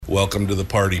Welcome to the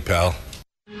party, pal.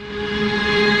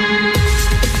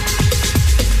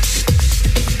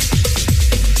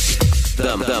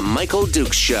 The Michael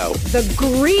Dukes Show. The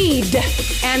greed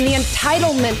and the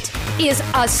entitlement is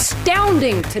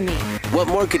astounding to me. What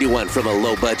more could you want from a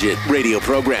low-budget radio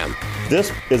program?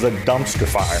 This is a dumpster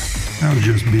fire. That was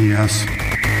just BS.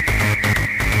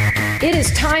 It is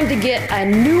time to get a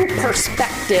new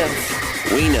perspective.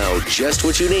 We know just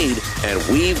what you need, and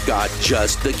we've got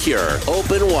just the cure.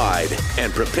 Open wide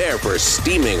and prepare for a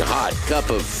steaming hot cup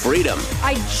of freedom.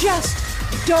 I just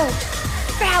don't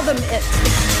fathom it.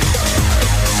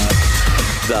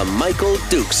 The Michael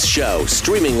Dukes Show,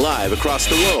 streaming live across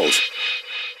the world.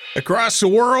 Across the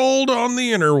world on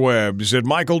the interwebs at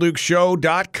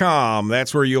michaeldukeshow.com.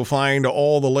 That's where you'll find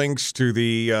all the links to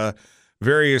the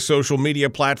various social media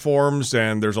platforms,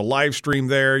 and there's a live stream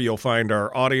there. You'll find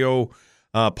our audio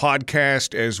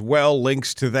podcast as well,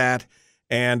 links to that,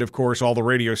 and, of course, all the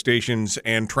radio stations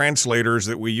and translators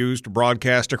that we use to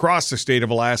broadcast across the state of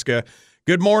Alaska.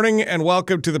 Good morning, and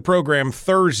welcome to the program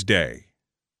Thursday.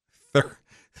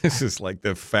 This is like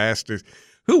the fastest.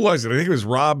 Who was it? I think it was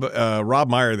Rob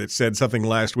Meyer that said something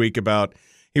last week about,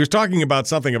 he was talking about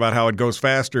something about how it goes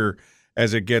faster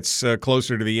as it gets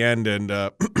closer to the end, and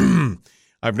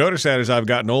I've noticed that as I've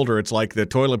gotten older, it's like the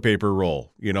toilet paper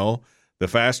roll, you know? The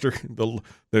faster,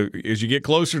 as you get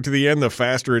closer to the end, the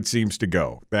faster it seems to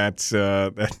go. That's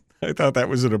I thought that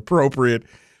was an appropriate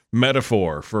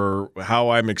metaphor for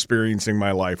how I'm experiencing my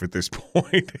life at this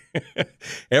point.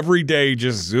 Every day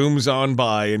just zooms on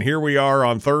by, and here we are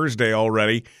on Thursday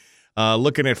already,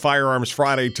 looking at Firearms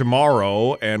Friday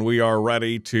tomorrow, and we are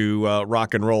ready to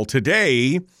rock and roll.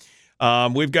 Today,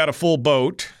 we've got a full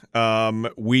boat.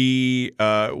 We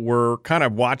were kind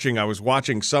of watching, I was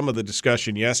watching some of the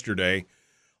discussion yesterday,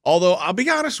 although I'll be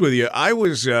honest with you, I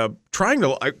was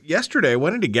yesterday I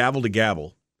went into Gavel to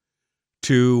Gavel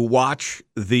to watch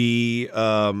the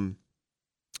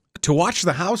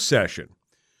House session,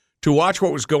 to watch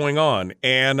what was going on,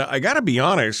 and I got to be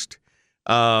honest,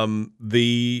 and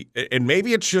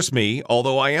maybe it's just me,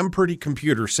 although I am pretty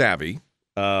computer savvy.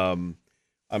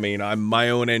 I mean, I'm my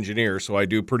own engineer, so I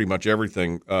do pretty much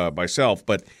everything myself.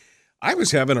 But I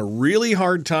was having a really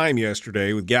hard time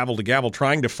yesterday with Gavel to Gavel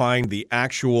trying to find the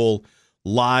actual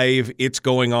live "It's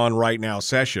Going On Right Now"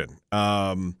 session.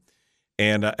 And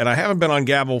I haven't been on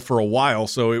Gavel for a while,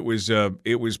 so it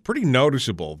was pretty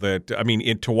noticeable that, I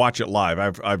mean, to watch it live.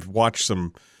 I've watched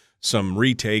some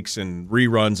retakes and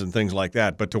reruns and things like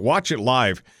that, but to watch it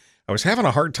live, I was having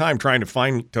a hard time trying to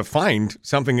find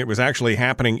something that was actually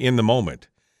happening in the moment.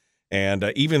 And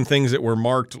even things that were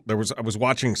marked, I was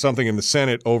watching something in the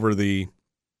Senate over the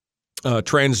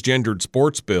transgendered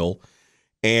sports bill,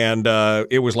 and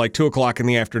it was like 2:00 in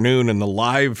the afternoon, and the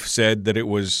live said that it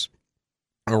was,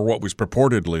 or what was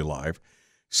purportedly live,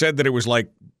 said that it was like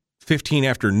 15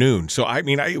 after noon. So, I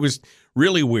mean, it was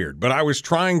really weird, but I was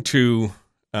trying to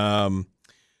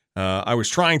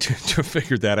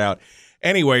figure that out.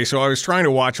 Anyway, so I was trying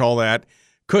to watch all that.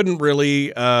 Couldn't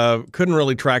really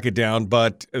track it down,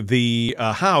 but the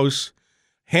House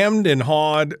hemmed and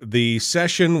hawed. The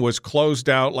session was closed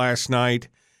out last night,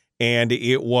 and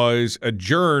it was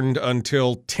adjourned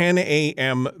until 10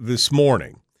 a.m. this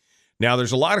morning. Now,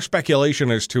 there's a lot of speculation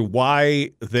as to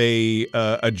why they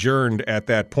adjourned at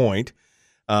that point.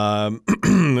 One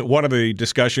of the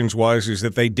discussions is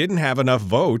that they didn't have enough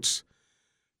votes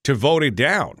to vote it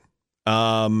down.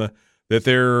 That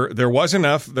there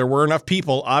were enough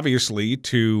people, obviously,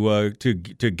 to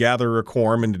gather a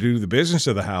quorum and to do the business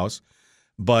of the House,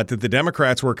 but that the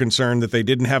Democrats were concerned that they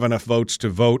didn't have enough votes to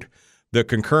vote the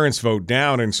concurrence vote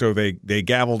down, and so they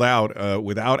gavelled out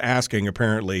without asking,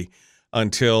 apparently,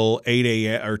 until 8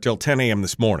 a.m. or till 10 a.m.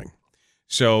 this morning.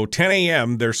 So 10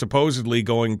 a.m. they're supposedly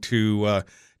going to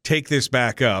take this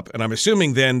back up, and I'm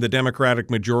assuming then the Democratic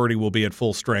majority will be at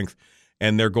full strength,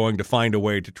 and they're going to find a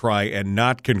way to try and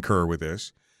not concur with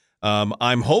this.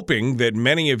 I'm hoping that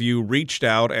many of you reached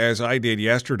out, as I did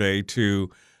yesterday, to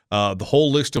the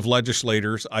whole list of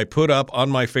legislators I put up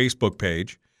on my Facebook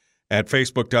page at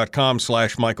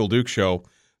facebook.com/Michael Dukes Show.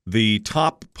 The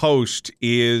top post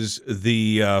is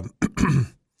the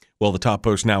well, the top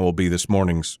post now will be this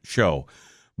morning's show.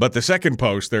 But the second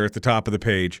post there at the top of the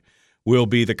page will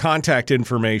be the contact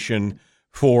information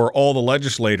for all the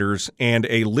legislators and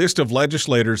a list of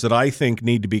legislators that I think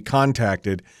need to be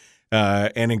contacted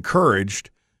and encouraged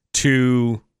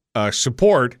to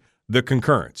support the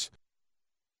concurrence.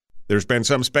 There's been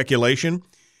some speculation.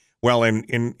 Well,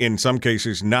 in some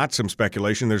cases, not some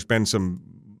speculation. There's been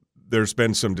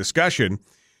some discussion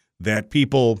that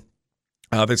people,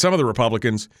 that some of the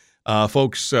Republicans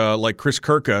folks like Chris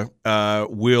Kirka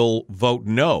will vote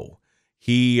no.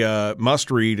 He,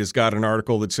 Must Read, has got an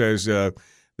article that says that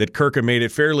Kirka made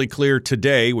it fairly clear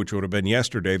today, which would have been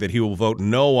yesterday, that he will vote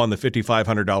no on the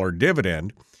 $5,500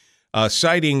 dividend,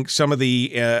 citing some of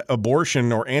the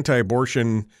abortion or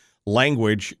anti-abortion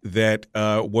language that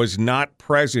was not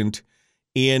present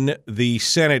in the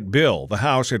Senate bill. The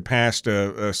House had passed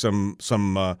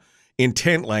some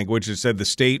intent language that said the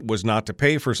state was not to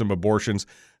pay for some abortions.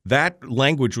 That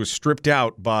language was stripped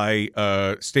out by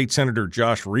State Senator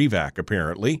Josh Revak,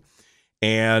 apparently,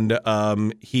 and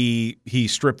he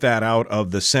stripped that out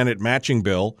of the Senate matching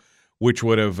bill, which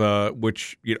would have,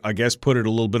 I guess, put it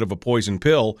a little bit of a poison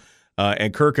pill.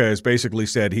 And Kirka has basically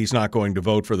said he's not going to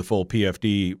vote for the full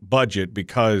PFD budget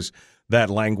because that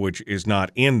language is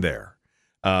not in there.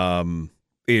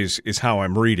 Is how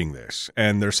I'm reading this.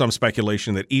 And there's some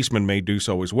speculation that Eastman may do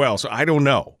so as well. So I don't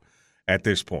know at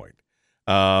this point.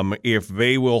 If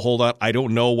they will hold out, I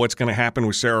don't know what's going to happen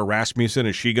with Sarah Rasmussen.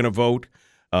 Is she going to vote?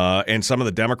 And some of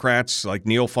the Democrats like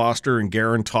Neil Foster and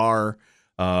Garen Tarr,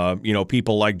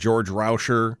 people like George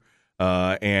Rauscher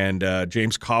and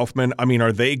James Kaufman. I mean,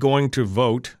 are they going to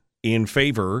vote in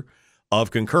favor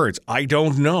of concurrence? I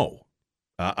don't know.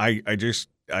 I just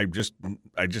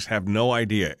have no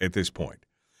idea at this point.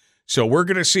 So we're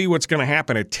going to see what's going to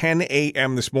happen at 10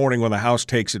 a.m. this morning when the House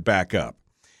takes it back up,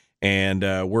 and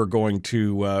we're going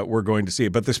to see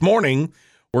it. But this morning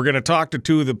we're going to talk to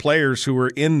two of the players who are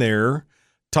in there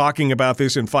talking about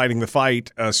this and fighting the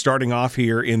fight. Starting off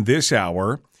here in this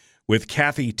hour with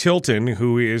Cathy Tilton,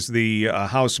 who is the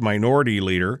House Minority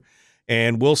Leader,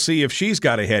 and we'll see if she's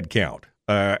got a head count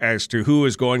as to who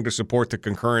is going to support the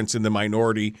concurrence in the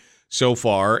minority so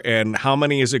far, and how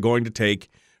many is it going to take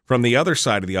from the other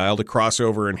side of the aisle to cross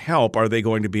over and help. Are they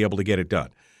going to be able to get it done?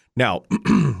 Now,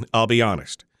 I'll be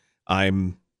honest.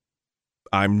 I'm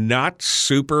not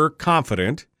super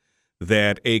confident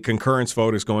that a concurrence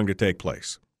vote is going to take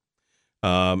place.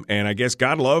 And I guess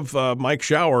God love Mike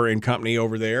Shower and company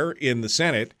over there in the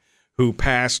Senate who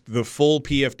passed the full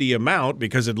PFD amount,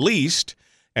 because at least,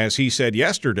 as he said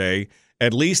yesterday,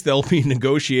 at least they'll be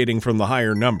negotiating from the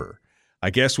higher number. I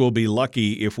guess we'll be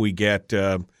lucky if we get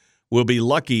I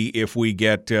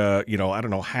don't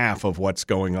know, half of what's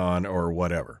going on or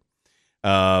whatever.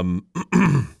 And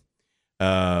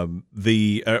I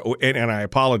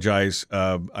apologize.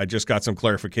 I just got some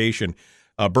clarification.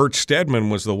 Bert Stedman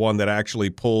was the one that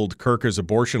actually pulled Kirka's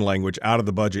abortion language out of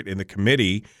the budget in the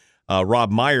committee.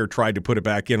 Rob Meyer tried to put it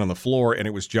back in on the floor, and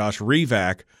it was Josh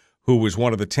Revak, who was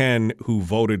one of the 10 who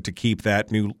voted to keep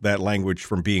that language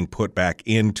from being put back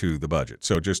into the budget.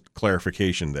 So just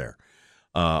clarification there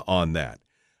on that.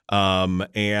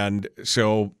 And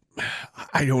so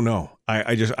I don't know.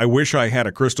 I wish I had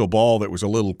a crystal ball that was a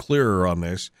little clearer on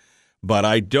this, but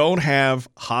I don't have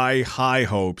high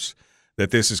hopes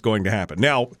that this is going to happen.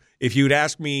 Now, if you'd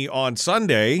asked me on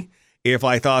Sunday if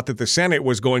I thought that the Senate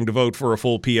was going to vote for a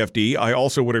full PFD, I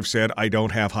also would have said I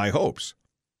don't have high hopes.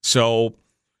 So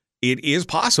it is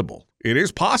possible. It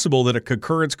is possible that a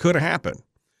concurrence could happen,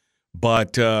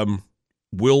 but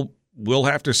we'll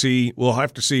have to see. We'll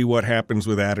have to see what happens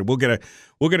with that, and we'll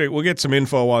get some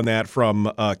info on that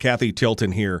from Cathy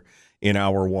Tilton here in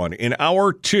hour one. In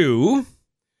hour two,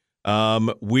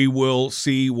 we will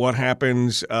see what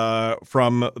happens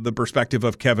from the perspective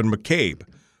of Kevin McCabe,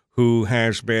 who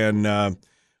has been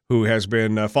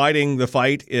fighting the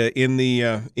fight in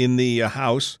the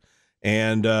House.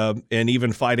 And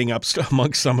even fighting up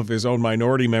amongst some of his own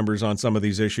minority members on some of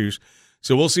these issues.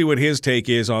 So we'll see what his take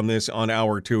is on this on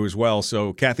hour two as well.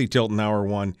 So Cathy Tilton, hour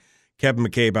one, Kevin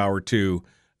McCabe, hour two.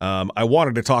 I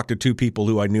wanted to talk to two people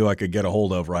who I knew I could get a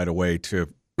hold of right away to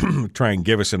try and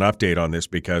give us an update on this,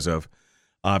 because of,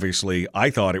 obviously, I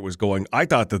thought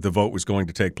that the vote was going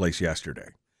to take place yesterday.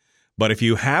 But if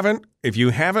you haven't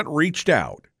reached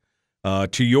out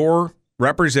to your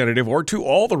representative or to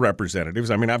all the representatives,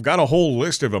 I mean, I've got a whole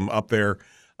list of them up there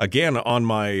again on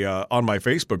my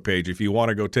Facebook page. If you want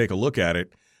to go take a look at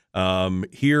it,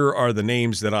 here are the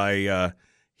names that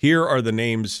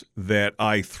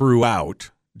I threw out,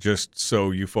 just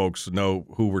so you folks know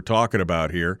who we're talking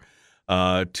about here,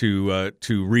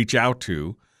 to reach out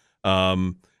to.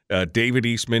 David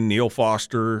Eastman, Neil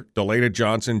Foster, Delana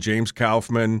Johnson, James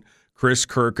Kaufman, Chris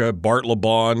Kirka, Bart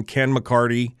LeBon, Ken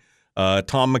McCarty,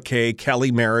 Tom McKay,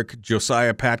 Kelly Merrick,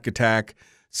 Josiah Patkatak,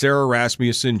 Sarah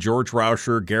Rasmussen, George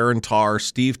Rauscher, Garen Tarr,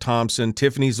 Steve Thompson,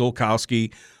 Tiffany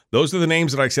Zulkowski. Those are the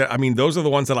names that I said. I mean, those are the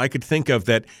ones that I could think of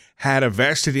that had a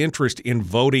vested interest in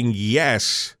voting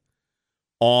yes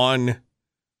on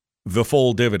the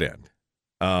full dividend.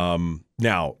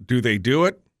 Now, do they do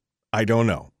it? I don't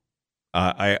know.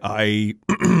 I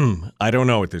I don't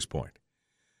know at this point,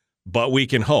 but we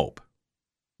can hope.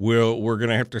 We're going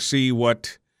to have to see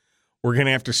what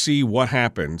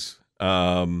happens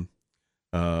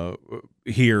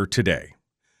here today.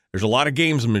 There's a lot of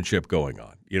gamesmanship going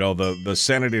on. You know, the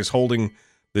Senate is holding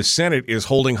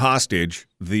hostage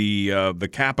the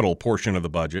capital portion of the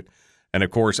budget, and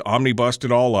of course omnibused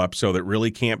it all up so that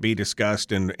really can't be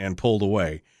discussed and pulled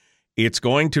away. It's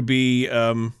going to be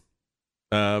an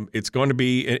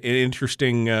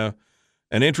interesting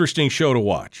show to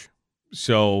watch.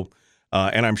 So,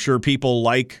 and I'm sure people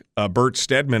like Bert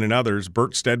Stedman and others,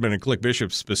 Bert Stedman and Click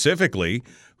Bishop specifically,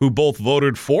 who both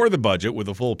voted for the budget with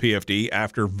a full PFD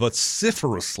after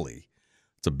vociferously,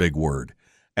 it's a big word,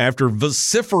 after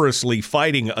vociferously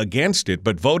fighting against it,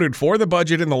 but voted for the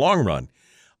budget in the long run.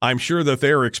 I'm sure that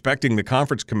they're expecting the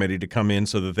conference committee to come in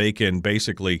so that they can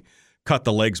basically cut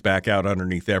the legs back out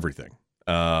underneath everything.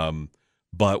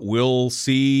 But we'll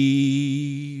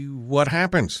see what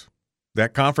happens.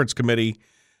 That conference committee,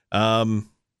 well,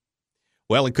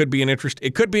 it could be an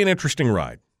interesting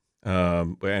ride.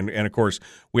 And of course,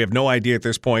 we have no idea at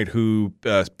this point who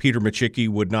Peter Micciche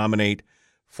would nominate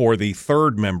for the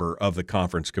third member of the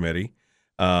conference committee.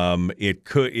 It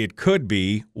could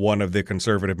be one of the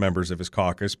conservative members of his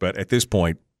caucus, but at this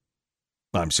point,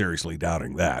 I'm seriously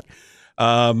doubting that.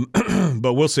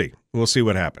 But we'll see. We'll see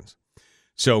what happens.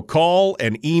 So call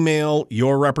and email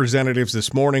your representatives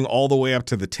this morning all the way up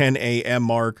to the 10 a.m.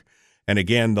 mark. And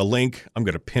again, the link, I'm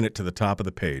going to pin it to the top of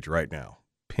the page right now.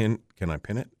 Can I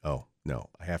pin it? Oh, no,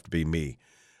 I have to be me.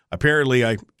 Apparently,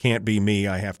 I can't be me.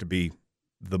 I have to be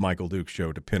the Michael Dukes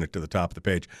Show to pin it to the top of the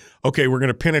page. Okay, we're going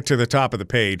to pin it to the top of the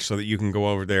page so that you can go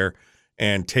over there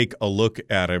and take a look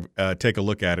at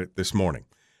it this morning.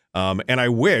 And I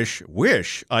wish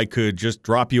I could just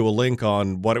drop you a link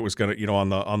on what it was going to,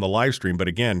 on the live stream. But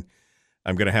again,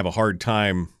 I'm going to have a hard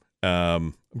time.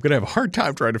 I'm going to have a hard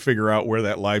time trying to figure out where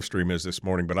that live stream is this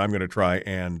morning. But I'm going to try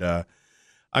and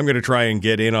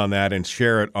get in on that and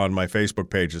share it on my Facebook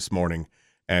page this morning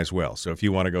as well. So if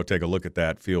you want to go take a look at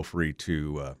that, feel free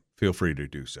to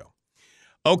do so.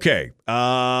 Okay.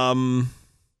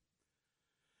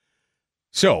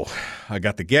 So I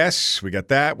got the guests. We got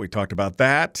that. We talked about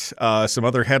that. Some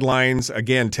other headlines.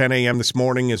 Again, 10 a.m. this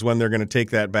morning is when they're going to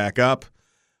take that back up.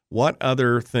 What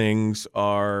other things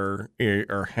are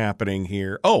happening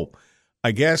here? Oh,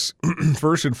 I guess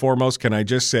first and foremost, can I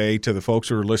just say to the folks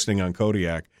who are listening on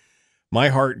Kodiak, my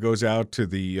heart goes out to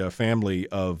the family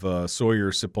of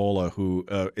Sawyer Cipolla, who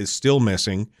is still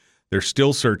missing. They're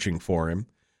still searching for him.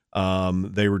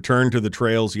 They returned to the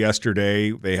trails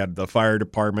yesterday. They had the fire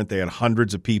department. They had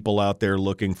hundreds of people out there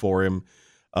looking for him.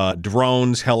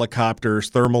 Drones, helicopters,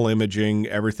 thermal imaging,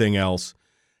 everything else.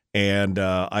 And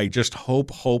I just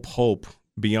hope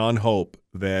beyond hope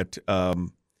that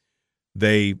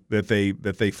they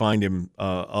find him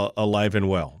alive and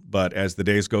well. But as the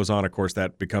days goes on, of course,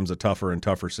 that becomes a tougher and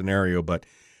tougher scenario. But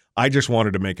I just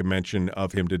wanted to make a mention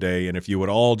of him today. And if you would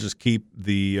all just keep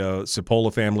the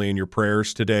Cipolla family in your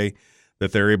prayers today,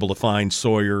 that they're able to find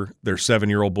Sawyer, their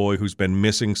 7-year-old boy who's been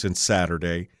missing since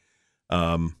Saturday,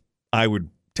 I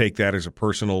would take that as a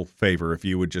personal favor if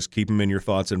you would just keep him in your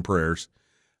thoughts and prayers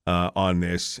on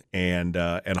this. And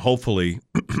hopefully,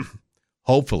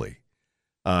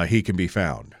 he can be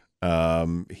found.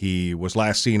 He was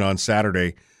last seen on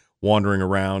Saturday wandering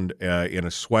around in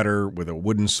a sweater with a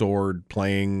wooden sword,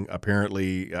 playing.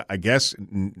 Apparently, I guess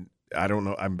I don't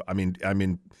know.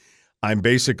 I'm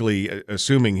basically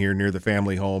assuming here near the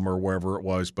family home or wherever it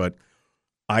was. But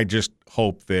I just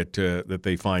hope that that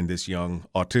they find this young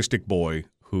autistic boy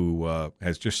who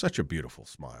has just such a beautiful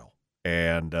smile.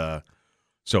 And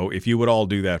so, if you would all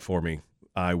do that for me,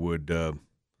 I would.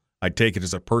 I'd take it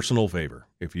as a personal favor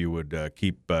if you would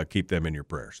keep them in your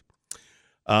prayers.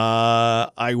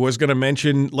 I was going to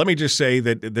mention, let me just say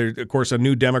that there, of course, a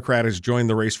new Democrat has joined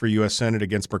the race for U.S. Senate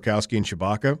against Murkowski and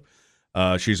Chewbacca.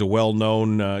 She's a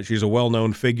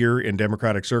well-known figure in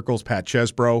Democratic circles. Pat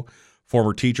Chesbrough,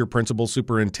 former teacher, principal,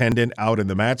 superintendent out in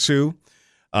the Matsu.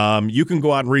 You can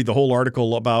go out and read the whole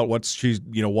article about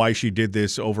why she did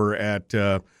this over at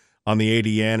on the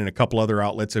ADN, and a couple other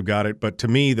outlets have got it. But to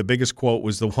me, the biggest quote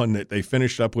was the one that they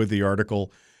finished up with the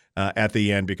article at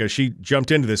the end, because she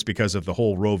jumped into this because of the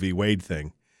whole Roe v. Wade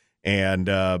thing. And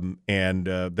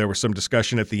there was some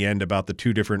discussion at the end about the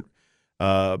two different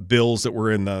bills that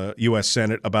were in the U.S.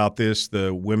 Senate about this,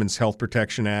 the Women's Health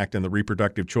Protection Act and the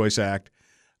Reproductive Choice Act,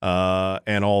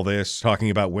 and all this, talking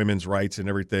about women's rights and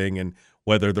everything and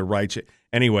whether the rights.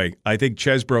 Anyway, I think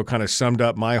Chesbrough kind of summed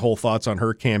up my whole thoughts on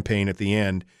her campaign at the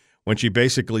end when she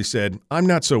basically said, I'm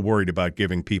not so worried about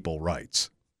giving people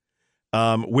rights.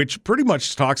 which pretty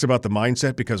much talks about the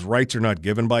mindset, because rights are not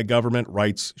given by government.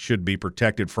 Rights should be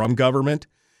protected from government.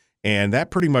 And that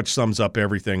pretty much sums up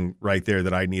everything right there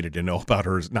that I needed to know about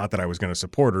her. Not that I was going to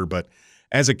support her, but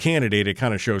as a candidate, it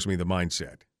kind of shows me the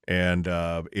mindset. And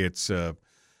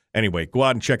anyway, go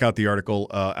out and check out the article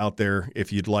out there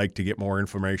if you'd like to get more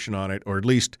information on it, or at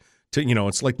least to,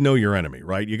 it's like know your enemy,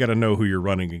 right? You got to know who you're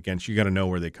running against. You got to know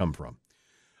where they come from.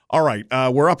 All right,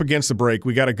 we're up against the break.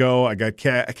 We got to go. I got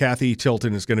Cathy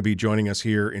Tilton is going to be joining us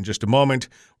here in just a moment.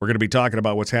 We're going to be talking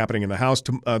about what's happening in the House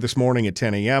this morning at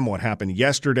 10 a.m., what happened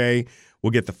yesterday.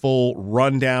 We'll get the full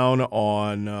rundown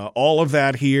on all of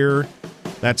that here.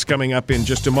 That's coming up in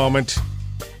just a moment.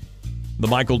 The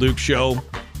Michael Duke Show,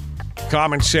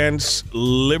 common sense,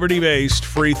 liberty-based,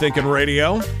 free-thinking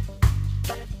radio.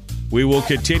 We will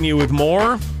continue with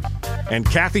more. And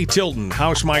Cathy Tilton,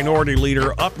 House Minority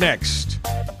Leader, up next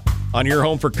on your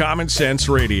home for Common Sense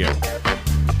Radio.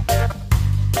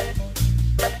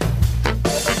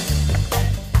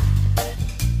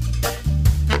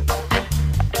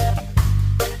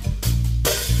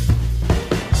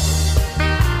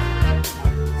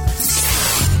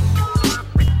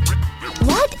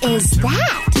 What is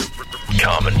that?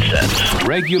 Common Sense.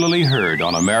 Regularly heard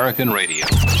on American radio.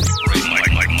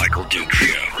 Michael Duke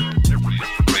Show.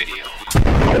 Radio.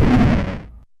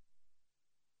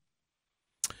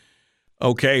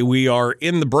 Okay, we are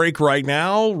in the break right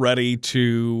now, ready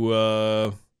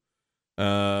to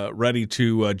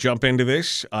jump into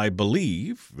this. I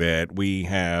believe that we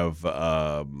have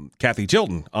Cathy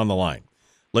Tilton on the line.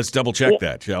 Let's double check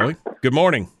that, shall we? Good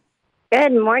morning.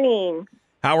 Good morning.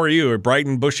 How are you?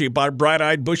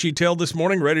 Bright-eyed, bushy-tailed this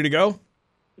morning, ready to go?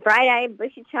 Bright-eyed,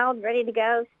 bushy-tailed, ready to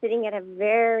go, sitting at a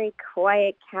very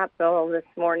quiet Capitol this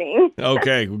morning.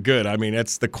 Okay, good. I mean,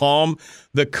 it's the calm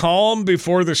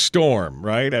before the storm,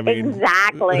 right? I mean,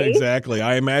 exactly.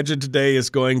 I imagine today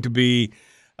is going to be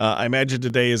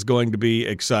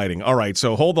exciting. All right,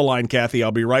 so hold the line, Cathy.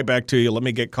 I'll be right back to you. Let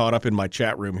me get caught up in my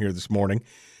chat room here this morning.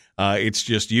 It's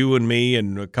just you and me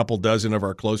and a couple dozen of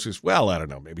our closest, well, I don't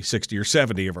know, maybe 60 or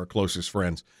 70 of our closest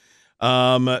friends.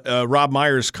 Rob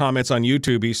Myers comments on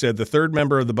YouTube. He said the third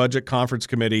member of the Budget Conference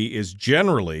Committee is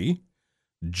generally,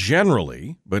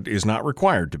 but is not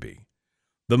required to be,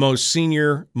 the most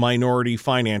senior minority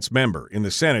finance member. In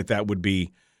the Senate, that would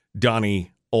be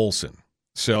Donnie Olson.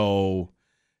 So,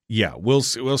 yeah, we'll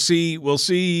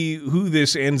see who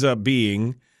this ends up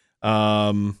being,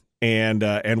 and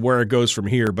where it goes from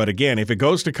here. But again, if it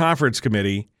goes to conference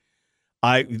committee,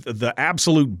 the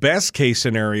absolute best case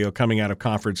scenario coming out of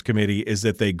conference committee is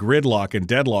that they gridlock and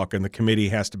deadlock and the committee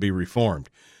has to be reformed,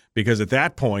 because at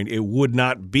that point it would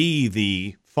not be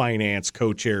the finance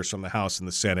co-chairs from the House and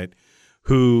the Senate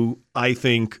who I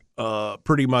think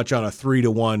pretty much on a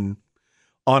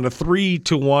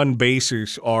 3-to-1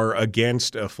 basis are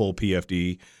against a full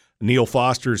PFD. Neil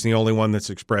Foster is the only one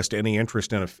that's expressed any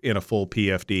interest in a full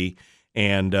PFD.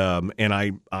 And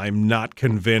I'm not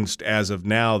convinced as of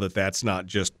now that that's not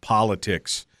just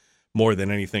politics more than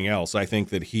anything else. I think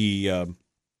that he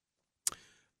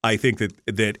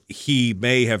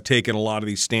may have taken a lot of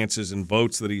these stances and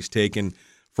votes that he's taken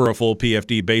for a full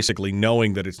PFD, basically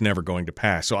knowing that it's never going to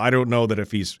pass. So I don't know that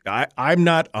if I'm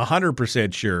not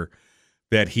 100% sure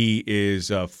that he is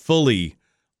fully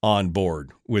on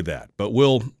board with that, but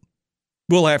we'll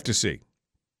have to see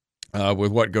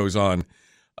with what goes on.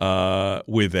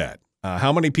 With that,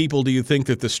 how many people do you think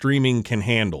that the streaming can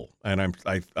handle? And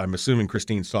I'm assuming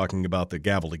Christine's talking about the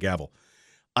gavel to gavel.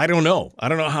 I don't know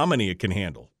how many it can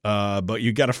handle. But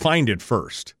you got to find it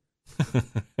first.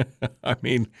 I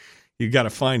mean, you got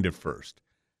to find it first.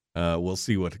 We'll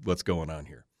see what's going on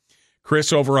here.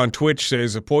 Chris over on Twitch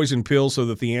says a poison pill so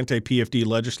that the anti-PFD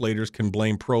legislators can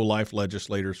blame pro-life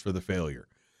legislators for the failure.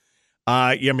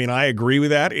 I mean, I agree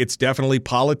with that. It's definitely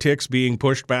politics being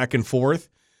pushed back and forth.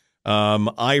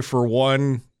 I, for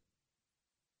one,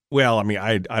 well, I mean,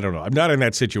 I don't know. I'm not in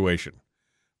that situation,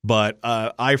 but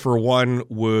I, for one,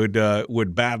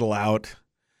 would battle out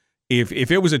if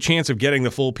it was a chance of getting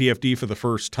the full PFD for the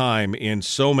first time in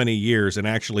so many years and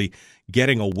actually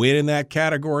getting a win in that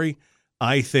category.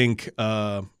 I think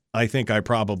I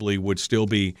probably would still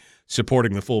be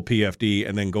supporting the full PFD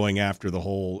and then going after the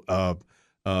whole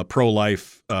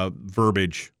pro-life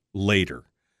verbiage later,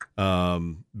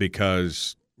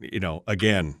 because.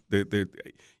 Again,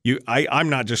 I'm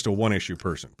not just a one-issue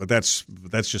person, but that's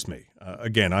just me.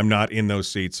 Again, I'm not in those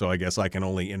seats, so I guess I can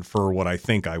only infer what I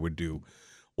think I would do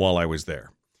while I was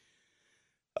there.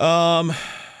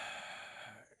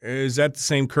 Is that the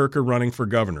same Kirker running for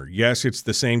governor? Yes, it's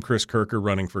the same Chris Kirker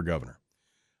running for governor.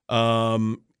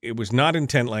 it was not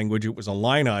intent language. It was a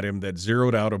line item that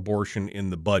zeroed out abortion in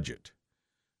the budget.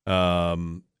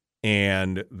 And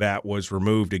that was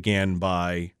removed again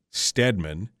by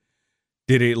Stedman.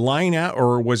 Did it line out,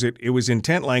 or was it was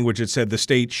intent language that said the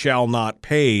state shall not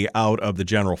pay out of the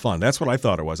general fund? That's what I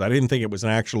thought it was. I didn't think it was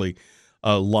actually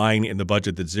a line in the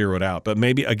budget that zeroed out. But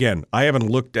maybe, again, I haven't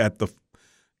looked at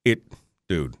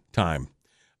time.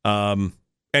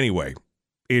 Anyway,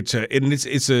 it's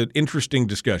an interesting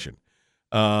discussion.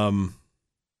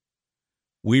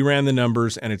 We ran the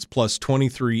numbers, and it's plus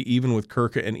 23, even with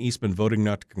Kirka and Eastman voting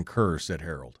not to concur, said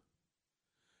Harold.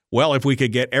 Well, if we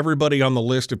could get everybody on the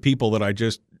list of people that I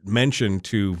just mentioned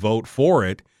to vote for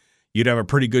it, you'd have a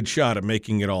pretty good shot at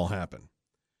making it all happen.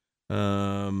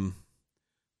 The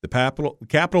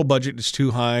capital budget is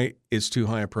too high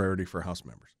a priority for House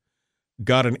members.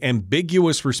 Got an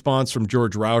ambiguous response from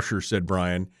George Rauscher, said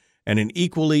Brian, and an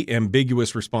equally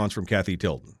ambiguous response from Cathy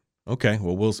Tilton. Okay,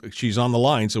 well, she's on the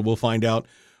line, so we'll find out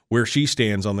where she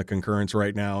stands on the concurrence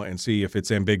right now and see if it's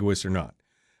ambiguous or not.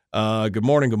 Good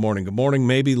morning.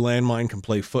 Maybe Landmine can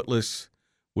play footless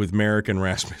with Merrick and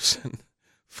Rasmussen.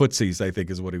 Footsies, I think,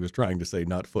 is what he was trying to say,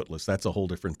 not footless. That's a whole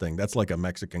different thing. That's like a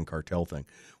Mexican cartel thing.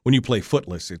 When you play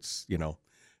footless, it's,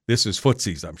 this is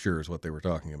footsies, I'm sure, is what they were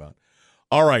talking about.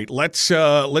 All right, let's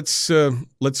go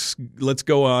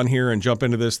on here and jump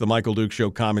into this. The Michael Duke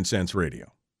Show, Common Sense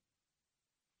Radio.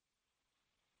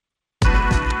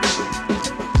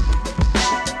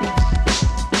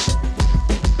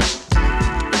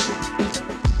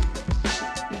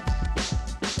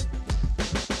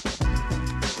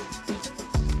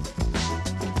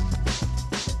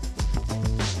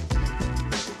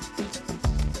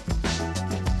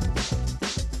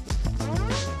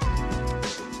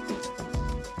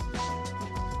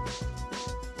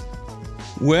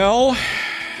 Well,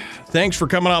 thanks for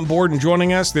coming on board and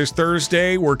joining us this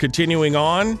Thursday. We're continuing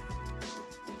on.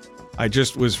 I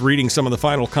just was reading some of the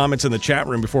final comments in the chat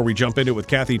room before we jump into it with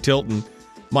Cathy Tilton.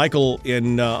 Michael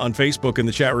on Facebook in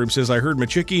the chat room says, I heard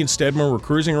Machicki and Stedman were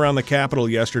cruising around the Capitol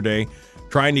yesterday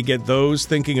trying to get those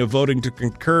thinking of voting to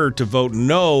concur to vote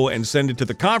no and send it to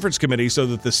the conference committee so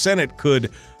that the Senate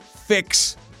could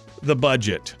fix the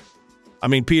budget. I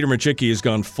mean, Peter Machicki has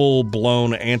gone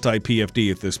full-blown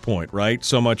anti-PFD at this point, right?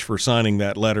 So much for signing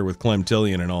that letter with Clem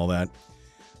Tillion and all that.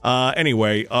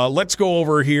 Anyway, let's go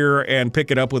over here and pick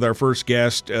it up with our first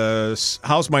guest,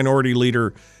 House Minority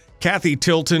Leader Cathy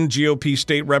Tilton, GOP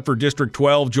State Rep for District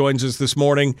 12, joins us this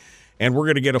morning, and we're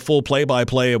going to get a full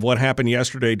play-by-play of what happened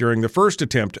yesterday during the first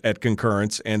attempt at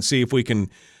concurrence and see if we can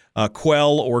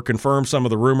quell or confirm some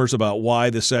of the rumors about why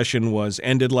the session was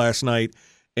ended last night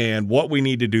and what we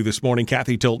need to do this morning.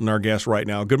 Cathy Tilton, our guest right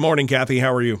now. Good morning, Cathy.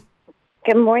 How are you?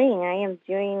 Good morning. I am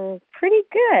doing pretty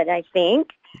good, I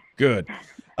think. Good.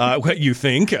 What you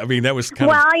think? I mean, that was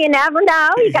kind of... Well, you never know.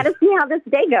 You got to see how this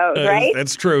day goes, right?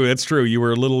 That's true.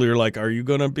 You're like, are you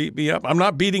going to beat me up? I'm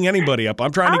not beating anybody up.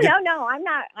 I'm trying to get... No. I'm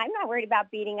not worried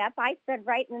about beating up. I said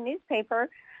right in the newspaper,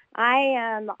 I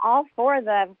am all for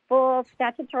the full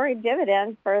statutory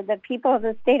dividend for the people of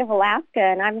the state of Alaska,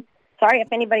 and I'm sorry if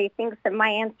anybody thinks that my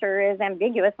answer is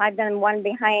ambiguous. I've been one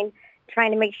behind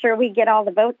trying to make sure we get all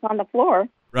the votes on the floor.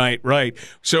 Right.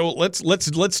 So let's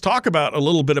talk about a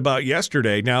little bit about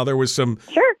yesterday. Now there was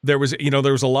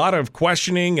a lot of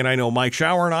questioning, and I know Mike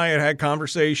Schauer and I had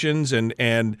conversations,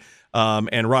 and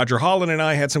Roger Holland and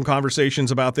I had some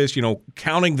conversations about this.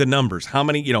 Counting the numbers. How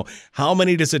many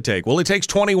does it take? Well, it takes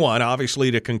 21,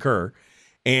 obviously, to concur,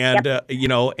 and yep.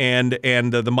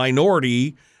 The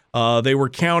minority. They were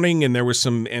counting, and there was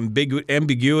some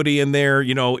ambiguity in there.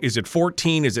 Is it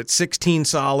 14? Is it 16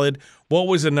 solid? What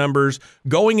was the numbers?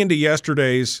 Going into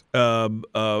yesterday's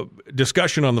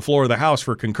discussion on the floor of the House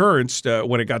for concurrence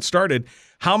when it got started,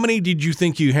 how many did you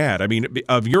think you had? I mean,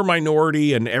 of your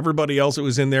minority and everybody else that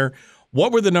was in there,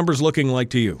 what were the numbers looking like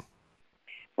to you?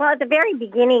 Well, at the very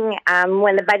beginning,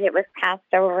 when the budget was passed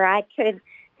over, I could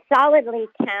solidly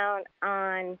count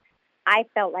on, I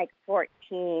felt like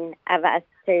 14 of us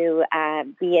to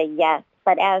be a yes.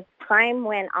 But as time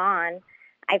went on,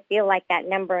 I feel like that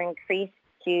number increased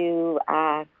to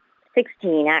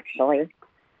 16, actually,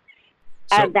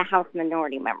 of the House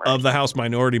minority members. Of the House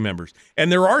minority members.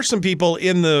 And there are some people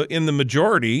in the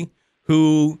majority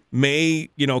who may,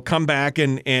 come back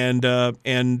and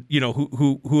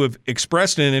who have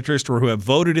expressed an interest or who have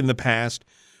voted in the past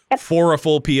for a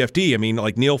full PFD. I mean,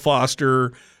 like Neil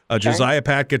Foster, Josiah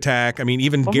Patkatak. I mean,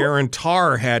 even Garen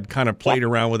Tarr had kind of played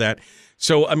around with that.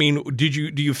 So, I mean, do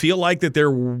you feel like that there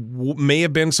may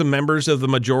have been some members of the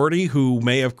majority who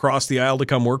may have crossed the aisle to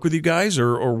come work with you guys,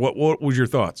 or what was your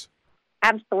thoughts?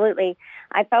 Absolutely.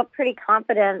 I felt pretty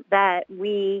confident that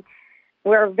we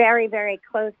we're very, very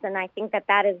close, and I think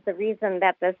that is the reason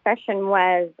that the session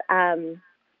was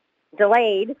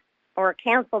delayed or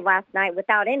canceled last night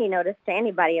without any notice to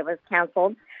anybody. It was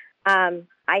canceled.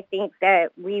 I think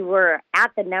that we were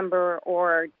at the number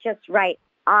or just right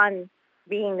on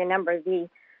being the number. The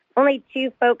only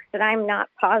two folks that I'm not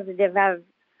positive of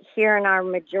here in our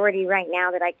majority right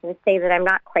now that I can say that I'm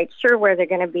not quite sure where they're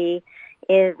going to be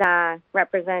is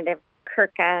Representative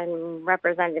Kirka and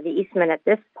Representative Eastman. At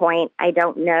this point, I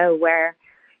don't know where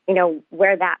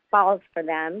that falls for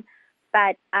them,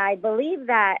 but I believe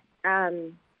that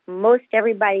most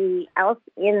everybody else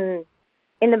in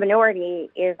the minority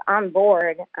is on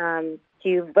board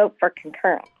to vote for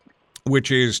concurrence, which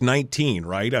is 19,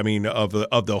 right? I mean, of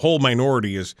the whole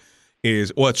minority is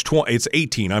it's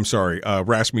 18. I'm sorry,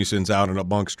 Rasmussen's out and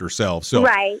amongst herself, so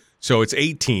right. So it's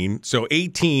 18. So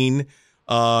 18.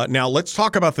 Now let's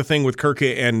talk about the thing with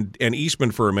Kirka and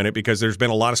Eastman for a minute, because there's been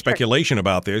a lot of speculation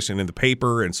about this, and in the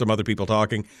paper and some other people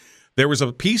talking. There was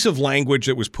a piece of language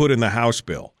that was put in the House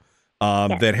bill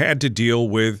that had to deal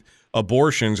with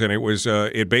abortions, and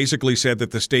it basically said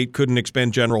that the state couldn't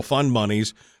expend general fund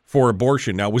monies for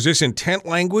abortion. Now, was this intent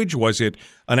language? Was it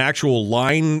an actual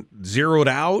line zeroed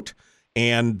out?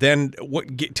 And then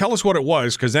tell us what it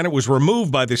was, because then it was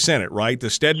removed by the Senate, right? The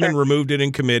Stedman removed it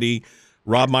in committee.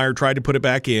 Rob Meyer tried to put it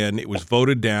back in. It was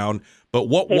voted down. But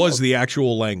what was the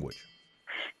actual language?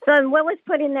 So what was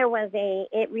put in there was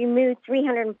it removed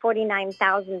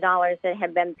 $349,000 that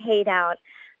had been paid out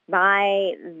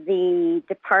by the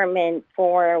department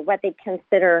for what they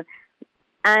consider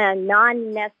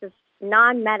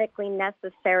non-medically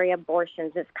necessary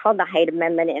abortions. It's called the Hyde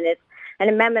Amendment, and it's an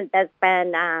amendment that's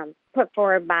been put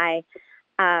forward by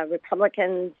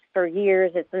Republicans for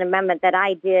years. It's an amendment that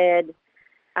I did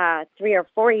 3 or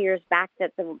 4 years back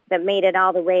that made it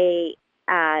all the way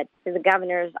to the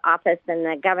governor's office, and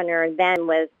the governor then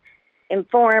was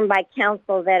informed by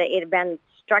counsel that it had been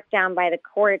struck down by the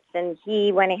courts, and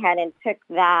he went ahead and took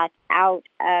that out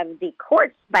of the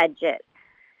court's budget.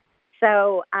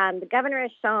 So the governor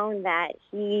has shown that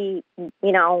he,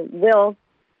 will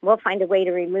find a way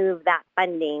to remove that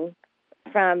funding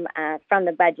from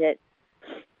the budget.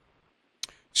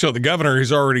 So the governor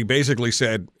has already basically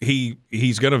said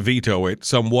he's going to veto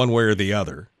it one way or the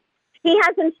other. He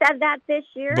hasn't said that this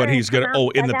year. But he's going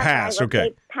to, in the past,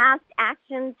 okay. Past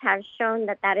actions have shown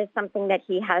that is something that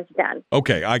he has done.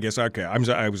 Okay, I guess, okay.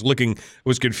 I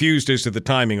was confused as to the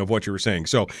timing of what you were saying.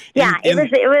 So it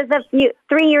was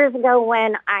 3 years ago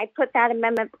when I put that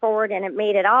amendment forward, and it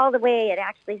made it all the way. It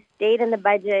actually stayed in the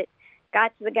budget,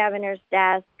 got to the governor's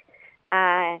desk.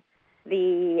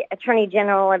 The attorney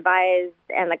general advised,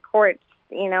 and the courts,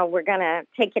 we're going to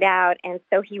take it out. And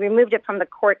so he removed it from the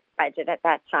court's budget at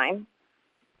that time.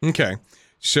 Okay.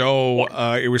 So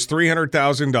it was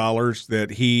 $300,000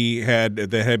 that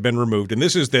had been removed, and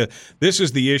this is the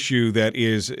issue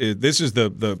this is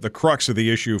the crux of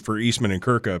the issue for Eastman and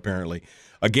Kirka, apparently.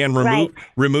 Again,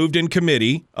 removed in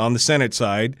committee on the Senate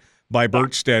side by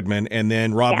Bert Stedman, and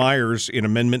then Rob Myers in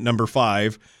Amendment Number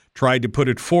 5 tried to put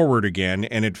it forward again,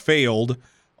 and it failed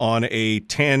on a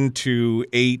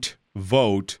 10-8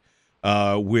 vote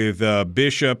with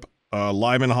Bishop,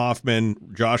 Lyman Hoffman,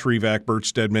 Josh Revak, Bert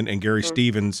Stedman, and Gary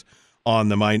Stevens on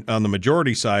the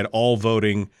majority side, all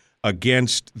voting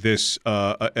against this,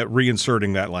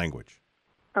 reinserting that language.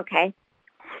 Okay.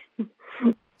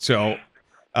 So,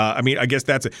 I guess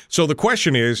that's it. So the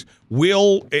question is,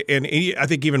 I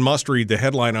think even Must-Read, the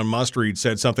headline on Must-Read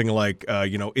said something like,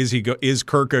 is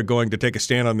Kirka going to take a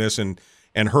stand on this and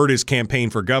hurt his campaign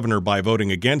for governor by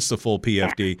voting against the full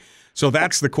PFD? So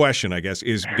that's the question, I guess,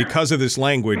 is because of this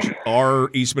language, are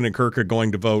Eastman and Kirka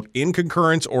going to vote in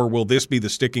concurrence, or will this be the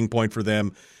sticking point for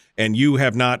them? And you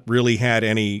have not really had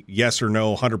any yes or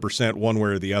no 100% one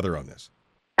way or the other on this.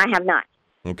 I have not.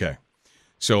 Okay.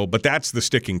 So, but that's the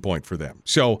sticking point for them.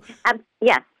 So,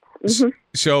 yes. Mm-hmm.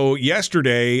 So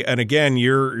yesterday, and again,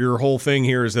 your whole thing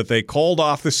here is that they called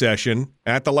off the session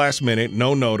at the last minute,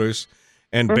 no notice,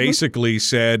 and basically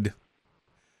said,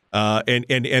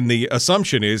 and the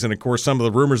assumption is, and of course some of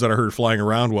the rumors that I heard flying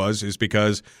around is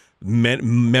because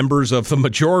members of the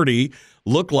majority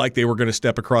looked like they were going to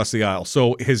step across the aisle.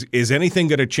 So is anything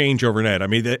going to change overnight? I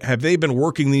mean, have they been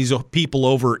working these people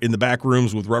over in the back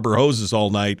rooms with rubber hoses all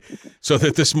night so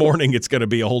that this morning it's going to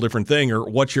be a whole different thing? Or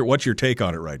what's your take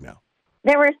on it right now?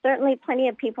 There were certainly plenty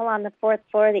of people on the fourth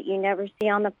floor that you never see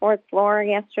on the fourth floor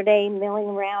yesterday, milling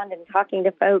around and talking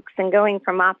to folks and going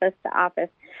from office to office.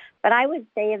 But I would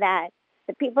say that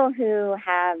the people who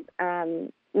have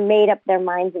made up their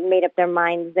minds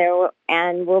there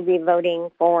and will be voting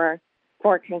for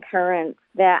concurrence,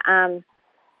 that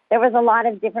there was a lot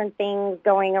of different things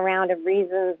going around of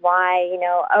reasons why,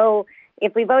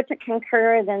 if we vote to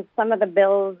concur, then some of the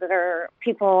bills that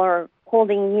people are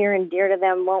holding near and dear to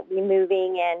them won't be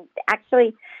moving. And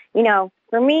actually,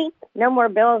 for me, no more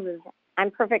bills I'm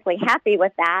perfectly happy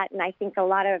with that. And I think a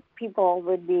lot of people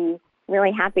would be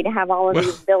really happy to have all of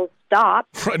these bills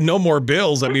stopped. No more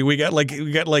bills. I mean, we got like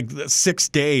 6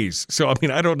 days. So, I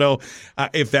mean, I don't know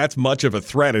if that's much of a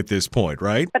threat at this point,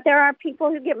 right? But there are people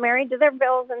who get married to their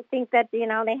bills and think that, they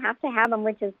have to have them,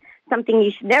 which is something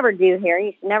you should never do here.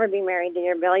 You should never be married to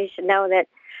your bill. You should know that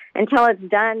until it's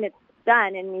done,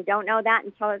 and you don't know that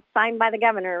until it's signed by the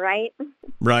governor, right?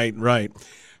 Right.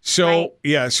 So, right.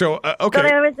 Yeah, okay.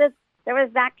 So there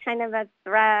was that kind of a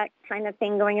threat kind of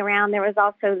thing going around. There was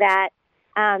also that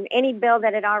any bill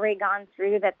that had already gone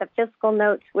through, that the fiscal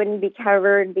notes wouldn't be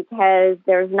covered because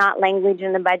there's not language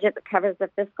in the budget that covers the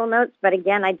fiscal notes. But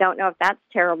again, I don't know if that's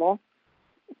terrible.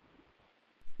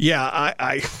 Yeah,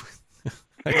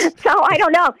 So I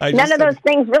don't know. None of those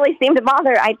things really seem to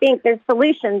bother. I think there's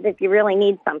solutions if you really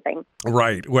need something.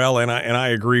 Right. Well, and I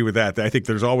agree with that. I think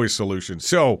there's always solutions.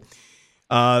 So,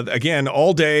 again,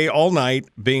 all day, all night,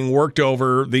 being worked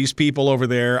over. These people over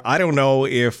there. I don't know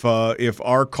if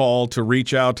our call to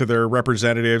reach out to their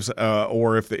representatives,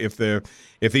 or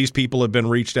if these people have been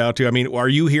reached out to. I mean, are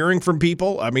you hearing from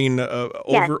people? I mean,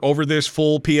 yes. over this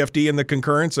full PFD and the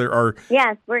concurrence, or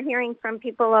yes, we're hearing from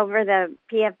people over the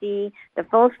PFD, the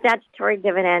full statutory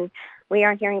dividend. We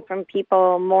are hearing from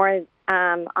people more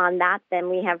on that than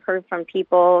we have heard from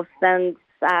people since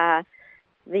the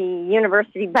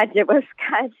university budget was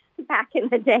cut back in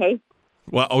the day.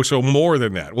 Well, so more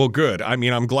than that. Well, good. I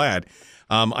mean, I'm glad.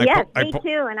 Yes, me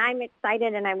too, and I'm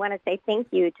excited, and I want to say thank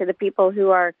you to the people who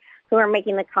are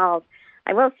making the calls.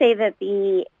 I will say that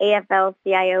the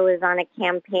AFL-CIO is on a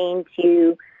campaign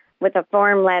with a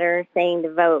form letter saying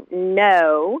to vote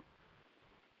no.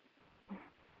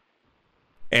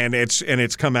 And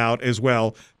it's come out as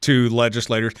well to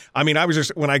legislators. I mean,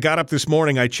 when I got up this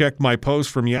morning, I checked my post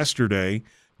from yesterday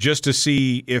just to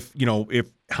see if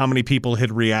how many people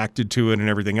had reacted to it and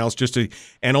everything else.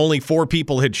 And only 4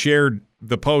 people had shared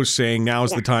the post saying now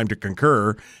is the time to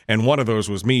concur, and one of those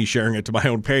was me sharing it to my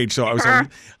own page. So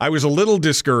I was a little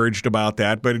discouraged about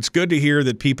that, but it's good to hear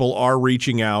that people are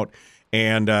reaching out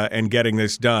and getting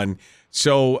this done.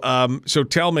 So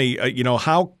tell me,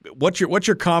 what's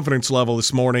your confidence level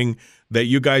this morning that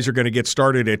you guys are going to get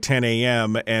started at 10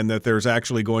 a.m. and that there's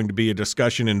actually going to be a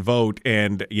discussion and vote?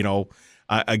 And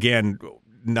again,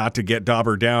 not to get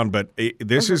Dauber down, but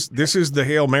this is the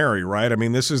Hail Mary, right? I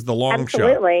mean, this is the long shot.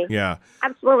 Absolutely. Yeah.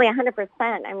 Absolutely, 100%.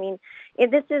 I mean,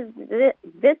 this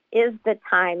is the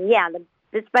time. Yeah,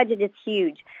 this budget is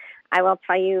huge. I will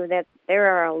tell you that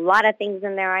there are a lot of things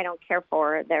in there I don't care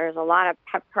for. There's a lot of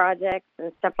pet projects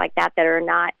and stuff like that that are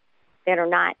not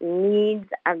needs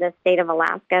of the state of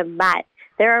Alaska, but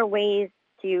there are ways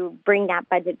to bring that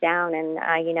budget down, and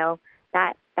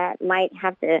that might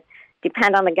have to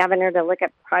depend on the governor to look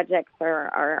at projects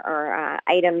or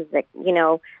items that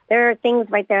there are things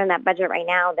right there in that budget right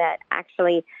now that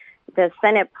actually the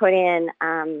Senate put in.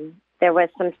 There was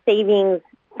some savings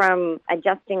from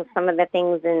adjusting some of the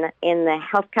things in the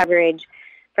health coverage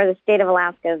for the state of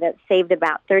Alaska that saved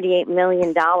about $38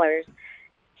 million.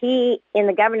 He, in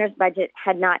the governor's budget,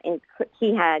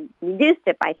 he had reduced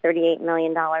it by $38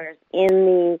 million. In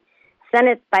the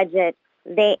Senate's budget,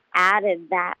 they added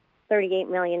that $38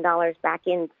 million back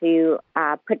into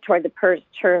put toward the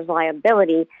PERS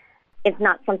liability. It's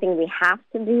not something we have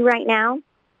to do right now.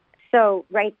 So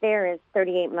right there is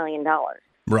 $38 million.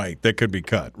 Right, that could be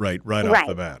cut right off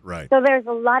the bat, right. So there's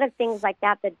a lot of things like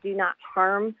that do not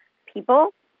harm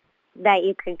people that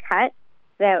you could cut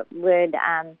that would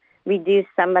reduce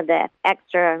some of the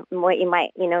extra, what you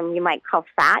might call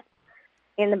fat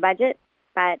in the budget.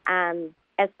 But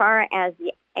as far as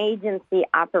the agency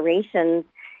operations,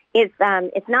 it's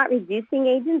not reducing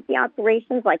agency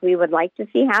operations like we would like to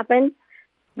see happen,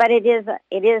 but it is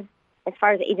as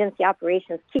far as agency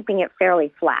operations, keeping it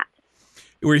fairly flat.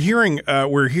 We're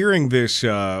hearing this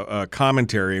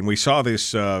commentary, and we saw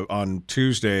this on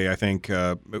Tuesday. I think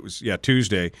it was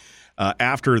Tuesday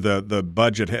after the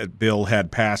budget bill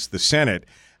had passed the Senate.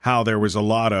 How there was a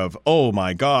lot of, oh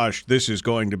my gosh, this is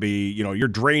going to be, you're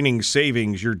draining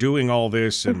savings, you're doing all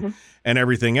this and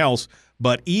everything else.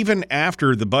 But even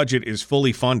after the budget is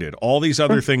fully funded, all these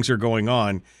other things are going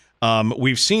on.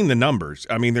 We've seen the numbers.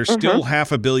 I mean, there's still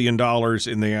 $500 million in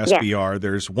the SBR.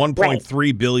 There's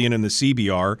 $1.3 billion in the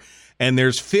CBR, and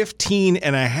there's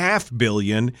 $15.5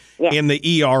 billion in the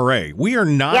ERA. We are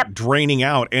not draining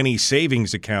out any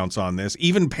savings accounts on this,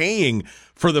 even paying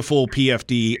for the full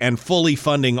PFD and fully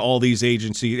funding all these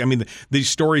agencies. I mean, these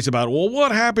stories about, well,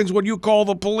 what happens when you call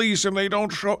the police and they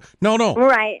don't show? No.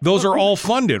 Right. Those are all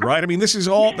funded, right? I mean,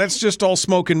 that's just all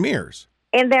smoke and mirrors.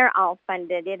 And they're all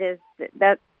funded. It is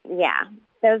that. Yeah,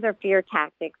 those are fear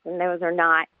tactics, and those are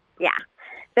not. Yeah,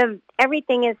 so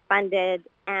everything is funded,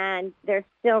 and there's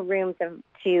still room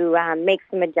to make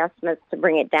some adjustments to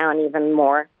bring it down even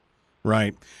more.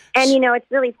 Right. And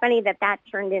it's really funny that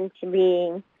turned into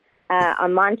being a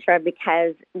mantra,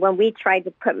 because when we tried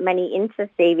to put money into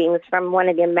savings from one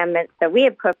of the amendments that we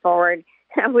had put forward,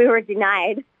 we were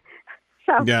denied.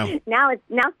 So now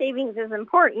savings is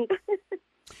important.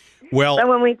 Well, so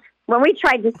when we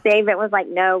tried to save, it was like,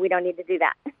 no, we don't need to do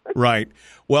that. Right.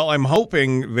 Well, I'm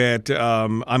hoping that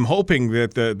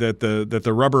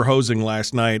the rubber hosing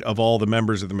last night of all the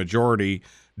members of the majority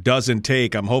doesn't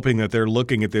take. I'm hoping that they're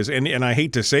looking at this, and I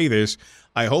hate to say this,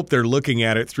 I hope they're looking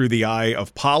at it through the eye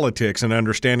of politics and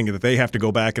understanding that they have to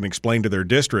go back and explain to their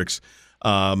districts,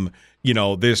 after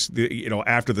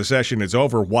the session is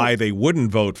over, why they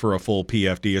wouldn't vote for a full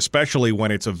PFD, especially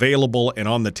when it's available and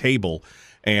on the table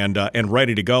and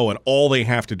ready to go, and all they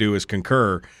have to do is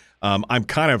concur.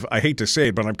 I hate to say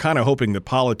it, but I'm kind of hoping that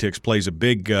politics plays a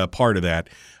big part of that,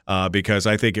 because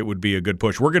I think it would be a good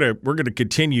push. We're gonna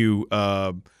continue.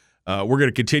 We're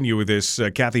gonna continue with this.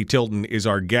 Cathy Tilton is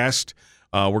our guest.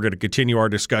 We're going to continue our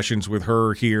discussions with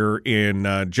her here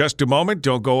in just a moment.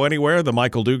 Don't go anywhere. The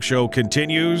Michael Duke Show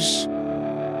continues.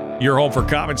 Your home for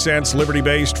common sense,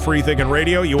 liberty-based, free-thinking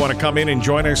radio. You want to come in and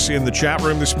join us in the chat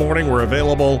room this morning? We're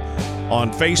available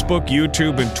on Facebook,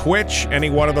 YouTube, and Twitch. Any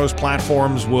one of those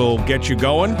platforms will get you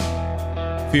going.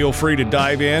 Feel free to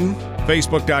dive in.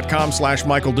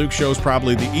 Facebook.com/Michael Duke Show is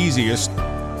probably the easiest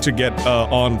to get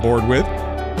on board with.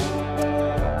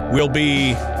 We'll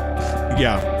be,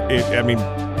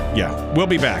 we'll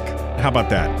be back. How about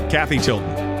that? Cathy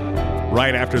Tilton,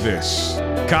 right after this.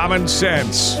 Common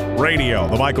Sense Radio,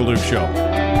 The Michael Duke Show.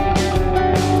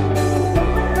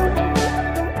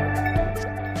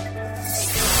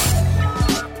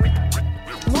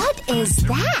 What is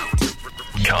that?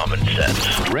 Common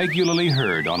Sense. Regularly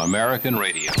heard on American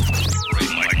radio.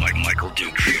 Michael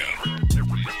Duke Show.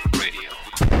 Radio.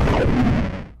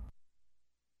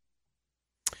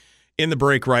 In the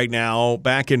break right now,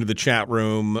 back into the chat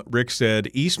room, Rick said,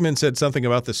 Eastman said something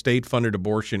about the state-funded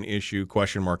abortion issue, ?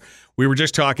 We were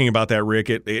just talking about that,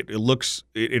 Rick.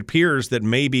 It appears that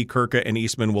maybe Kirka and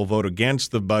Eastman will vote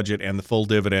against the budget and the full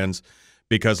dividends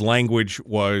because language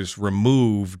was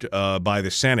removed by the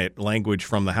Senate, language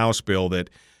from the House bill that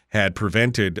had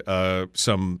prevented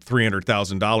some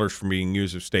 $300,000 from being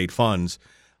used of state funds,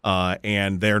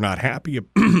 and they're not happy.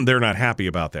 They're not happy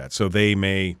about that, so they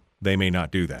may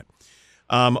not do that.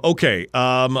 Let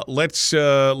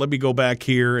me go back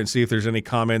here and see if there's any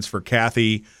comments for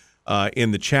Cathy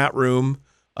in the chat room.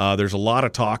 There's a lot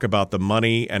of talk about the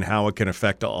money and how it can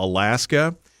affect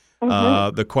Alaska.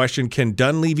 The question, can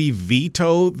Dunleavy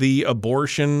veto the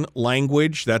abortion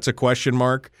language? That's a question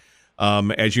mark.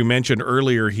 As you mentioned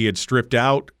earlier, he had stripped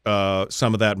out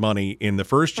some of that money in the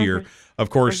first year.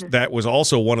 Of course, that was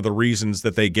also one of the reasons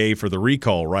that they gave for the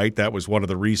recall, right? That was one of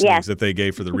the reasons that they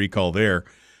gave for the recall there.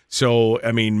 So,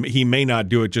 I mean, he may not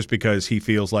do it just because he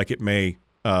feels like it may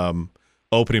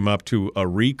open him up to a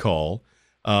recall.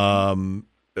 Rob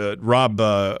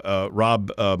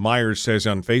Myers says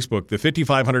on Facebook, the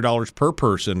 $5,500 per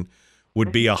person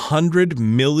would be $100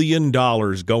 million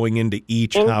going into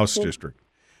each House district.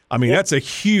 I mean, that's a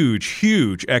huge,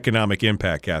 huge economic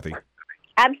impact, Cathy.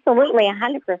 Absolutely,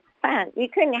 100%. You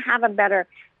couldn't have a better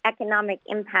economic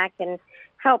impact and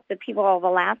help the people of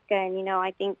Alaska. And,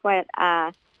 I think what,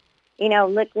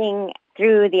 looking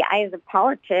through the eyes of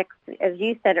politics, as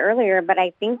you said earlier, but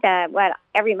I think that what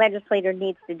every legislator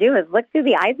needs to do is look through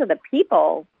the eyes of the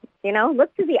people,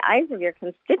 look through the eyes of your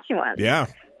constituents. Yeah.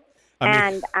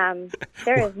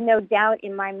 There is no doubt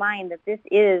in my mind that this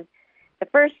is the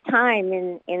first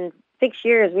time in 6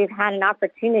 years we've had an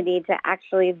opportunity to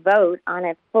actually vote on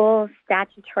a full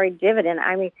statutory dividend.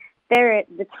 I mean,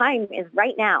 the time is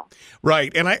right now.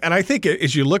 Right. And I think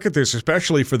as you look at this,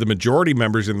 especially for the majority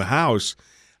members in the House,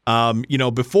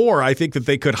 before I think that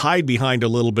they could hide behind a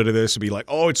little bit of this and be like,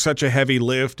 oh, it's such a heavy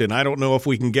lift and I don't know if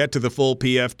we can get to the full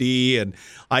PFD and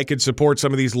I could support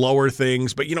some of these lower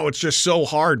things, but it's just so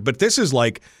hard. But this is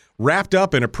like wrapped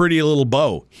up in a pretty little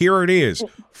bow. Here it is,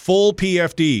 full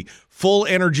PFD, full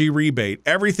energy rebate,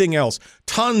 everything else,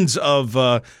 tons of.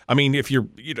 If you're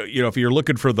if you're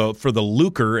looking for the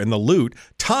lucre and the loot,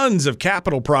 tons of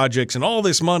capital projects and all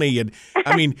this money, and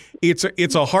I mean, it's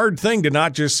a hard thing to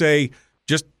not just say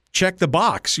just check the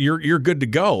box. You're good to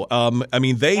go.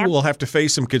 They will have to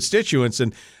face some constituents,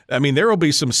 and I mean, there will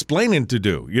be some splaining to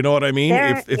do. You know what I mean?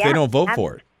 If they don't vote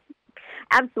for it.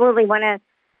 Absolutely. I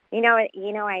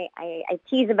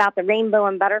tease about the rainbow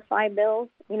and butterfly bills,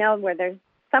 where there's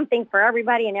something for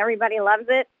everybody and everybody loves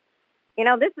it.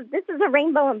 This is a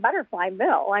rainbow and butterfly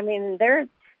bill. I mean, there's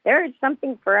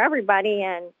something for everybody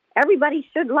and everybody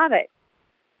should love it.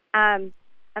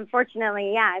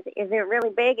 Unfortunately, is it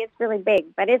really big? It's really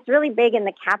big, but it's really big in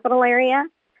the capital area,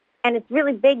 and it's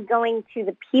really big going to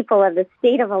the people of the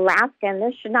state of Alaska, and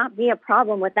there should not be a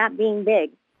problem with that being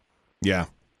big. Yeah.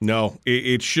 No,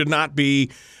 it should not be.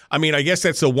 I mean, I guess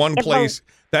that's the one place.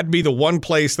 That'd be the one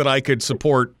place that I could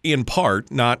support in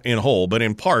part, not in whole, but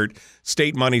in part,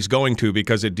 state money's going to,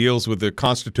 because it deals with the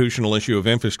constitutional issue of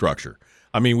infrastructure.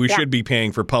 I mean, we should be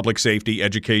paying for public safety,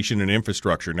 education, and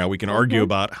infrastructure. Now, we can argue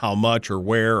about how much or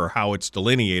where or how it's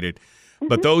delineated,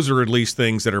 but those are at least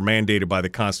things that are mandated by the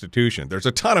Constitution. There's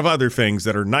a ton of other things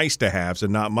that are nice to haves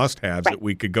and not must haves that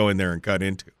we could go in there and cut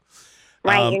into.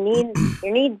 Right,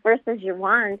 your needs versus your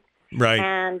wants. Right.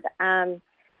 And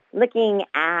looking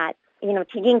at,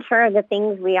 taking care of the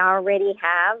things we already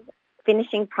have,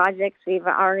 finishing projects we've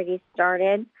already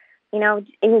started,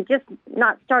 and just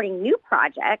not starting new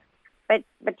projects, but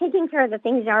taking care of the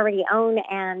things you already own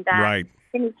and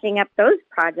finishing up those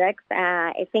projects,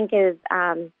 I think is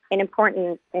an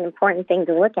important thing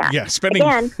to look at. Yeah, spending.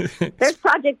 Again, there's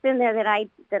projects in there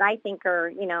that I think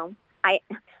are,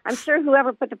 I'm sure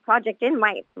whoever put the project in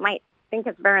might think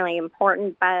it's very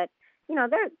important, but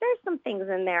there's some things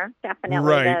in there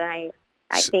definitely that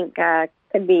I think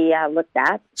could be looked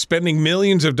at. Spending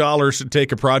millions of dollars to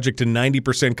take a project to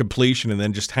 90% completion and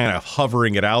then just kind of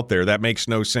hovering it out there, that makes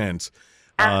no sense.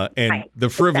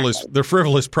 The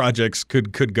frivolous projects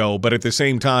could go, but at the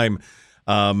same time,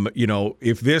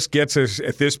 if this gets us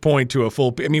at this point to a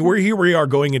full, we are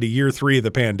going into year 3 of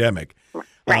the pandemic.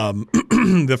 Right.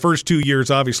 The first 2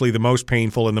 years, obviously, the most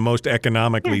painful and the most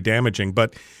economically damaging.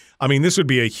 But, this would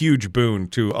be a huge boon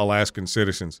to Alaskan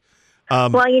citizens.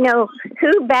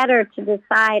 Who better to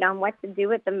decide on what to do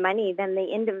with the money than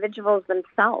the individuals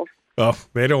themselves? Oh,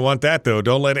 they don't want that, though.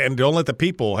 Don't let the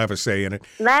people have a say in it.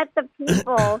 Let the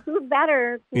people. Who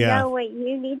better to know what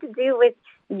you need to do with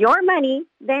your money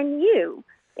than you?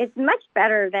 It's much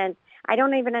better than. I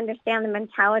don't even understand the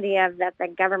mentality of that the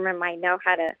government might know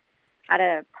how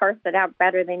to parse it out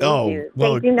better than you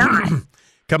do. They do not.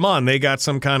 Come on, they got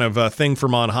some kind of thing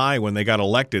from on high when they got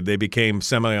elected. They became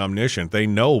semi-omniscient. They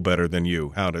know better than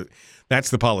you how to. That's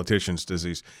the politician's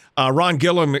disease. Ron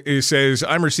Gillum says,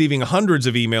 I'm receiving hundreds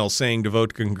of emails saying to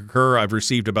vote to concur. I've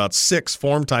received about 6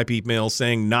 form-type emails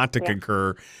saying not to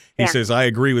concur. He says, I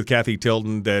agree with Cathy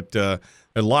Tilton that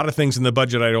a lot of things in the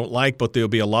budget I don't like, but there'll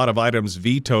be a lot of items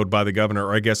vetoed by the governor,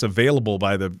 or I guess available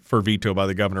for veto by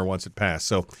the governor once it passed.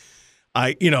 So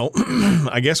I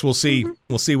guess we'll see.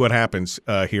 We'll see what happens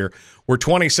here. We're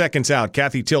 20 seconds out.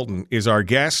 Cathy Tilton is our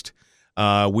guest.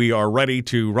 We are ready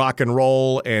to rock and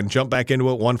roll and jump back into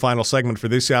it. One final segment for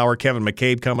this hour. Kevin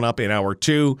McCabe coming up in hour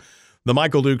 2. The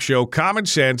Michael Duke Show. Common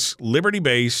sense,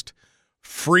 liberty-based,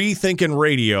 free-thinking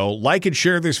radio. Like and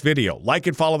share this video. Like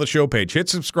and follow the show page. Hit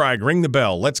subscribe. Ring the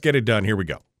bell. Let's get it done. Here we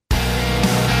go.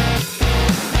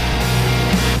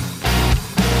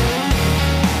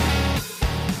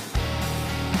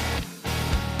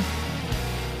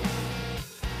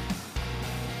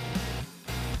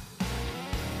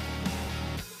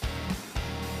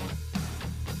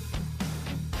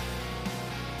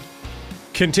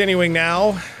 Continuing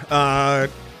now,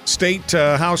 State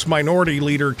House Minority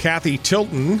Leader Cathy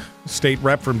Tilton, state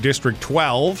rep from District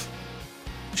 12.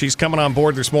 She's coming on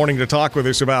board this morning to talk with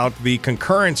us about the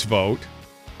concurrence vote.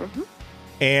 Mm-hmm.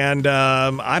 And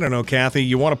I don't know, Cathy,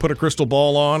 you want to put a crystal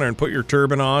ball on and put your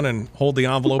turban on and hold the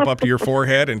envelope up to your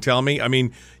forehead and tell me? I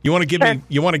mean, you want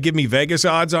to give me Vegas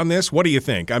odds on this? What do you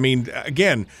think? I mean,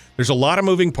 again, there's a lot of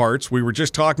moving parts. We were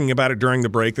just talking about it during the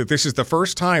break that this is the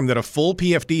first time that a full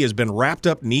PFD has been wrapped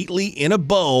up neatly in a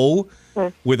bow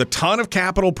with a ton of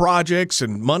capital projects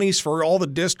and monies for all the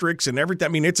districts and everything. I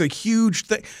mean, it's a huge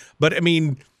thing. But I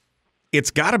mean, it's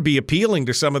got to be appealing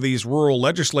to some of these rural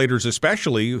legislators,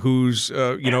 especially whose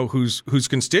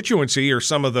constituency are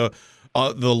some of the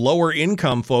lower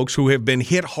income folks who have been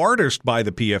hit hardest by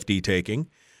the PFD taking.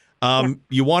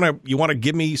 You want to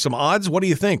give me some odds? What do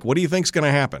you think? What do you think's going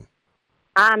to happen?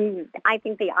 I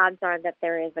think the odds are that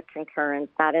there is a concurrence.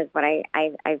 That is what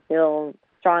I feel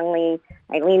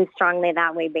lean strongly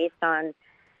that way based on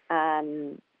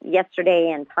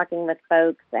yesterday and talking with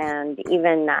folks, and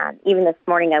even this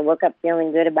morning I woke up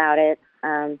feeling good about it.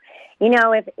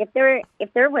 If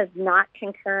there was not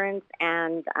concurrence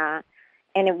and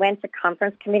it went to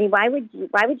conference committee, why would you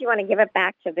want to give it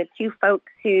back to the two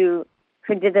folks who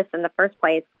did this in the first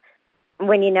place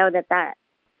when you know that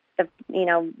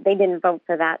they didn't vote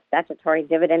for that statutory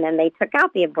dividend and they took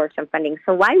out the abortion funding?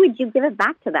 So why would you give it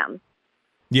back to them?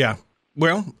 Yeah.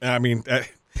 Well, I mean,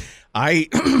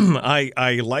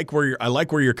 I like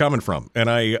where you're coming from, and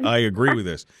I agree with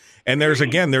this. And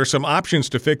there's some options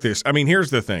to fix this. I mean, here's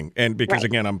the thing, and because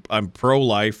again, I'm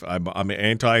pro-life, I'm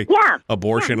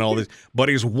anti-abortion, and all this. But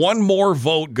is one more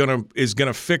vote gonna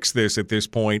fix this at this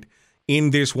point?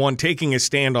 In this one, taking a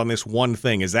stand on this one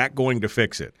thing, is that going to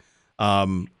fix it?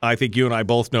 I think you and I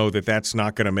both know that that's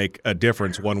not going to make a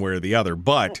difference one way or the other.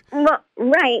 But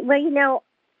right. Well,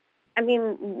 I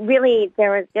mean, really,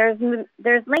 there's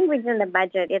language in the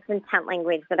budget. It's intent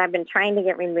language that I've been trying to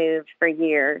get removed for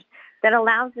years that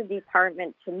allows the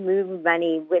department to move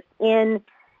money within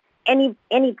any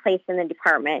place in the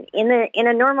department. In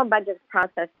a normal budget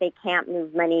process, they can't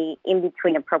move money in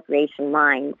between appropriation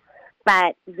lines.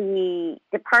 But the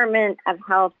Department of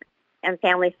Health and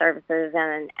Family Services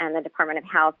and the Department of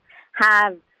Health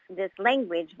have this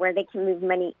language where they can move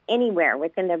money anywhere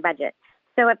within their budget.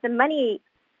 So if the money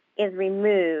is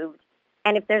removed,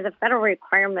 and if there's a federal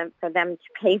requirement for them to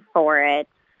pay for it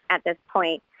at this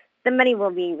point, the money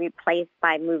will be replaced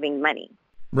by moving money.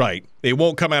 Right. It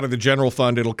won't come out of the general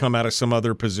fund. It'll come out of some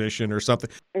other position or something.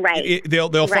 Right.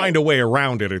 They'll find a way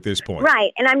around it at this point.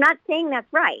 Right. And I'm not saying that's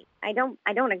right. I don't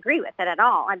agree with it at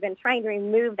all. I've been trying to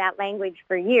remove that language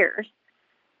for years.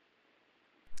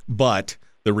 But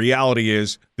the reality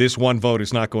is this one vote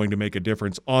is not going to make a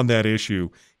difference on that issue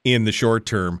in the short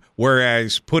term,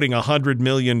 whereas putting $100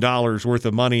 million worth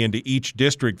of money into each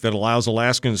district that allows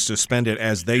Alaskans to spend it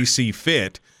as they see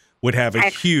fit would have a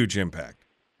huge impact.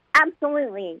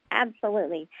 Absolutely.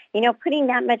 Putting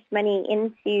that much money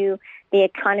into the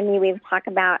economy, we've talked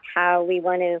about how we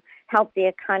want to help the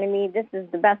economy. This is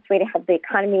the best way to help the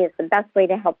economy. It's the best way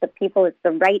to help the people. It's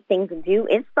the right thing to do.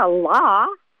 It's the law.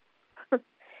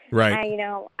 Right.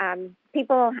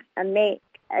 People make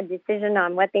a decision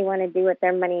on what they want to do with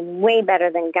their money way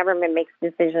better than government makes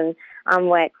decisions on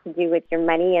what to do with your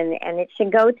money, and it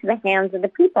should go to the hands of the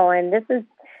people. And this is,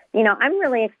 I'm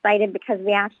really excited because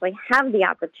we actually have the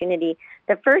opportunity.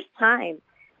 The first time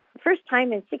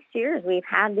in 6 years, we've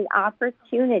had the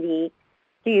opportunity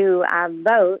to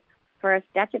vote for a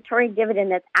statutory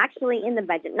dividend that's actually in the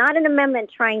budget, not an amendment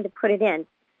trying to put it in,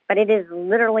 but it is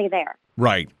literally there.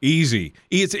 Right. Easy.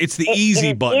 It's the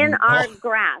easy button. In our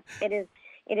grasp. It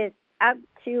is up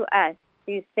to us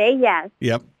to say yes.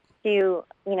 Yep. To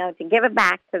give it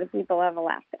back to the people of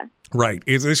Alaska. Right.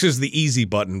 This is the easy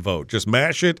button vote. Just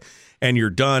mash it and you're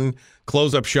done.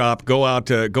 Close up shop. Go out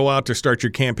to start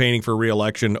your campaigning for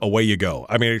re-election. Away you go.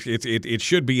 I mean, it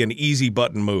should be an easy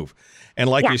button move. And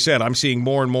like you said, I'm seeing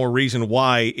more and more reason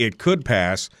why it could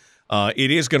pass. It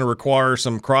is going to require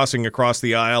some crossing across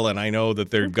the aisle, and I know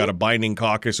that they've got a binding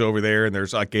caucus over there, and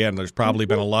there's probably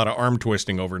been a lot of arm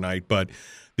twisting overnight, but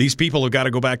these people have got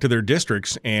to go back to their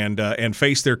districts and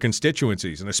face their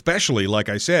constituencies, and especially, like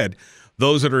I said,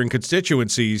 those that are in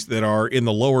constituencies that are in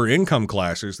the lower income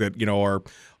classes that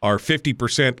are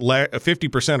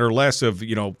 50% or less of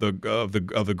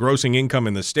the grossing income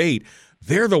in the state.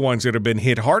 They're the ones that have been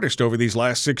hit hardest over these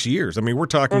last 6 years. I mean, we're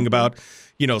talking about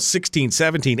 16,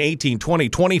 17, 18, 20,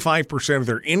 25% of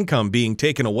their income being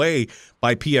taken away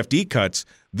by PFD cuts.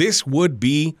 This would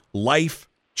be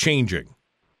life-changing.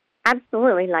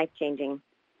 Absolutely life-changing.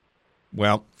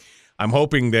 Well, I'm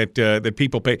hoping that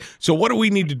people pay. So what do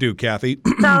we need to do, Cathy?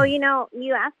 So,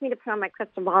 you asked me to put on my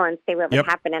crystal ball and say what would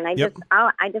happen, and I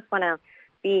just want to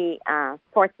be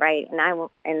forthright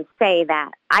and say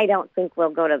that I don't think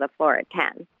we'll go to the floor at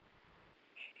 10.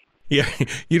 Yeah,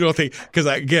 you don't think, because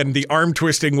again, the arm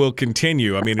twisting will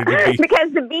continue. I mean,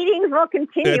 because the beatings will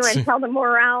continue until the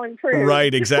morale improves.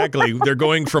 Right, exactly. They're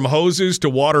going from hoses to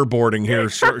waterboarding here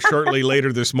shortly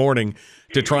later this morning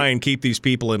to try and keep these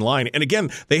people in line. And again,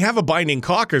 they have a binding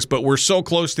caucus, but we're so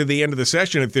close to the end of the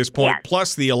session at this point,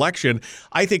 plus the election.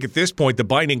 I think at this point, the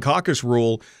binding caucus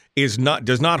rule does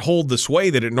not hold the sway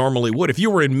that it normally would. If you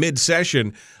were in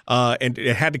mid-session and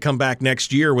it had to come back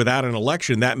next year without an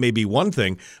election, that may be one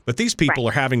thing. But these people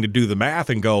are having to do the math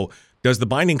and go, does the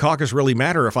binding caucus really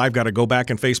matter if I've got to go back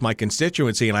and face my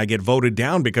constituency and I get voted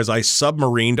down because I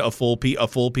submarined a full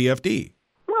PFD?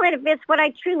 Well, it's what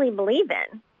I truly believe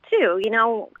in, too.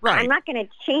 Right. I'm not going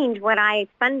to change what I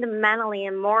fundamentally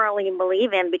and morally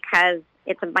believe in because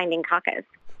it's a binding caucus.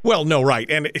 Well, no, right.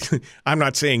 And I'm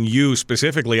not saying you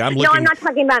specifically. I'm looking. No, I'm not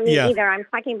talking about me Yeah. either. I'm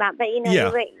talking about, but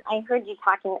Yeah. I heard you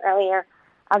talking earlier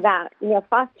about Neil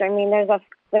Foster. I mean, there's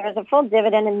a full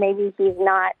dividend, and maybe he's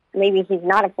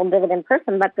not a full dividend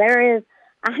person, but there is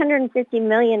 $150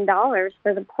 million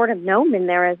for the Port of Nome in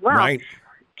there as well. Right.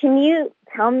 Can you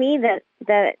tell me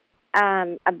that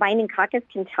a binding caucus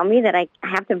can tell me that I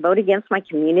have to vote against my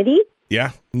community?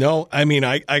 Yeah. No, I mean,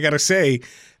 I got to say,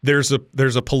 there's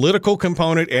a political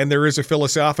component and there is a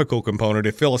philosophical component.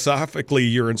 If philosophically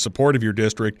you're in support of your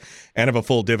district and of a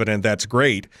full dividend, that's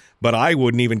great. But I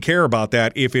wouldn't even care about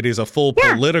that if it is a full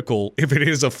political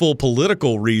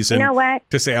reason You know what?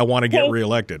 to say I want to get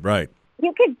reelected. Right.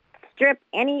 You could strip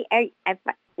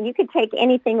you could take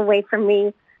anything away from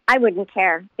me. I wouldn't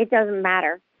care. It doesn't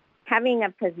matter. Having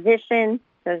a position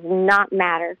does not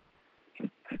matter.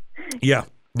 Yeah.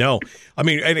 No, I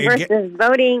mean, versus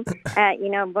voting,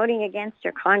 voting against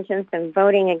your conscience and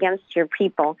voting against your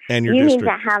people. And your you district.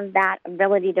 need to have that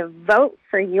ability to vote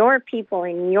for your people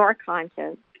and your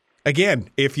conscience. Again,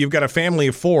 if you've got a family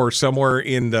of four somewhere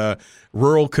in the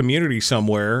rural community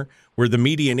somewhere where the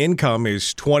median income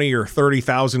is $20,000 or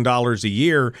 $30,000 a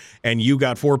year, and you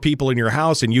got four people in your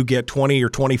house and you get $20,000 or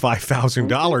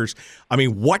 $25,000, I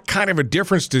mean, what kind of a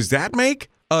difference does that make?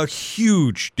 A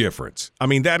huge difference. I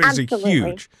mean, that is Absolutely. a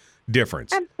huge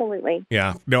difference. Absolutely.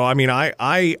 Yeah. No, I mean,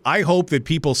 I hope that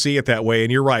people see it that way.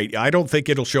 And you're right. I don't think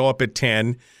it'll show up at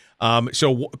 10.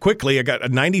 So quickly, I got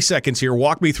 90 seconds here.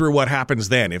 Walk me through what happens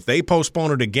then. If they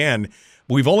postpone it again,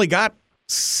 we've only got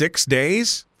 6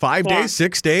 days, 5 days,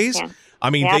 6 days. Yeah.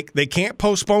 I mean, they can't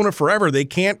postpone it forever. They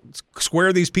can't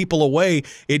square these people away.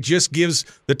 It just gives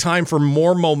the time for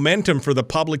more momentum for the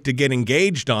public to get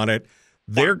engaged on it.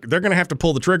 They're going to have to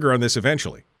pull the trigger on this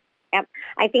eventually. Yep.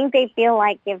 I think they feel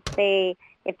like if they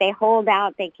hold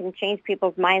out, they can change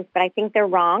people's minds, but I think they're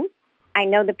wrong. I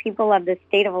know the people of the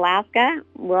state of Alaska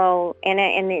will,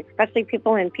 and especially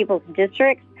people in people's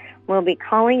districts, will be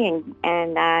calling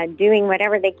and doing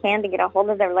whatever they can to get a hold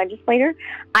of their legislator.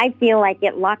 I feel like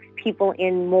it locks people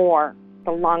in more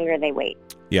the longer they wait.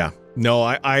 Yeah. No,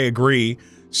 I agree.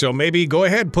 So maybe go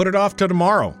ahead, put it off to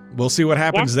tomorrow. We'll see what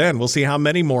happens then. We'll see how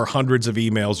many more hundreds of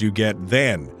emails you get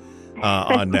then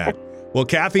on that. Well,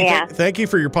 Cathy, thank you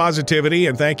for your positivity,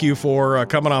 and thank you for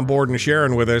coming on board and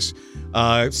sharing with us.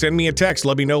 Send me a text.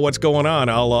 Let me know what's going on.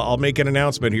 I'll make an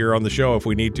announcement here on the show if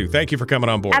we need to. Thank you for coming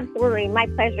on board. Absolutely. My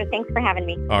pleasure. Thanks for having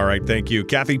me. All right. Thank you.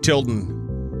 Cathy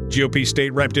Tilton, GOP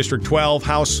State Rep District 12,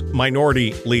 House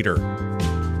Minority Leader.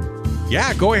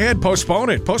 Yeah, go ahead.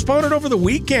 Postpone it. Postpone it over the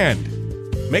weekend.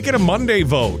 Make it a Monday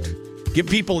vote. Give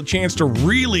people a chance to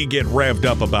really get revved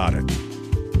up about it.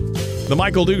 The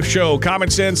Michael Duke Show, common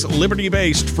sense,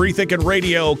 liberty-based, free-thinking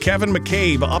radio. Kevin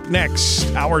McCabe up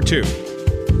next, hour 2.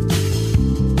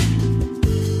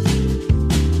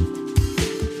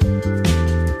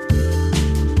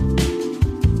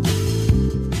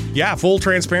 Yeah, full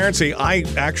transparency.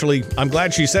 I'm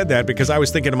glad she said that because I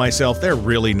was thinking to myself, they're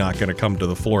really not going to come to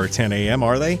the floor at 10 a.m.,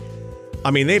 are they? I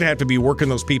mean, they'd have to be working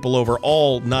those people over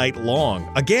all night long.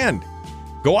 Again,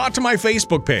 go out to my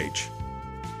Facebook page.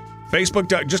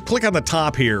 Facebook, just click on the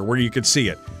top here where you can see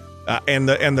it. And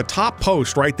the top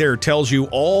post right there tells you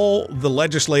all the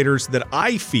legislators that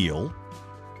I feel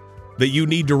that you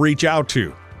need to reach out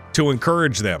to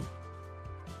encourage them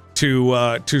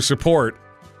to support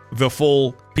the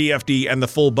full PFD and the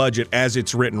full budget as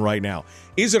it's written right now.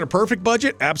 Is it a perfect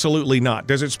budget? Absolutely not.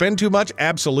 Does it spend too much?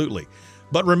 Absolutely.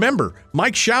 But remember,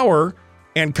 Mike Shower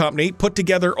and company put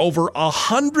together over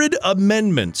 100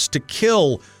 amendments to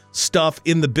kill stuff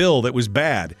in the bill that was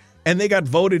bad, and they got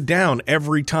voted down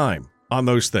every time on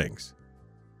those things.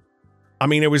 I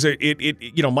mean,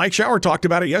 Mike Shower talked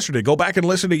about it yesterday. Go back and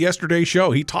listen to yesterday's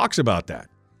show. He talks about that.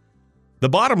 The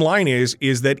bottom line is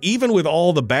that even with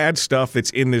all the bad stuff that's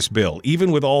in this bill,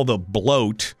 even with all the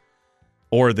bloat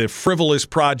or the frivolous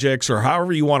projects or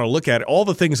however you want to look at it, all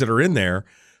the things that are in there,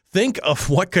 think of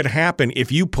what could happen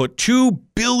if you put $2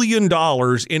 billion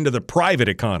into the private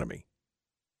economy.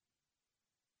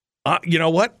 You know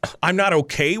what? I'm not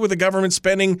okay with the government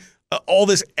spending all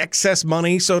this excess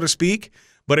money, so to speak.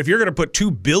 But if you're going to put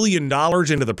 $2 billion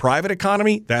into the private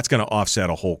economy, that's going to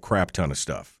offset a whole crap ton of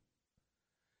stuff.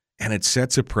 And it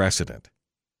sets a precedent.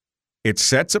 It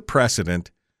sets a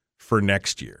precedent for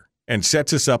next year and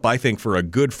sets us up, I think, for a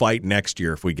good fight next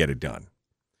year if we get it done.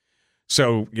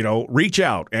 So, reach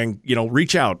out.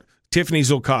 Tiffany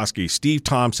Zulkowski, Steve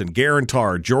Thompson, Garen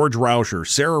Tarr, George Rauscher,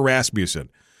 Sarah Rasmussen.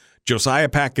 Josiah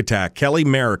Packatack, Kelly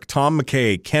Merrick, Tom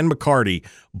McKay, Ken McCarty,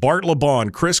 Bart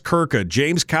LeBon, Chris Kirka,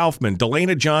 James Kaufman,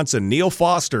 Delana Johnson, Neil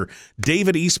Foster,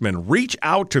 David Eastman. Reach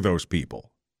out to those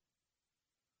people.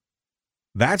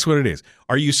 That's what it is.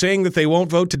 Are you saying that they won't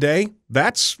vote today?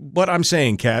 That's what I'm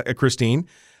saying, Christine.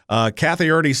 Cathy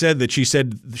already said that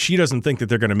she doesn't think that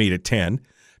they're going to meet at 10.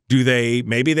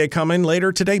 Maybe they come in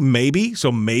later today? Maybe.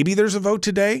 So maybe there's a vote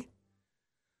today?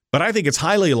 But I think it's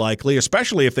highly likely,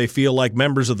 especially if they feel like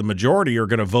members of the majority are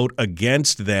going to vote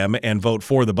against them and vote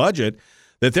for the budget,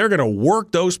 that they're going to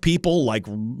work those people like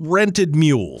rented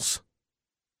mules.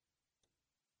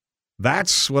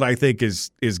 That's what I think is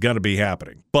going to be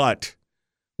happening. But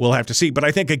we'll have to see. But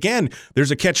I think, again,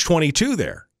 there's a catch-22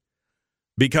 there.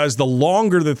 Because the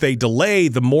longer that they delay,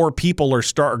 the more people are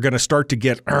going to start to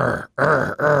get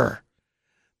the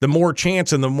more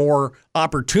chance and the more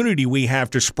opportunity we have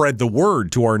to spread the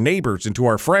word to our neighbors and to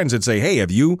our friends and say, hey,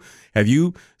 have you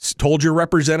told your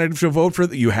representative to vote for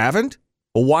that? You haven't?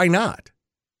 Well, why not?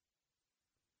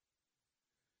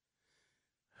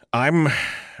 I'm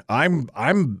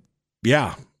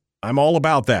all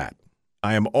about that.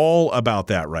 I am all about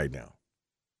that right now.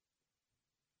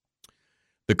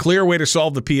 The clear way to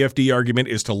solve the PFD argument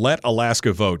is to let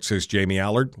Alaska vote, says Jamie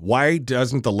Allard. Why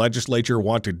doesn't the legislature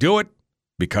want to do it?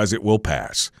 Because it will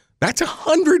pass. That's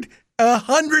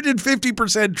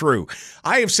 150% true.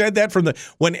 I have said that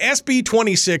when SB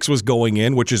 26 was going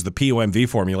in, which is the POMV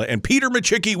formula, and Peter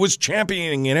Machicki was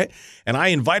championing in it, and I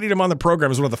invited him on the program.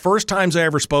 It was one of the first times I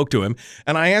ever spoke to him,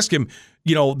 and I asked him,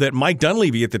 that Mike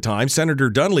Dunleavy at the time, Senator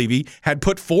Dunleavy, had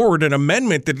put forward an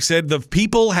amendment that said the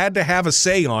people had to have a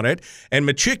say on it, and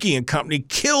Machicki and company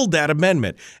killed that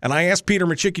amendment. And I asked Peter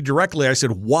Machicki directly, I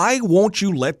said, why won't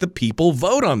you let the people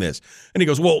vote on this? And he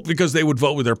goes, well, because they would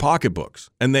vote with their pocketbooks,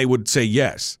 and they would say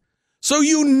yes. So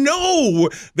you know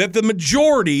that the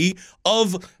majority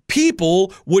of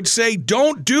people would say,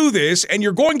 don't do this, and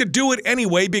you're going to do it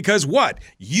anyway because what?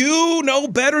 You know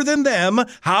better than them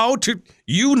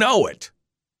you know it.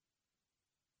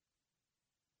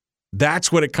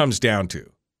 That's what it comes down to.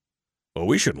 Well,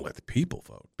 we shouldn't let the people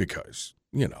vote because,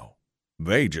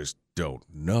 they just don't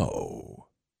know.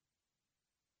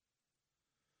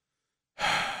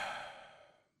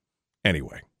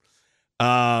 Anyway,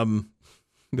 the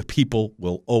people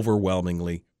will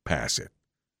overwhelmingly pass it.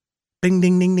 Ding,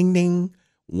 ding, ding, ding, ding.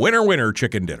 Winner, winner,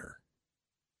 chicken dinner.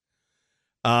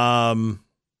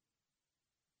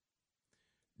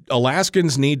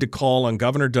 Alaskans need to call on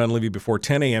Governor Dunleavy before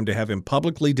 10 a.m. to have him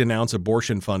publicly denounce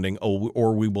abortion funding,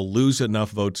 or we will lose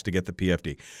enough votes to get the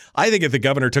PFD. I think if the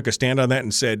governor took a stand on that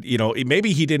and said,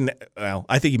 maybe he didn't,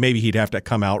 I think maybe he'd have to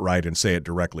come out right and say it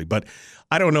directly. But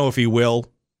I don't know if he will.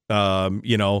 Not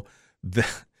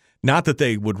that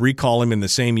they would recall him in the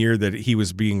same year that he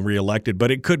was being reelected,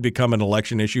 but it could become an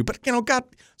election issue. But, God,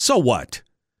 so what?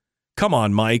 Come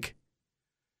on, Mike.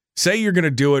 Say you're going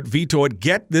to do it, veto it,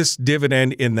 get this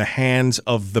dividend in the hands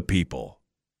of the people.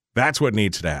 That's what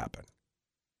needs to happen.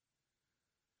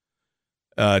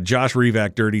 Josh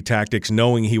Revak, dirty tactics,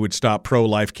 knowing he would stop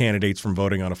pro-life candidates from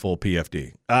voting on a full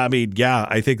PFD. I mean, yeah,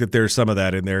 I think that there's some of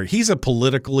that in there. He's a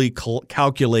politically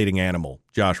calculating animal,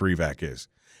 Josh Revak is.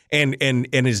 And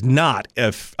is not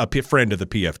a friend of the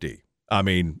PFD. I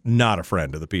mean, not a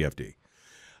friend of the PFD.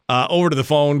 Over to the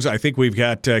phones. I think we've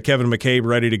got Kevin McCabe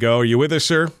ready to go. Are you with us,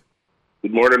 sir?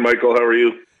 Good morning, Michael. How are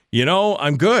you?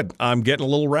 I'm good. I'm getting a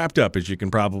little wrapped up, as you can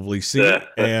probably see.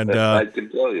 And I can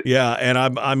tell you. Yeah, and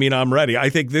I'm ready. I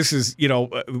think this is,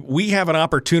 we have an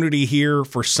opportunity here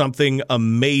for something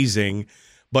amazing,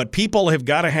 but people have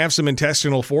got to have some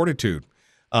intestinal fortitude.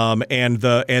 And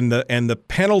the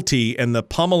penalty and the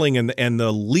pummeling and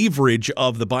the leverage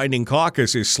of the binding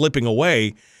caucus is slipping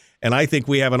away. And I think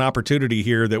we have an opportunity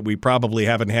here that we probably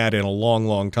haven't had in a long,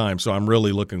 long time. So I'm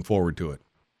really looking forward to it.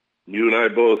 You and I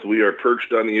both, we are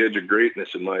perched on the edge of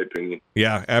greatness, in my opinion.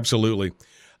 Yeah, absolutely.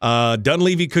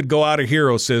 Dunleavy could go out a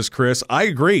hero, says Chris. I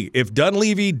agree. If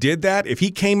Dunleavy did that, if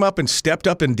he came up and stepped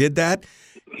up and did that,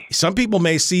 some people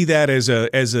may see that as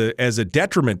a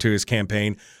detriment to his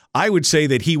campaign. I would say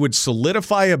that he would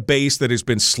solidify a base that has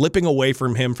been slipping away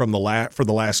from him for the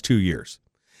last 2 years.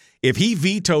 If he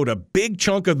vetoed a big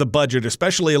chunk of the budget,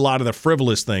 especially a lot of the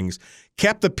frivolous things,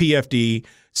 kept the PFD,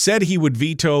 said he would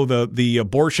veto the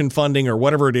abortion funding or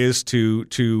whatever it is to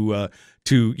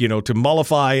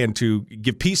mollify and to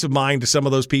give peace of mind to some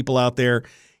of those people out there,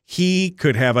 he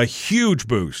could have a huge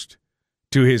boost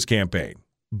to his campaign.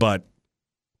 But,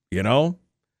 I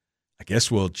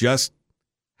guess we'll just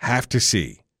have to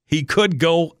see. He could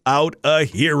go out a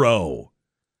hero.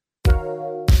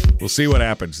 We'll see what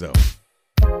happens, though.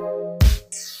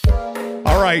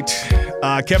 All right.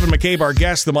 Kevin McCabe, our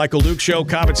guest, The Michael Duke Show,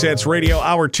 Common Sense Radio,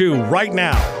 Hour 2, right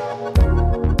now.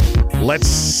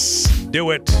 Let's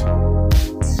do it.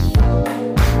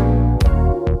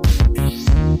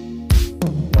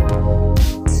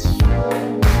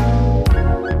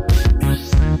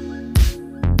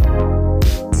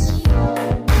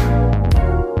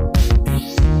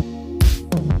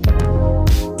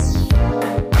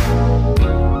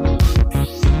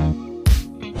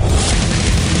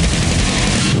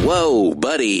 Whoa,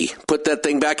 buddy. Put that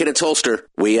thing back in its holster.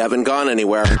 We haven't gone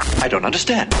anywhere. I don't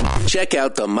understand. Check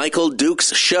out the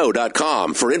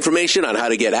MichaelDukesShow.com for information on how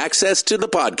to get access to the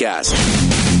podcast.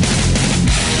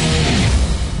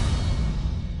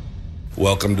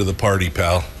 Welcome to the party,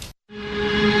 pal.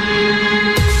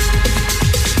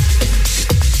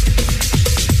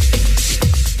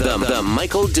 The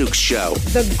Michael Dukes Show.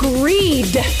 The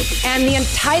greed and the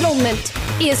entitlement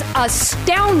is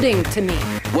astounding to me.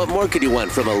 What more could you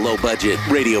want from a low-budget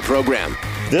radio program?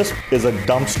 This is a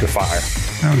dumpster fire.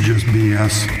 That was just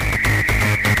BS.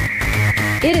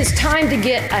 It is time to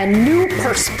get a new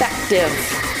perspective.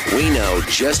 We know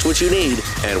just what you need,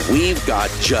 and we've got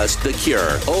just the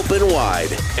cure. Open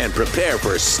wide and prepare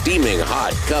for a steaming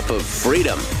hot cup of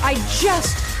freedom. I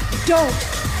just don't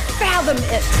fathom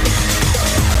it.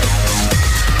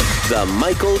 The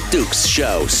Michael Dukes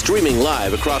Show, streaming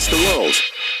live across the world.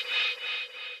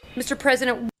 Mr.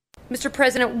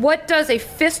 President, what does a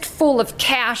fistful of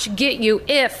cash get you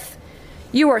if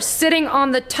you are sitting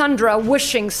on the tundra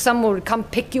wishing someone would come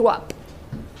pick you up?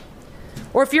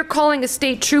 Or if you're calling a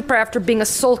state trooper after being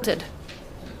assaulted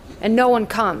and no one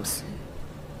comes?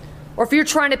 Or if you're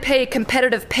trying to pay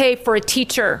competitive pay for a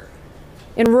teacher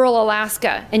in rural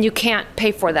Alaska and you can't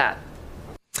pay for that?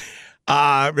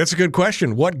 That's a good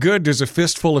question. What good does a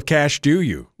fistful of cash do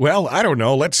you? Well, I don't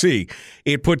know. Let's see.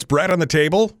 It puts bread on the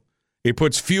table. It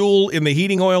puts fuel in the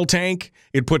heating oil tank.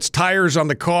 It puts tires on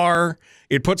the car.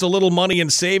 It puts a little money in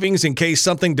savings in case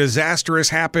something disastrous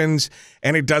happens.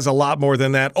 And it does a lot more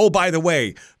than that. Oh, by the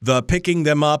way, the picking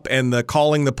them up and the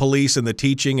calling the police and the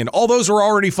teaching and all those are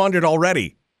already funded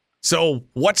already. So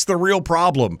what's the real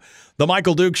problem? The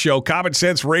Michael Duke Show, Common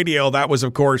Sense Radio. That was,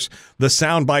 of course, the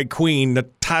soundbite queen,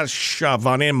 Natasha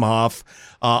von Imhoff,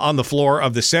 on the floor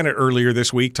of the Senate earlier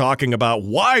this week talking about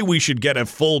why we should get a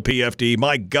full PFD.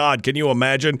 My God, can you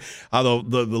imagine how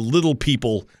the little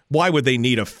people, why would they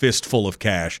need a fistful of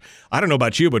cash? I don't know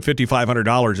about you, but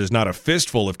 $5,500 is not a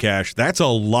fistful of cash. That's a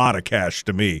lot of cash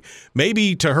to me.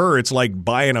 Maybe to her it's like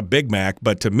buying a Big Mac,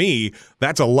 but to me,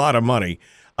 that's a lot of money.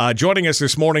 Joining us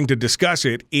this morning to discuss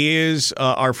it is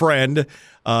our friend,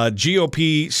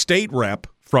 GOP state rep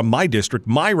from my district,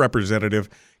 my representative,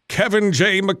 Kevin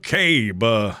J.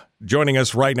 McCabe, joining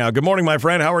us right now. Good morning, my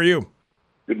friend. How are you?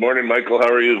 Good morning, Michael.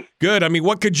 How are you? Good. I mean,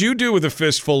 what could you do with a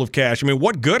fistful of cash? I mean,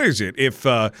 what good is it if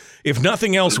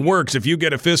nothing else works, if you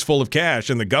get a fistful of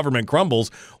cash and the government crumbles,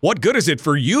 what good is it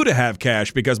for you to have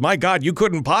cash? Because, my God, you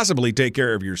couldn't possibly take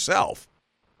care of yourself.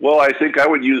 Well, I think I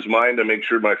would use mine to make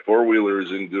sure my four-wheeler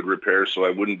is in good repair so I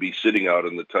wouldn't be sitting out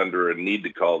in the tundra and need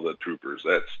to call the troopers.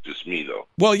 That's just me, though.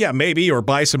 Well, yeah, maybe, or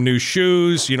buy some new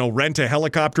shoes, rent a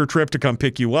helicopter trip to come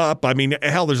pick you up. I mean,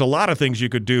 hell, there's a lot of things you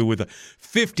could do with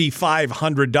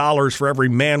 $5,500 for every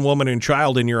man, woman, and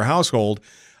child in your household.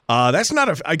 That's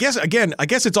not I guess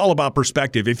it's all about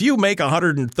perspective. If you make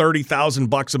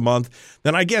 $130,000 a month,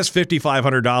 then I guess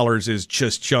 $5,500 is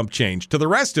just chump change. To the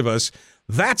rest of us,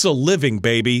 that's a living,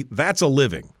 baby. That's a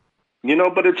living.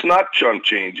 But it's not chump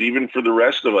change, even for the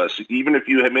rest of us. Even if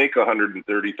you make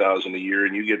 $130,000 a year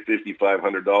and you get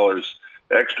 $5,500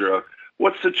 extra,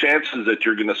 what's the chances that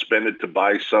you're going to spend it to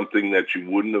buy something that you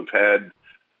wouldn't have had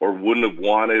or wouldn't have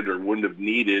wanted or wouldn't have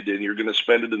needed, and you're going to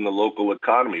spend it in the local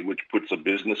economy, which puts a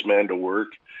businessman to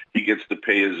work. He gets to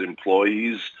pay his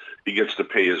employees. He gets to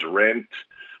pay his rent.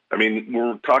 I mean,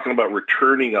 we're talking about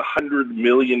returning $100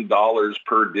 million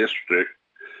per district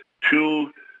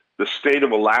to the state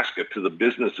of Alaska, to the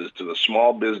businesses, to the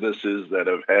small businesses that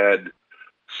have had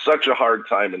such a hard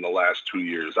time in the last 2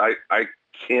 years. I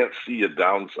can't see a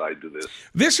downside to this.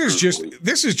 This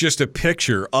is just a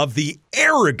picture of the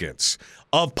arrogance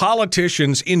of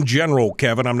politicians in general,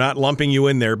 Kevin. I'm not lumping you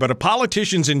in there, but of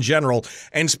politicians in general,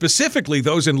 and specifically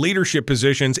those in leadership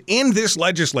positions in this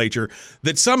legislature,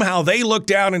 that somehow they look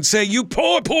down and say, you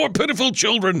poor, poor, pitiful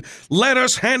children, let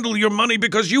us handle your money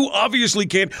because you obviously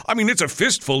can't. I mean, it's a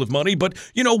fistful of money, but,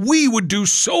 we would do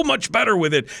so much better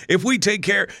with it if we take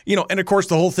care, and of course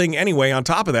the whole thing anyway on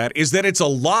top of that is that it's a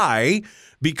lie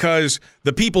because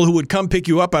the people who would come pick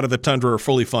you up out of the tundra are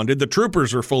fully funded. The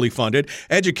troopers are fully funded.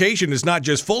 Education is not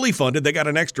just fully funded. They got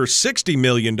an extra $60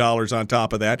 million on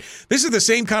top of that. This is the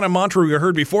same kind of mantra we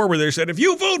heard before where they said, if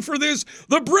you vote for this,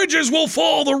 the bridges will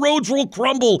fall, the roads will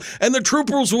crumble, and the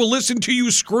troopers will listen to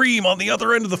you scream on the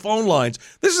other end of the phone lines.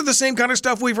 This is the same kind of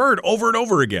stuff we've heard over and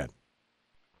over again.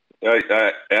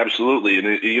 Absolutely. And,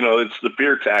 it's the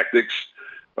fear tactics.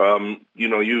 You've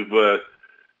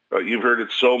heard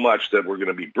it so much that we're going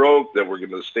to be broke, that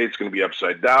the state's going to be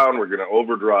upside down. We're going to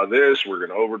overdraw this. We're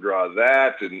going to overdraw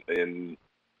that. And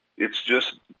it's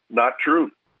just not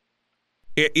true.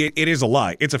 It is a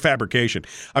lie. It's a fabrication.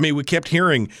 I mean, we kept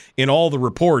hearing in all the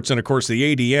reports, and of course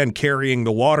the ADN carrying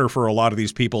the water for a lot of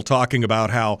these people, talking about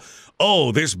how,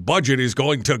 this budget is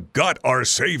going to gut our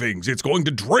savings. It's going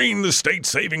to drain the state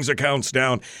savings accounts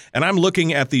down. And I'm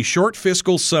looking at the short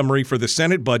fiscal summary for the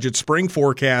Senate budget spring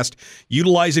forecast,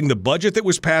 utilizing the budget that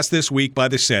was passed this week by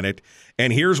the Senate.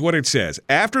 And here's what it says.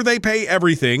 After they pay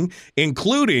everything,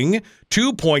 including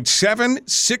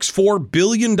 $2.764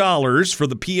 billion for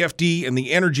the PFD and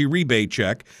the energy rebate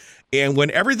check, and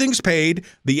when everything's paid,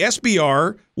 the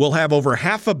SBR will have over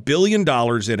 $500 million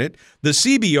in it. The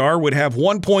CBR would have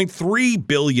 $1.3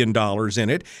 billion in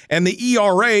it. And the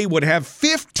ERA would have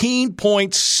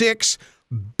 $15.6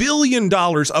 billion,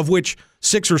 of which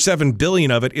 $6 or $7 billion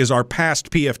of it is our past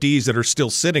PFDs that are still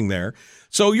sitting there.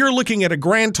 So you're looking at a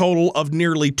grand total of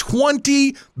nearly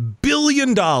 $20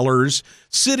 billion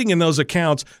sitting in those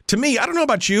accounts. To me, I don't know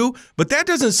about you, but that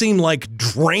doesn't seem like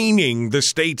draining the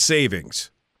state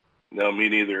savings. No, me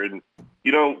neither. And,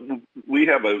 we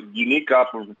have a unique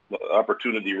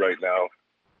opportunity right now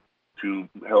to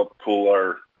help pull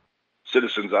our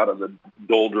citizens out of the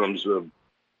doldrums of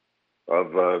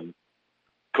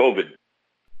COVID.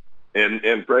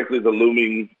 And frankly, the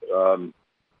looming,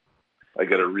 I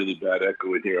got a really bad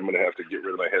echo in here. I'm going to have to get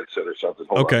rid of my headset or something.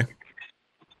 Hold on.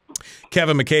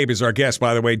 Kevin McCabe is our guest,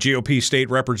 by the way, GOP state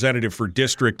representative for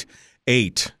District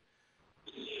 8.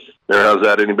 How's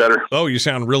that? Any better? Oh, you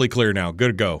sound really clear now. Good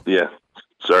to go. Yeah.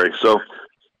 Sorry. So,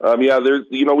 there's,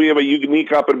 we have a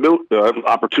unique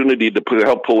opportunity to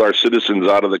help pull our citizens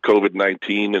out of the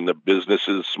COVID-19 and the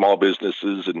businesses, small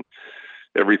businesses, and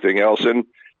everything else. And,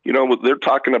 they're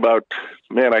talking about,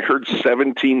 I heard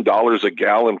 $17 a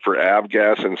gallon for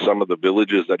avgas in some of the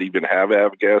villages that even have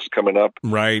avgas coming up.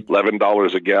 Right.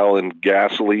 $11 a gallon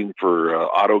gasoline for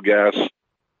auto gas.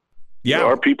 Yeah.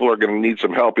 Our people are going to need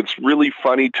some help. It's really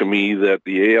funny to me that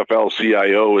the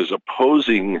AFL-CIO is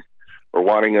opposing or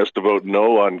wanting us to vote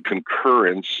no on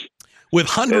concurrence. With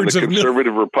hundreds of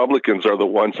conservative Republicans are the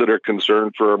ones that are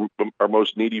concerned for our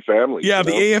most needy families. Yeah,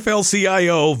 the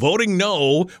AFL-CIO voting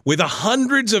no with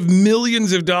hundreds of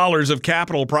millions of dollars of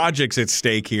capital projects at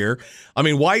stake here. I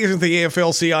mean, why isn't the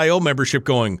AFL-CIO membership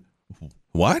going,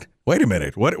 what? Wait a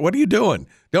minute. What are you doing?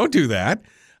 Don't do that.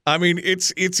 I mean,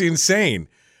 it's insane.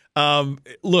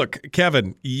 Look,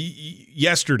 Kevin,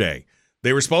 yesterday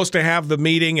they were supposed to have the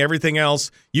meeting, everything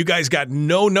else. You guys got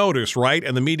no notice, right?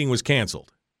 And the meeting was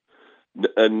canceled.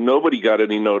 Nobody got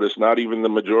any notice, not even the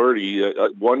majority.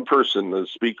 One person, the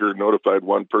speaker, notified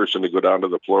one person to go down to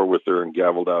the floor with her and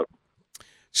gavelled out.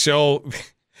 So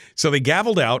they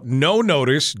gavelled out, no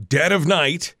notice, dead of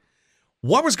night.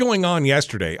 What was going on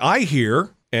yesterday? I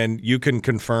hear, and you can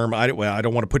confirm. I don't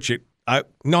want to put you.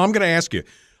 No, I'm going to ask you.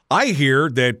 I hear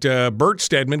that Bert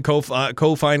Stedman,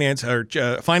 finance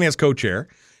co-chair,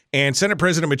 and Senate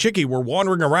President Machicky were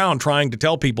wandering around trying to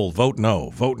tell people, vote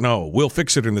no. We'll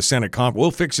fix it in the Senate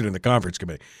we'll fix it in the conference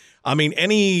committee. I mean,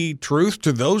 any truth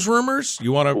to those rumors?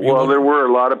 There were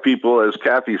a lot of people, as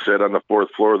Cathy said, on the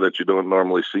fourth floor that you don't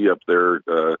normally see up there,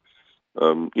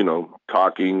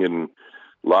 talking, and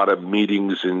a lot of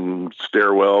meetings in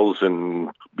stairwells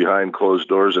and behind closed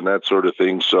doors and that sort of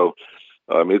thing. So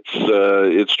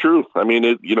it's true. I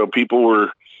mean, people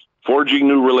were forging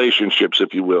new relationships,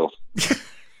 if you will.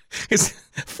 Is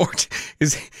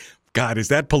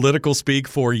that political speak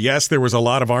for, yes, there was a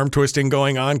lot of arm twisting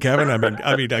going on, Kevin? I mean,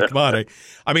 come on.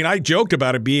 I joked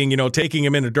about it being, taking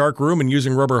him in a dark room and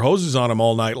using rubber hoses on him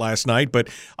all night last night. But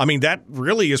I mean, that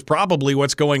really is probably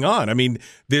what's going on. I mean,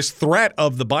 this threat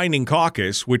of the binding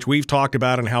caucus, which we've talked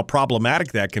about and how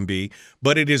problematic that can be,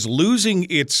 but it is losing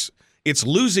its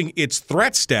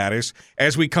threat status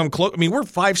as we come close. I mean, we're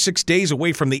 5-6 days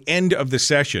away from the end of the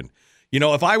session.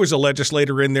 If I was a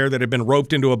legislator in there that had been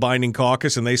roped into a binding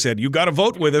caucus and they said, you got to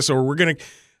vote with us or we're going to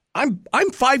 –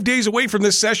 I'm 5 days away from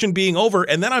this session being over,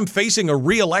 and then I'm facing a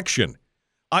re-election.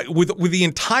 With the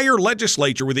entire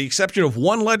legislature, with the exception of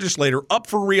one legislator up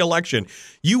for re-election,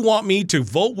 you want me to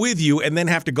vote with you and then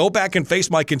have to go back and face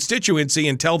my constituency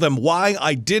and tell them why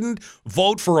I didn't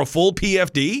vote for a full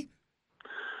PFD?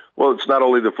 Well, it's not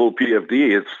only the full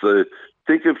PFD.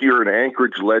 Think if you're an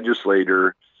Anchorage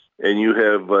legislator and you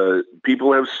have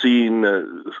people have seen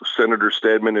Senator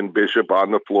Stedman and Bishop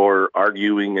on the floor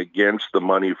arguing against the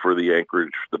money for the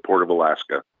Port of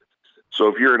Alaska. So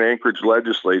if you're an Anchorage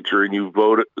legislature and you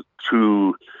vote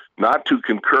not to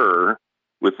concur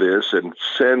with this and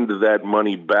send that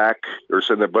money back or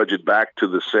send that budget back to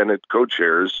the Senate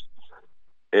co-chairs,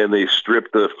 and they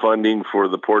strip the funding for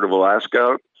the Port of Alaska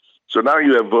out, so now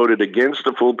you have voted against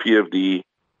the full PFD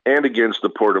and against the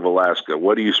Port of Alaska.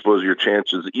 What do you suppose your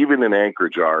chances, even in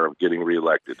Anchorage, are of getting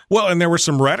reelected? Well, and there was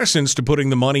some reticence to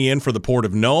putting the money in for the Port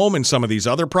of Nome and some of these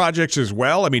other projects as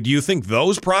well. I mean, do you think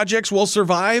those projects will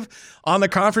survive on the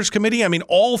conference committee? I mean,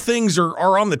 all things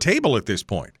are on the table at this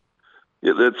point.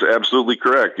 Yeah, that's absolutely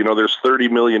correct. There's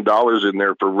 $30 million in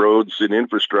there for roads and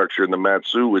infrastructure in the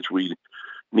Mat-Su, which we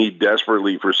need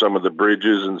desperately for some of the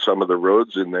bridges and some of the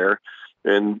roads in there.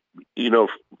 And,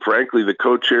 frankly, the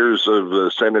co-chairs of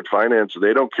the Senate Finance,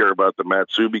 they don't care about the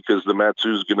Mat-Su because the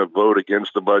Mat-Su is going to vote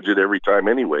against the budget every time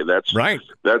anyway. That's right.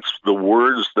 That's the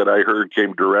words that I heard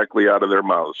came directly out of their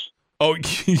mouths. Oh,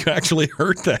 you actually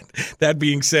heard that? That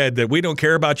being said, that we don't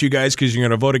care about you guys because you're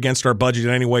going to vote against our budget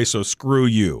anyway, so screw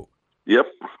you. Yep.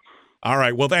 All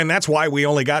right. Well, then that's why we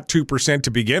only got 2%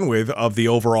 to begin with of the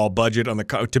overall budget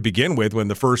to begin with when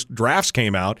the first drafts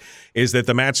came out, is that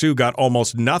the Mat-Su got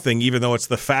almost nothing, even though it's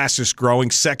the fastest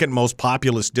growing, second most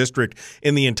populous district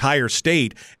in the entire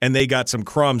state. And they got some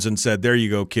crumbs and said, there you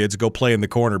go, kids, go play in the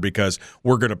corner because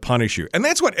we're going to punish you. And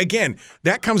that's what, again,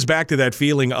 that comes back to that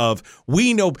feeling of,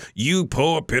 we know you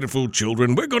poor, pitiful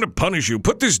children, we're going to punish you.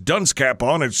 Put this dunce cap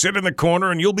on and sit in the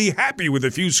corner and you'll be happy with a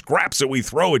few scraps that we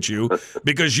throw at you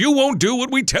because you won't do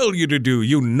what we tell you to do,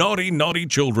 you naughty, naughty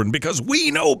children, because we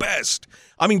know best.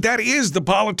 I mean, that is the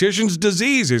politician's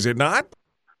disease, is it not?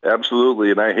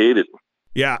 Absolutely, and I hate it.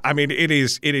 Yeah, I mean, it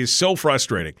is so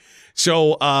frustrating.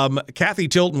 So Cathy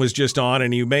Tilton was just on,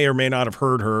 and you may or may not have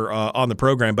heard her on the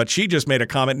program, but she just made a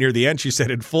comment near the end. She said,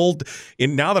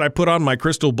 now that I put on my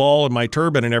crystal ball and my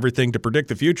turban and everything to predict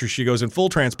the future, she goes, in full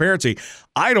transparency,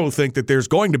 I don't think that there's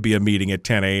going to be a meeting at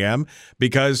 10 a.m.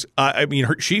 because,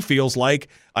 she feels like,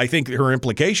 I think her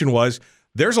implication was,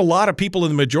 there's a lot of people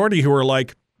in the majority who are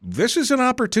like, this is an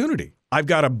opportunity. I've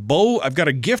got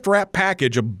a gift wrap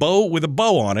package, a bow with a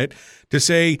bow on it to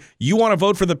say, you want to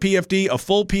vote for the PFD, a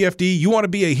full PFD, you want to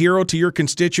be a hero to your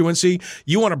constituency,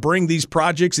 you want to bring these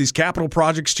projects, these capital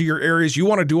projects to your areas, you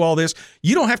want to do all this.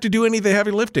 You don't have to do any of the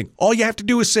heavy lifting. All you have to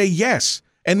do is say yes,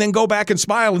 and then go back and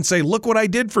smile and say, look what I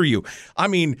did for you. I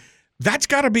mean, that's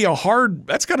got to be a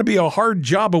hard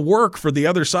job of work for the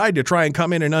other side to try and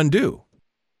come in and undo.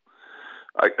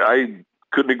 I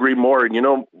couldn't agree more.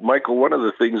 And, Michael, one of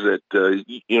the things that,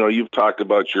 you've talked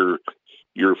about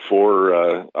your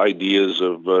four ideas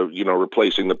of,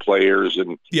 replacing the players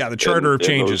and the charter of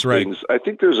changes, right? Things. I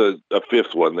think there's a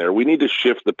fifth one there. We need to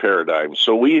shift the paradigm.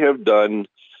 So we have done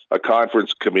a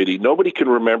conference committee. Nobody can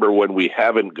remember when we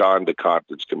haven't gone to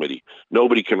conference committee.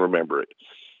 Nobody can remember it.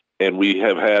 And we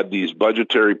have had these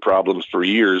budgetary problems for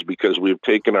years because we've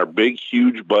taken our big,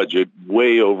 huge budget,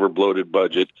 way over bloated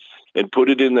budget, and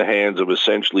put it in the hands of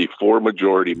essentially four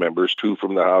majority members, two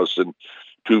from the House and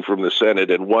two from the Senate,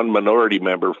 and one minority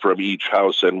member from each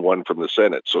House and one from the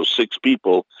Senate. So 6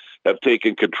 people have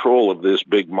taken control of this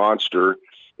big monster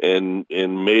and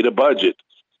made a budget.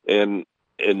 And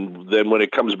then when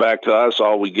it comes back to us,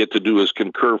 all we get to do is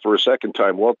concur for a second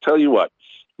time. Well, tell you what,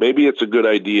 maybe it's a good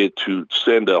idea to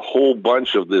send a whole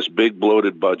bunch of this big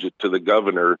bloated budget to the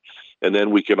governor, and then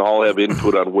we can all have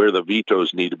input on where the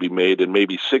vetoes need to be made, and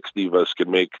maybe 60 of us can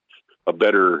make a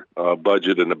better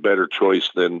budget and a better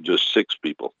choice than just 6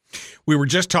 people. We were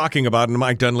just talking about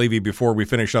Mike Dunleavy before we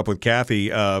finished up with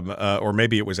Cathy, or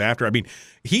maybe it was after. I mean,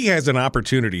 he has an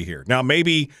opportunity here. Now,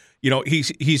 maybe,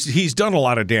 he's done a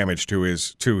lot of damage to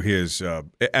his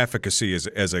efficacy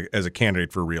as a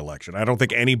candidate for re-election. I don't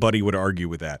think anybody would argue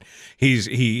with that.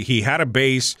 He had a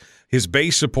base. His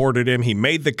base supported him. He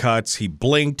made the cuts. He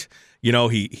blinked.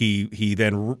 He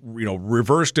then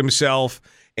reversed himself,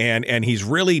 and he's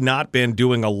really not been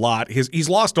doing a lot. He's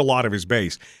lost a lot of his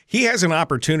base. He has an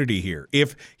opportunity here.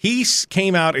 If he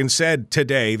came out and said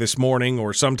today, this morning,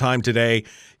 or sometime today,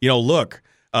 look,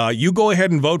 you go ahead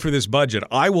and vote for this budget.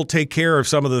 I will take care of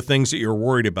some of the things that you're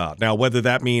worried about. Now, whether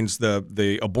that means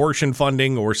the abortion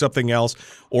funding or something else,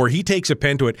 or he takes a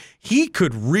pen to it, he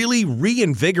could really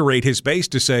reinvigorate his base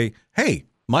to say, hey,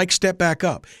 Mike, step back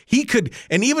up. He could,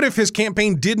 and even if his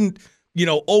campaign didn't,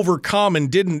 overcome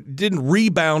and didn't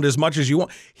rebound as much as you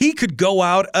want, he could go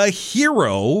out a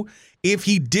hero if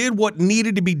he did what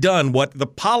needed to be done, what the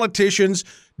politicians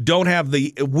don't have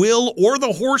the will or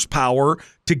the horsepower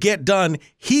to get done.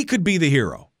 He could be the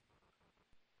hero.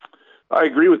 I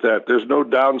agree with that. There's no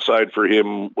downside for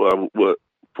him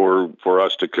for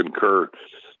us to concur.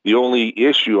 The only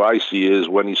issue I see is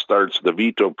when he starts the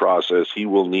veto process, he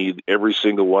will need every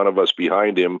single one of us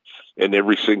behind him and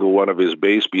every single one of his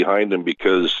base behind him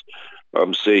because,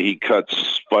 say he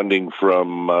cuts funding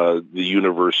from the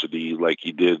university like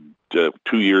he did 2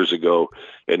 years ago,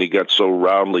 and he got so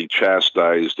roundly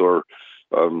chastised, or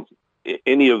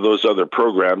any of those other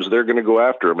programs, they're going to go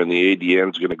after him, and the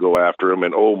ADN's going to go after him,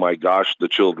 and oh my gosh, the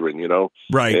children,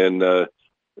 right? And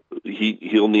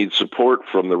he'll need support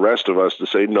from the rest of us to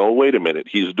say, no, wait a minute,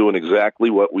 he's doing exactly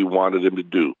what we wanted him to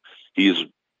do. He's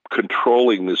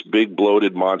controlling this big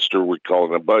bloated monster we're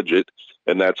calling a budget,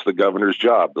 and that's the governor's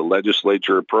job. The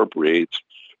legislature appropriates.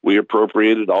 We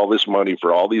appropriated all this money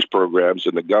for all these programs,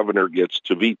 and the governor gets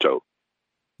to veto.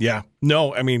 Yeah.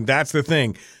 No, I mean, that's the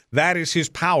thing. That is his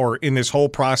power in this whole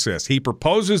process. He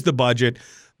proposes the budget.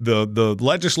 The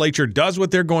legislature does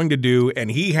what they're going to do, and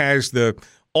he has the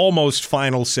almost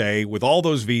final say with all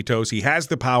those vetoes. He has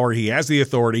the power. He has the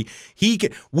authority.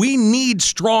 We need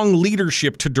strong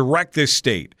leadership to direct this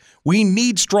state. We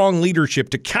need strong leadership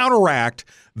to counteract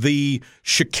the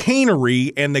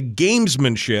chicanery and the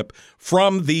gamesmanship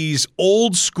from these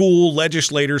old school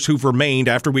legislators who've remained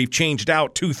after we've changed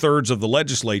out 2/3 of the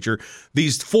legislature.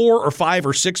 These 4 or 5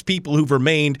 or 6 people who've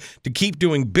remained to keep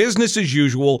doing business as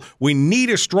usual. We need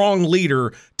a strong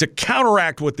leader to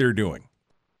counteract what they're doing.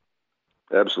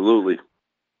 Absolutely.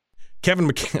 Kevin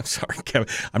McCabe, sorry, Kevin.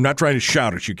 I'm not trying to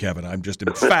shout at you, Kevin. I'm just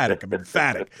emphatic. I'm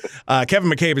emphatic. Kevin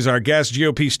McCabe is our guest,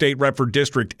 GOP State Rep for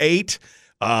District 8.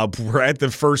 We're at the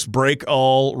first break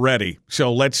already,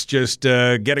 so let's just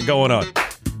get it going on.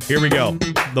 Here we go.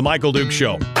 The Michael Duke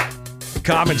Show.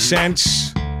 Common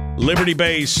sense,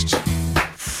 liberty-based,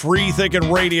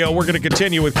 free-thinking radio. We're going to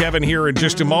continue with Kevin here in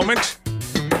just a moment.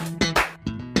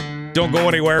 Don't go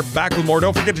anywhere. Back with more.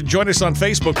 Don't forget to join us on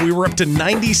Facebook. We were up to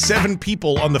 97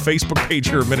 people on the Facebook page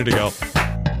here a minute ago.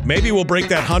 Maybe we'll break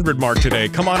that 100 mark today.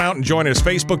 Come on out and join us.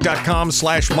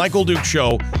 Facebook.com/Michael Duke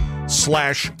Show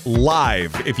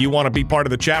 /live. If you want to be part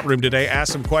of the chat room today,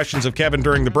 ask some questions of Kevin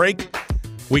during the break.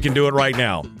 We can do it right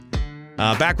now.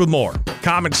 Back with more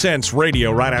Common Sense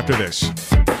Radio right after this.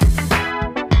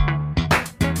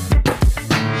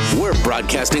 We're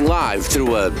broadcasting live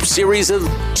through a series of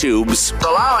tubes.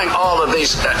 Allowing all of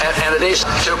these entities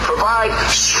to provide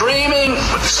streaming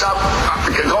stuff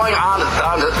going on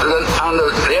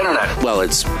the internet. Well,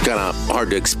 it's kind of hard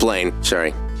to explain.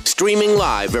 Sorry. Streaming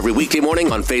live every weekday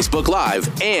morning on Facebook Live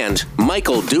and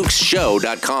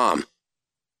MichaelDukesShow.com.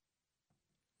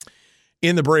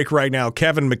 In the break right now,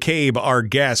 Kevin McCabe, our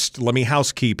guest. Let me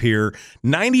housekeep here.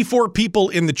 94 people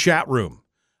in the chat room.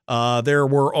 There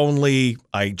were only,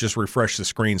 I just refreshed the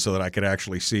screen so that I could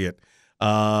actually see it.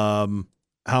 How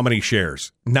many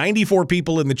shares? 94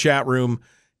 people in the chat room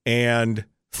and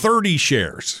 30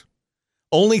 shares.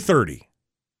 Only 30.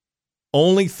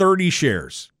 Only 30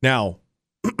 shares. Now,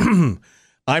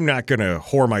 I'm not going to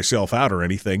whore myself out or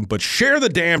anything, but share the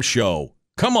damn show.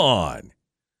 Come on.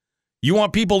 You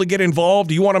want people to get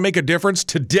involved? You want to make a difference?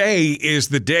 Today is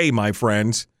the day, my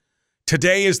friends.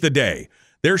 Today is the day.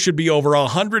 There should be over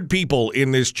 100 people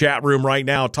in this chat room right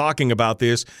now talking about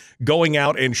this, going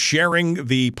out and sharing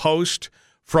the post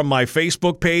from my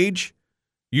Facebook page.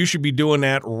 You should be doing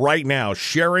that right now,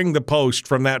 sharing the post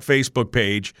from that Facebook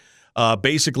page,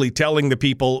 basically telling the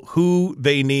people who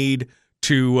they need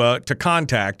to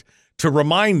contact to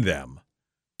remind them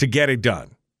to get it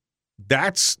done.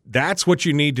 That's what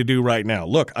you need to do right now.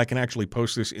 Look, I can actually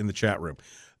post this in the chat room.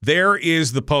 There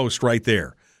is the post right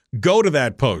there. Go to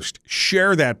that post.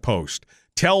 Share that post.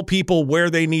 Tell people where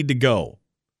they need to go.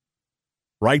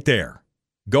 Right there.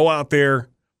 Go out there.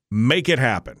 Make it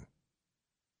happen.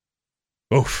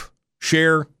 Oof.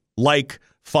 Share, like,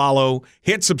 follow,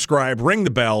 hit subscribe, ring the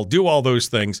bell, do all those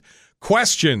things.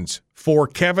 Questions for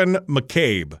Kevin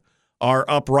McCabe are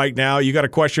up right now. You got a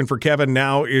question for Kevin?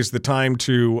 Now is the time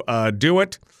to do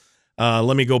it.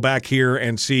 Let me go back here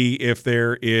and see if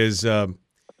there is a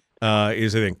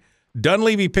thing.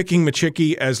 Dunleavy picking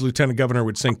Machicki as lieutenant governor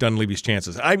would sink Dunleavy's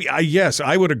chances. Yes,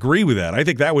 I would agree with that. I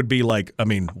think that would be like, I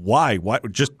mean, why? Why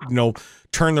just,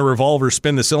 turn the revolver,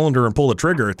 spin the cylinder, and pull the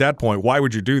trigger at that point? Why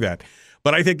would you do that?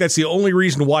 But I think that's the only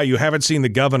reason why you haven't seen the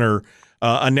governor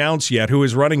announce yet who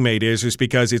his running mate is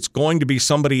because it's going to be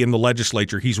somebody in the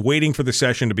legislature. He's waiting for the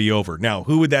session to be over. Now,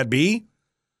 who would that be?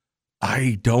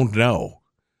 I don't know.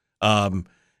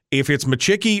 If it's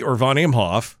Machicki or von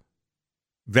Imhoff,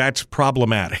 that's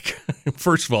problematic.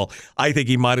 First of all, I think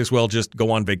he might as well just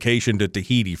go on vacation to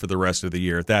Tahiti for the rest of the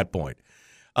year at that point.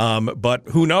 But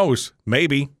who knows?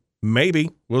 Maybe.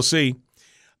 We'll see.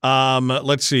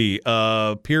 Let's see.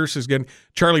 Pierce is getting.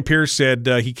 Charlie Pierce said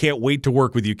he can't wait to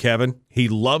work with you, Kevin. He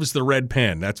loves the red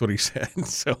pen. That's what he said.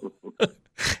 So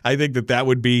I think that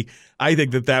would be. I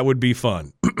think that would be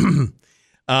fun.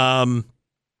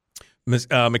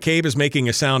 McCabe is making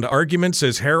a sound argument,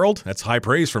 says Harold. That's high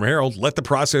praise from Harold. Let the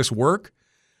process work.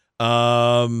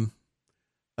 Okay.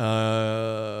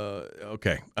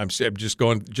 I'm just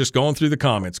going through the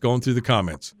comments.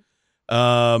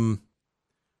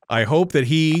 I hope that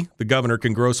he, the governor,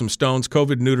 can grow some stones.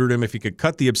 COVID neutered him. If he could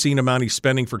cut the obscene amount he's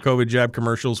spending for COVID jab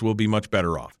commercials, we'll be much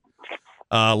better off.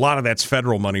 A lot of that's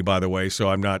federal money, by the way, so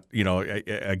I'm not,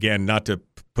 again, not to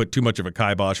put too much of a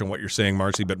kibosh on what you're saying,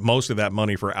 Marcy, but most of that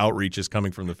money for outreach is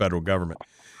coming from the federal government.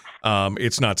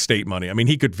 It's not state money. I mean,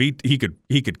 he could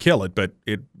kill it, but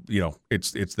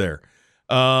it's there.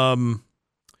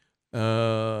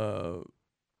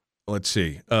 Let's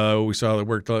see. We saw the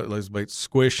work. Let's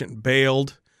squish and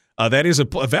bailed. That is a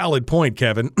valid point,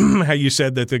 Kevin. How you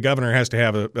said that the governor has to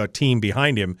have a team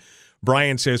behind him.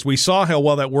 Brian says we saw how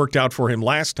well that worked out for him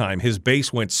last time. His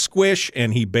base went squish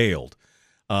and he bailed,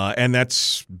 and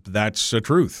that's the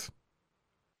truth.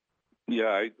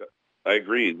 Yeah, I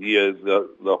agree. The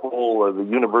whole the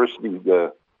university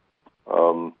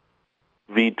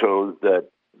vetoes that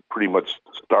pretty much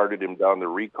started him down the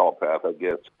recall path. I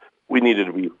guess we needed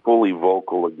to be fully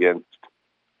vocal against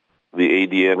the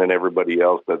ADN and everybody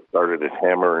else that started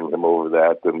hammering him over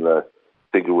that. And I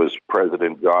think it was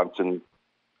President Johnson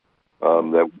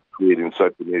that was creating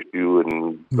such an issue,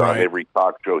 and on every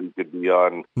talk show he could be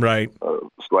on,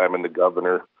 slamming the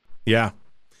governor. Yeah.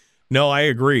 No, I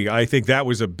agree. I think that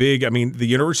was a big, the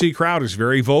university crowd is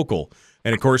very vocal.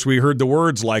 And, of course, we heard the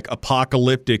words like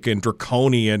apocalyptic and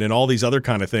draconian and all these other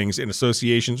kind of things in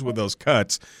associations with those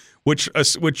cuts, which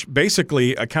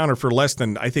basically accounted for less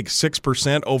than, I think,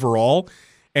 6% overall.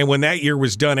 And when that year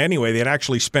was done anyway, they had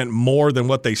actually spent more than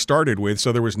what they started with,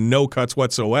 so there was no cuts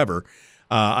whatsoever.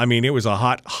 It was a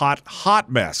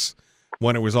hot mess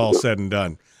when it was all said and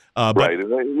done. Right.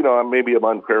 Maybe I'm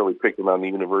unfairly picking on the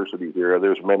university here.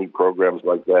 There's many programs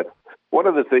like that. One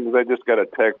of the things, I just got a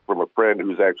text from a friend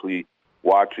who's actually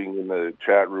watching in the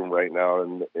chat room right now,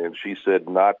 and she said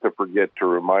not to forget to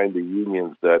remind the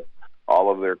unions that all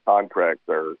of their contracts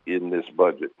are in this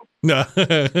budget. No.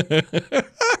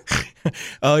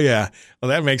 Oh, yeah. Well,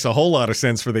 that makes a whole lot of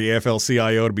sense for the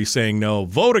AFL-CIO to be saying no.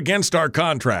 Vote against our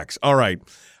contracts. All right.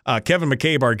 Kevin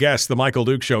McCabe, our guest, The Michael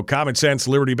Duke Show. Common sense,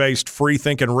 liberty-based,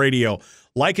 free-thinking radio.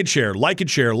 Like and share, like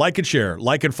and share, like and share.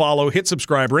 Like and follow, hit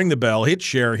subscribe, ring the bell, hit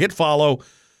share, hit follow.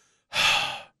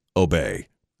 Obey.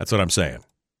 That's what I'm saying.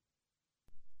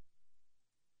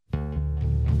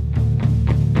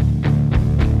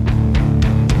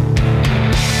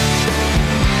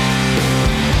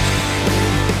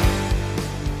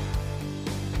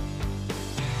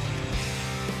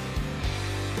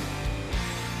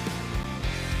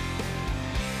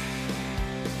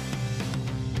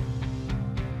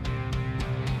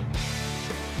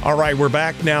 All right, we're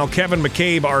back now. Kevin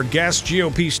McCabe, our guest,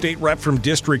 GOP state rep from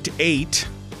District 8.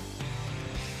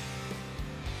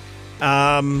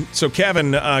 So,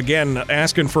 Kevin, again,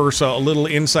 asking for a little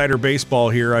insider baseball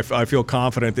here. I feel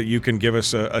confident that you can give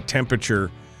us a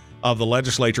temperature of the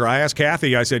legislature. I asked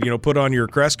Cathy, I said, put on your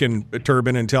Kreskin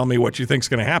turban and tell me what you think's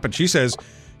going to happen. She says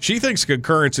she thinks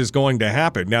concurrence is going to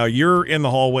happen. Now, you're in the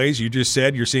hallways. You just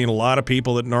said you're seeing a lot of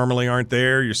people that normally aren't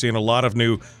there. You're seeing a lot of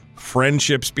new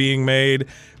friendships being made,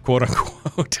 quote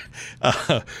unquote.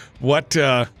 What's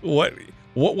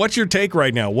your take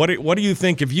right now? What do you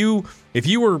think if you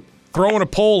were throwing a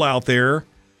poll out there?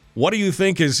 What do you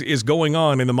think is going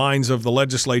on in the minds of the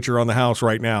legislature on the House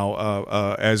right now,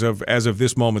 as of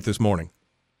this moment this morning?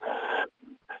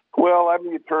 Well, I'm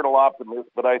the eternal optimist,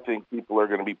 but I think people are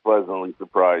going to be pleasantly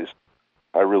surprised.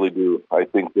 I really do. I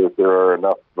think that there are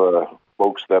enough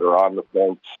folks that are on the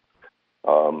fence.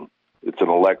 It's an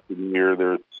election year.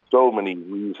 There's so many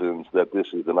reasons that this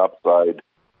is an upside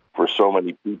for so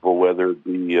many people, whether it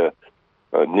be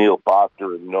Neil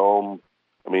Foster in Nome,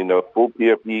 the full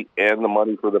PFE and the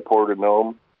money for the Port of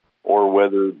Nome, or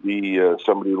whether it be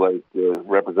somebody like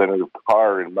Representative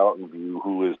Carr in Mountain View,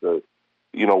 who is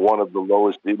one of the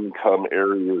lowest income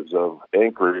areas of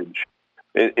Anchorage,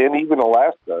 and even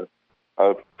Alaska,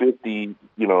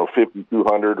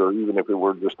 5,200, or even if it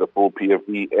were just a full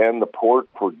PFE and the port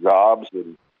for jobs,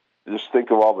 and just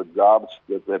think of all the jobs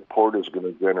that port is going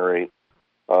to generate.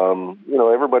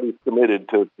 Everybody's committed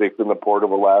to fixing the Port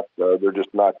of Alaska. They're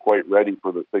just not quite ready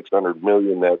for the $600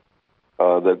 million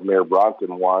that Mayor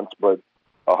Bronson wants, but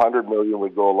 $100 million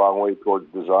would go a long way towards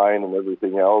design and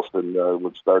everything else, and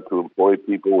would start to employ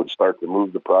people, would start to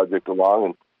move the project along.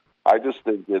 And I just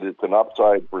think that it's an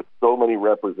upside for so many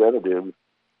representatives,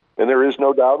 and there is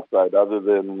no downside other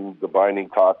than the binding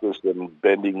caucus and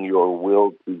bending your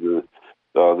will to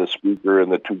the Speaker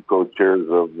and the two co-chairs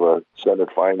of Senate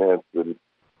Finance and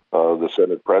the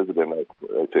Senate President,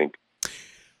 I think.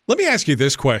 Let me ask you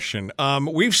this question.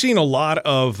 We've seen a lot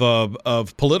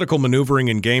of political maneuvering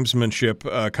and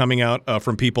gamesmanship coming out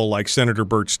from people like Senator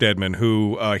Bert Stedman,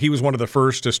 who he was one of the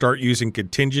first to start using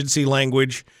contingency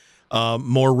language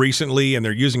more recently, and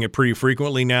they're using it pretty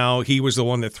frequently now. He was the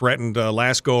one that threatened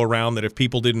last go-around that if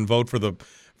people didn't vote for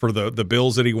the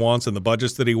bills that he wants and the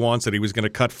budgets that he wants, that he was going to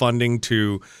cut funding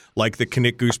to like the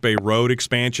Knik Goose Bay Road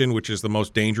expansion, which is the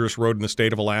most dangerous road in the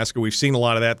state of Alaska. We've seen a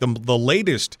lot of that. The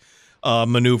latest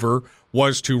maneuver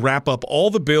was to wrap up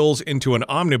all the bills into an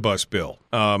omnibus bill,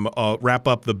 wrap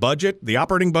up the budget, the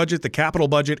operating budget, the capital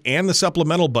budget, and the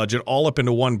supplemental budget all up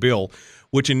into one bill,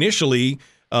 which initially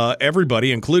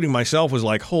everybody, including myself, was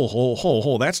like,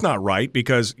 that's not right,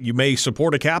 because you may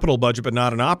support a capital budget but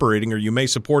not an operating, or you may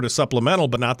support a supplemental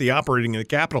but not the operating and the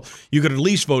capital. You could at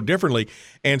least vote differently.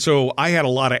 And so I had a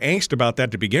lot of angst about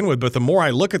that to begin with, but the more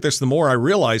I look at this, the more I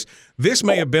realize this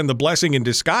may have been the blessing in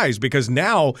disguise, because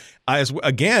now, as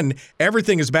again,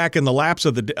 everything is back in the laps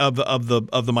of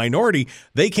the minority.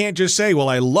 They can't just say, well,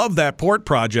 I love that port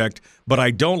project, but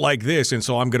I don't like this, and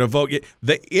so I'm going to vote.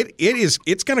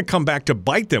 It's going to come back to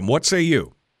bite them. What say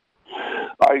you?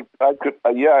 I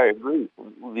agree.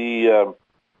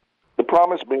 The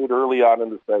promise made early on in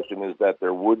the session is that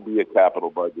there would be a capital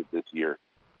budget this year.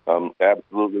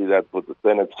 Absolutely, that's what the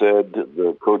Senate said.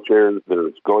 The co-chairs,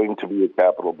 there's going to be a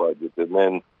capital budget. And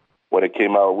then when it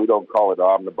came out, we don't call it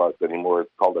omnibus anymore.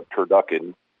 It's called a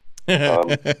turducken.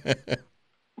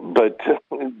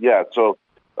 So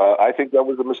I think that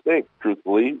was a mistake,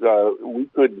 truthfully.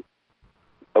 The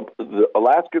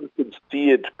Alaskans could see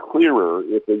it clearer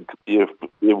if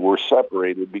it were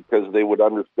separated, because they would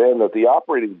understand that the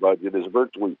operating budget is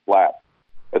virtually flat.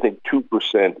 I think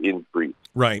 2% increase.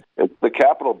 Right. It's the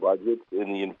capital budget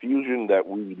and the infusion that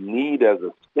we need as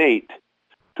a state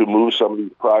to move some of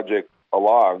these projects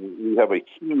along. We have a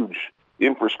huge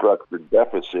infrastructure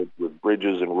deficit with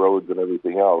bridges and roads and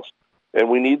everything else. And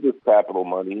we need this capital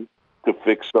money to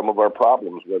fix some of our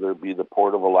problems, whether it be the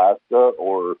Port of Alaska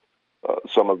or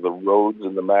some of the roads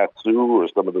in the Mat-Su or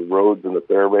some of the roads in the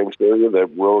Fairbanks area.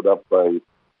 That road up by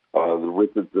the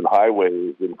Richardson Highway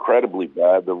is incredibly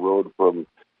bad. The road from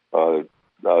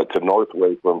to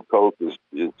Northway from Coke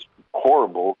is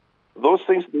horrible. Those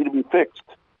things need to be fixed.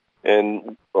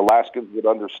 And Alaskans would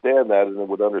understand that, and they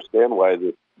would understand why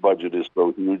the budget is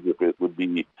so huge if it would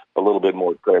be a little bit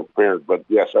more transparent. But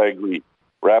yes, I agree.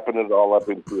 Wrapping it all up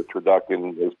into a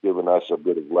turducken has given us a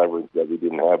bit of leverage that we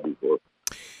didn't have before.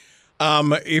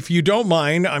 If you don't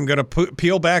mind, I'm going to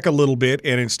peel back a little bit,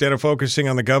 and instead of focusing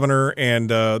on the governor and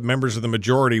members of the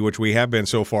majority, which we have been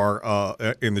so far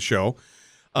in the show,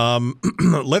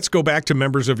 let's go back to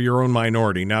members of your own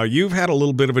minority. Now, you've had a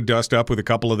little bit of a dust up with a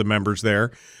couple of the members there.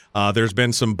 There's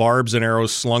been some barbs and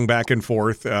arrows slung back and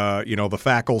forth. The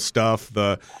FACL stuff,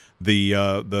 the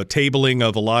tabling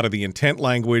of a lot of the intent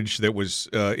language that was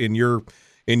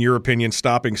in your opinion,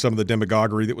 stopping some of the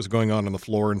demagoguery that was going on the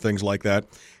floor and things like that.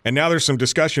 And now there's some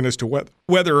discussion as to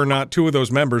whether or not two of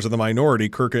those members of the minority,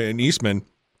 Kirka and Eastman,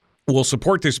 will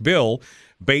support this bill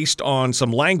based on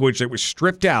some language that was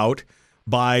stripped out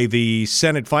by the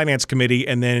Senate Finance Committee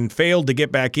and then failed to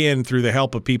get back in through the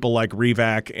help of people like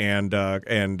Revac and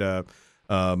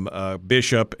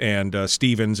Bishop and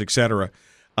Stevens, et cetera.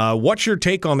 What's your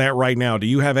take on that right now? Do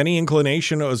you have any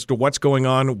inclination as to what's going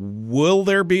on? Will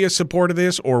there be a support of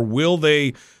this, or will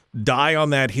they die on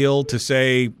that hill to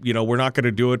say, we're not going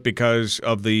to do it because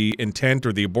of the intent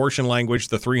or the abortion language,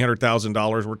 the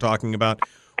 $300,000 we're talking about?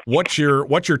 What's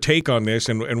your take on this,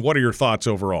 and what are your thoughts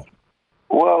overall?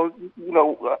 Well,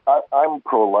 I'm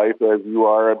pro-life, as you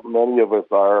are. Many of us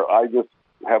are. I just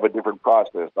have a different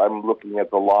process. I'm looking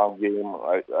at the long game.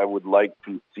 I would like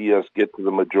to see us get to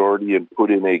the majority and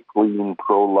put in a clean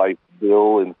pro-life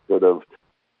bill instead of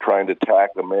trying to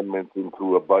tack amendments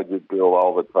into a budget bill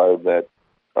all the time that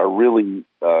are really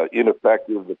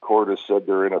ineffective. The court has said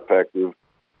they're ineffective.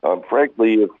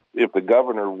 Frankly, if the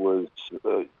governor was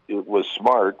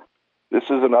smart, this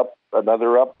is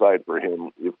another upside for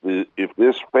him. If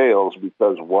this fails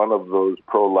because one of those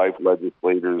pro-life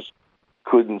legislators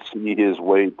couldn't see his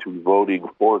way to voting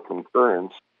for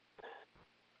concurrence,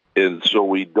 and so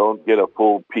we don't get a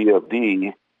full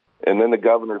PFD, and then the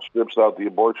governor strips out the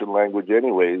abortion language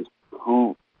anyways.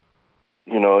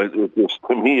 It just,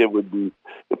 to me, it would be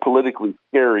politically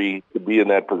scary to be in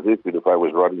that position if I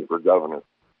was running for governor.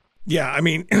 Yeah, I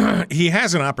mean, he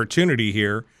has an opportunity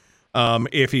here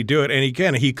if he do it. And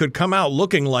again, he could come out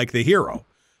looking like the hero.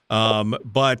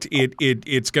 But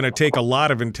it's going to take a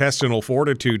lot of intestinal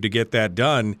fortitude to get that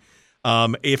done.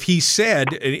 If he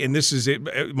said, and this is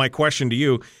my question to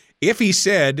you, if he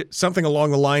said something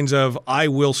along the lines of, I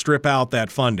will strip out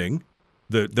that funding,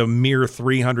 the mere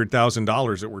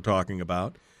 $300,000 that we're talking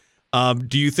about,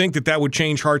 do you think that would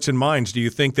change hearts and minds? Do you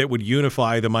think that would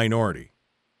unify the minority?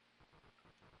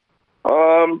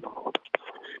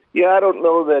 Yeah, I don't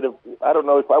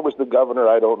know if I was the governor,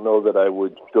 I don't know that I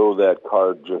would show that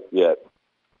card just yet.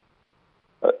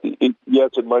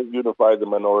 Yes, it might unify the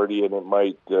minority, and it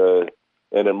might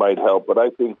help. But I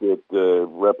think that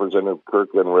Representative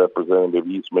Kirkland and Representative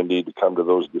Eastman need to come to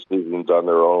those decisions on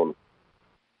their own.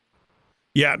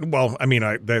 Yeah, well, I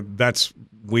mean, that's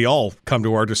we all come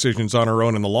to our decisions on our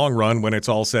own in the long run when it's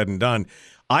all said and done.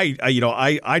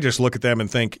 I just look at them and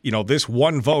think, this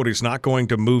one vote is not going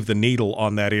to move the needle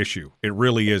on that issue. It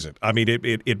really isn't. I mean,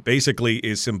 it basically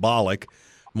is symbolic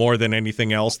more than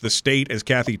anything else. The state, as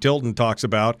Cathy Tilton talks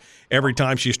about, every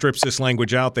time she strips this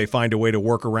language out, they find a way to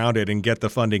work around it and get the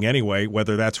funding anyway.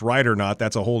 Whether that's right or not,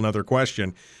 that's a whole nother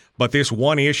question. But this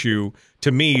one issue,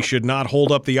 to me, should not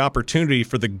hold up the opportunity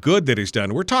for the good that is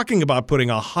done. We're talking about putting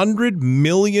 $100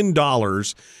 million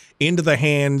into the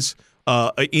hands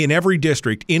in every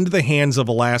district, into the hands of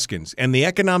Alaskans, and the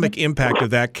economic impact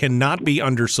of that cannot be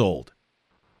undersold.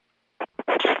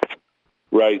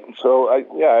 Right. So,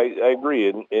 I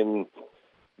agree. And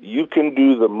you can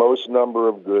do the most number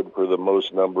of good for the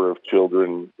most number of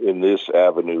children in this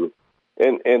avenue.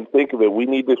 And think of it, we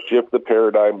need to shift the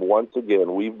paradigm once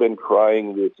again. We've been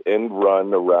trying this end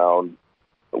run around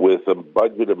with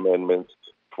budget amendments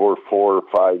for 4 or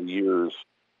 5 years,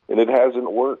 and it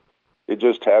hasn't worked. It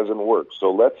just hasn't worked.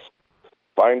 So let's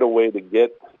find a way to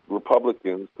get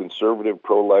Republicans, conservative,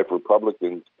 pro-life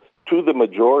Republicans, to the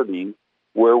majority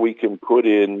where we can put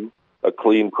in a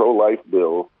clean pro-life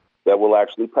bill that will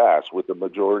actually pass with the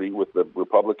majority, with the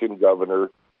Republican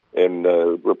governor and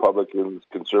Republicans,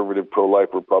 conservative, pro-life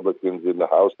Republicans in the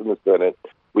House and the Senate.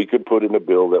 We could put in a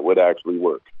bill that would actually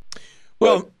work.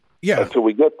 Well, yeah. Until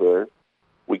we get there,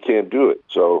 we can't do it.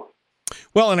 So.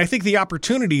 Well, and I think the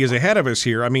opportunity is ahead of us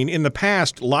here. I mean, in the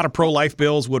past, a lot of pro-life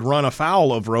bills would run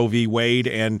afoul of Roe v. Wade,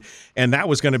 and that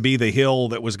was going to be the hill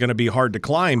that was going to be hard to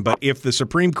climb. But if the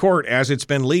Supreme Court, as it's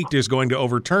been leaked, is going to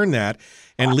overturn that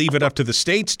and leave it up to the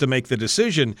states to make the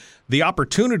decision, the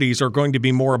opportunities are going to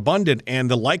be more abundant, and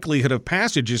the likelihood of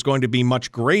passage is going to be much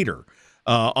greater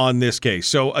on this case.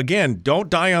 So, again, don't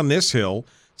die on this hill.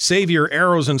 Save your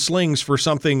arrows and slings for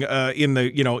something in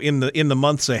the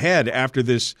months ahead after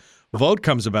this vote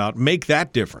comes about. Make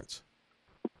that difference.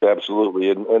 Absolutely,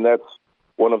 and that's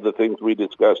one of the things we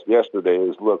discussed yesterday.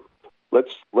 Is look,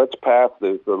 let's pass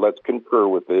this, or let's concur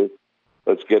with this.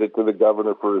 Let's get it to the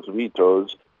governor for his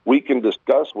vetoes. We can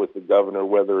discuss with the governor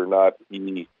whether or not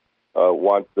he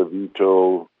wants to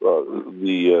veto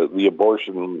the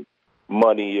abortion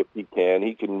money. If he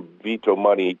can veto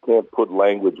money. He can't put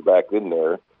language back in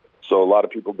there. So a lot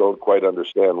of people don't quite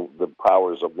understand the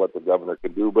powers of what the governor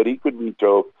can do, but he could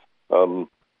veto.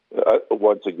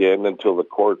 Once again, until the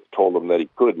court told him that he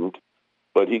couldn't,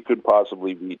 but he could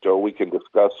possibly veto. We can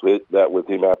discuss that with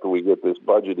him after we get this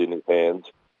budget in his hands,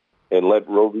 and let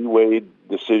Roe v. Wade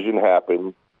decision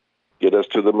happen, get us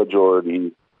to the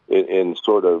majority, and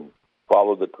sort of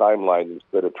follow the timeline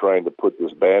instead of trying to put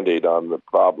this Band-Aid on the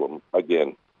problem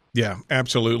again. Yeah,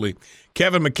 absolutely.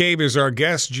 Kevin McCabe is our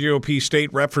guest, GOP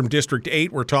state rep from District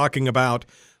 8. We're talking about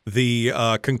the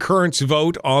concurrence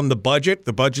vote on the budget.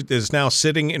 The budget is now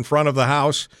sitting in front of the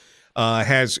House,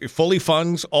 has fully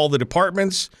funds all the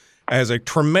departments, has a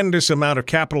tremendous amount of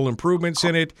capital improvements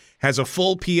in it, has a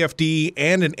full PFD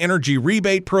and an energy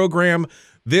rebate program.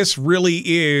 This really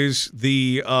is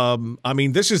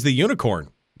this is the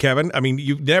unicorn, Kevin. I mean,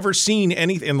 you've never seen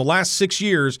anything in the last 6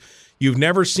 years. You've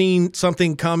never seen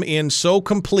something come in so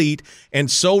complete and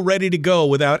so ready to go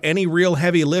without any real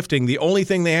heavy lifting. The only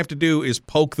thing they have to do is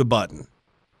poke the button.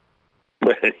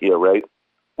 Yeah, right.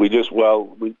 There's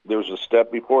a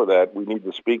step before that. We need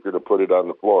the speaker to put it on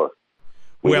the floor.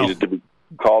 We need it to be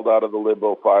called out of the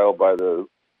limbo file by the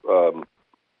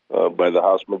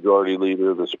House Majority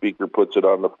Leader. The speaker puts it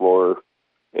on the floor,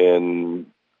 and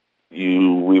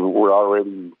we're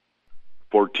already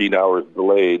 14 hours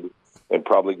delayed. And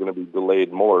probably going to be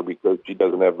delayed more because she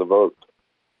doesn't have the votes.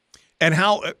 And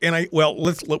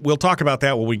we'll talk about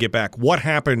that when we get back. What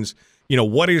happens?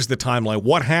 What is the timeline?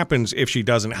 What happens if she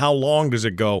doesn't? How long does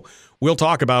it go? We'll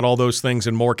talk about all those things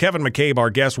and more. Kevin McCabe, our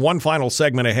guest. One final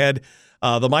segment ahead.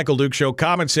 The Michael Duke Show,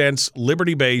 common sense,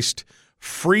 liberty-based,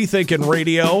 free-thinking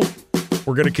radio.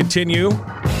 We're going to continue,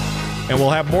 and we'll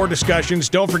have more discussions.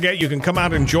 Don't forget, you can come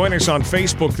out and join us on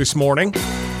Facebook this morning.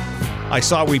 I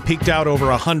saw we peaked out over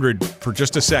 100 for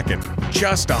just a second.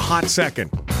 Just a hot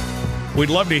second. We'd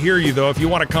love to hear you, though. If you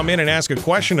want to come in and ask a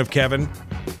question of Kevin,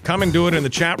 come and do it in the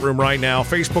chat room right now,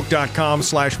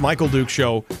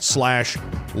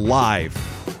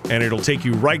 facebook.com/MichaelDukeShow/live. And it'll take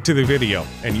you right to the video.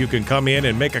 And you can come in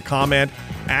and make a comment,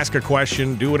 ask a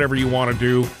question, do whatever you want to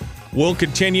do. We'll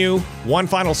continue. One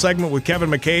final segment with Kevin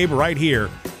McCabe right here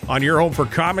on your home for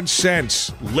common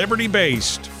sense,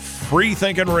 liberty-based,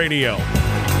 free-thinking radio.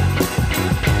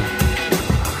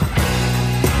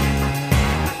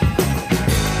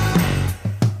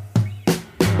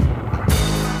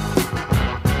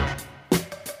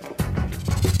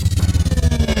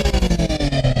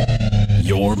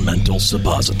 Your mental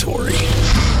suppository.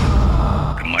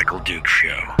 The Michael Duke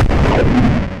Show.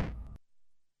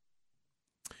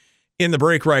 In the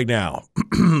break right now.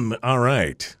 All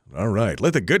right.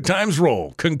 Let the good times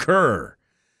roll. Concur.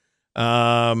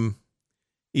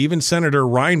 Even Senator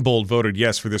Reinbold voted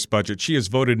yes for this budget. She has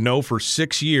voted no for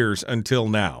 6 years until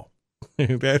now.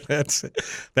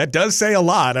 That does say a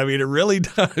lot. I mean, it really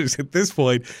does at this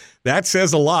point. That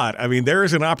says a lot. I mean, there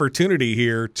is an opportunity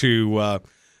here to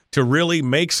really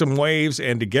make some waves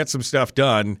and to get some stuff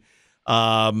done.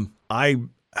 I'm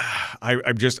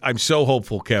so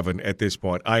hopeful, Kevin, at this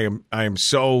point. I am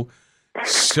so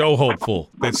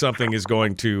hopeful that something is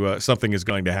going to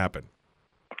happen.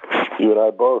 You and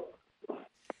I both.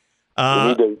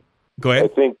 Go ahead. I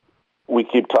think we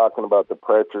keep talking about the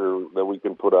pressure that we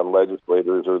can put on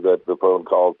legislators, or that the phone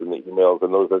calls and the emails,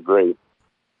 and those are great.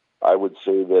 I would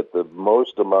say that the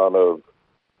most amount of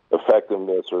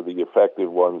effectiveness, or the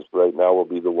effective ones right now, will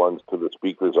be the ones to the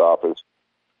Speaker's office,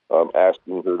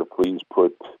 asking her to please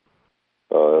put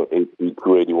HB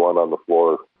 281 on the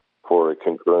floor for a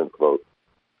concurrent vote.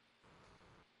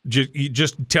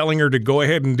 Just telling her to go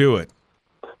ahead and do it.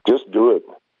 Just do it.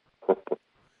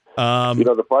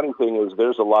 The funny thing is,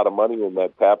 there's a lot of money in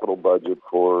that capital budget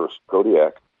for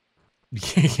Kodiak.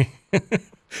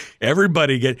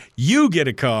 You get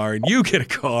a car, and you get a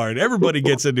car, and everybody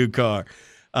gets a new car.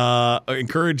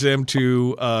 Encourage them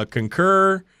to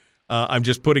concur. I'm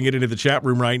just putting it into the chat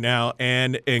room right now,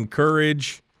 and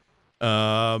encourage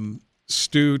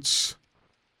Stutes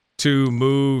to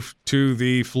move to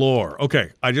the floor.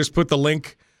 Okay, I just put the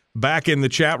link back in the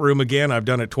chat room again. I've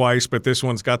done it twice, but this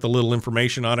one's got the little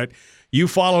information on it. You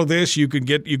follow this, you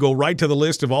go right to the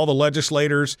list of all the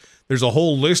legislators. There's a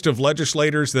whole list of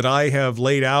legislators that I have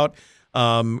laid out.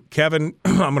 Kevin,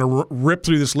 I'm going to rip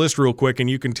through this list real quick, and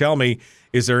you can tell me,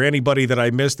 is there anybody that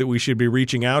I missed that we should be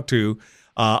reaching out to?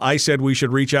 I said we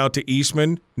should reach out to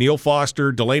Eastman, Neil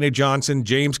Foster, Delana Johnson,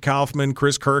 James Kaufman,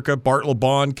 Chris Kirka, Bart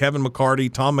LeBon, Kevin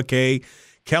McCarty, Tom McKay,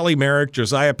 Kelly Merrick,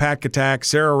 Josiah Patkatak,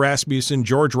 Sarah Rasmussen,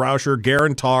 George Rauscher,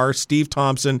 Garen Tarr, Steve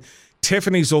Thompson,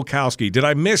 Tiffany Zolkowski. Did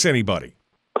I miss anybody?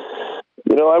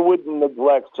 I wouldn't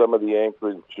neglect some of the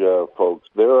Anchorage folks.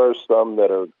 There are some that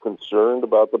are concerned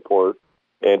about the port.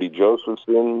 Andy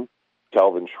Josephson,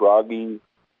 Calvin Schrage,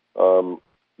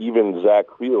 even Zach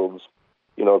Fields.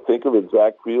 Think of it,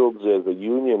 Zach Fields as a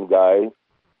union guy.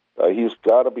 He's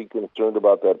got to be concerned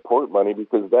about that port money,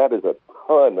 because that is a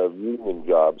ton of union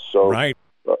jobs. So right.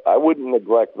 I wouldn't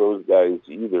neglect those guys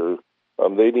either.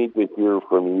 They need to hear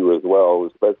from you as well,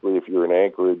 especially if you're in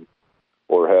Anchorage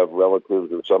or have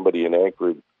relatives or somebody in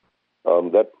Anchorage.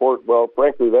 That port,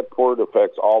 frankly, that port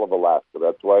affects all of Alaska.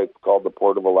 That's why it's called the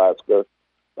Port of Alaska.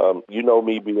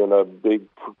 Me being a big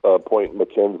Point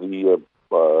McKenzie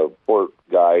port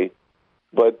guy,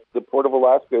 but the Port of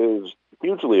Alaska is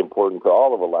hugely important to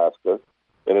all of Alaska,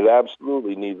 and it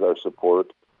absolutely needs our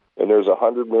support. And there's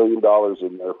 $100 million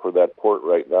in there for that port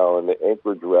right now, and the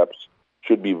Anchorage reps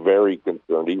should be very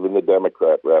concerned, even the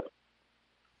Democrat reps.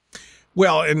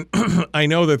 Well, and I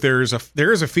know that there is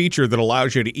a feature that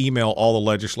allows you to email all the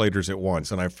legislators at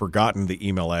once, and I've forgotten the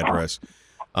email address.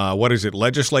 What is it?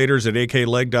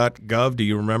 Legislators@akleg.gov. Do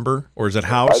you remember, or is it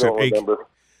House? I don't remember.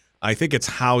 I think it's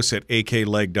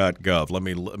house@akleg.gov. Let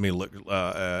me look.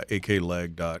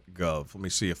 akleg.gov. Let me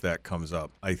see if that comes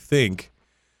up. I think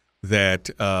that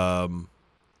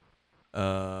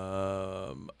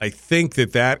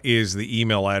that is the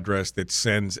email address that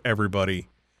sends everybody.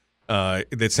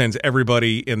 That sends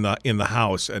everybody in the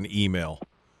House an email.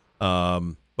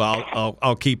 But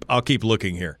I'll keep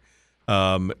looking here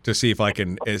to see if I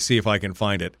can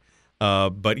find it.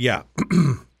 But yeah,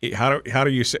 how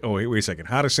do you say? Oh, wait a second.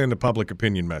 How to send a public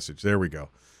opinion message? There we go.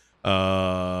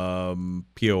 POM.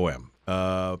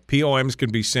 POMs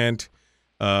can be sent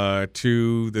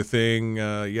to the thing.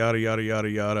 Yada yada yada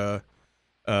yada.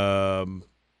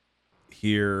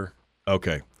 Here.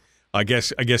 Okay. I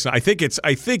think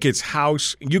it's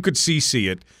House. You could CC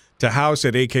it to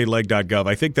house@akleg.gov.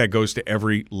 I think that goes to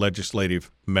every legislative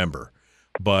member.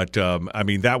 But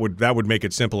that would make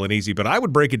it simple and easy. But I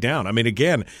would break it down. I mean,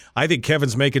 again, I think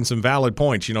Kevin's making some valid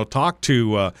points. Talk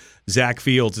to Zach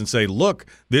Fields and say, look,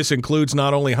 this includes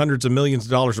not only hundreds of millions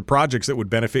of dollars of projects that would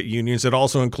benefit unions, it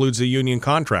also includes the union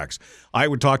contracts. I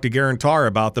would talk to Garantar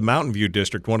about the Mountain View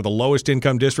district, one of the lowest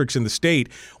income districts in the state.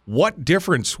 What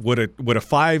difference would a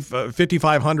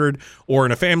 $5,500 or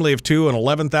in a family of two, an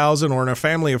 $11,000, or in a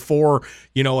family of four, a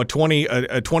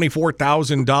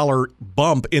 $24,000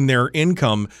 bump in their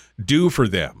income do for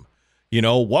them?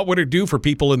 What would it do for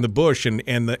people in the bush and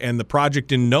the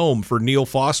project in Nome for Neil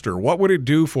Foster? What would it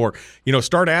do for,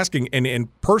 start asking and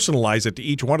personalize it to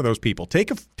each one of those people.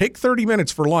 Take 30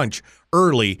 minutes for lunch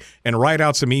early and write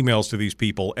out some emails to these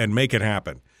people and make it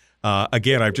happen.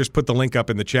 Again, I've just put the link up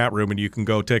in the chat room and you can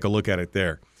go take a look at it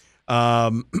there.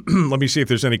 Let me see if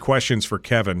there's any questions for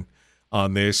Kevin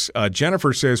on this.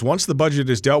 Jennifer says, once the budget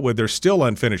is dealt with, there's still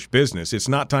unfinished business. It's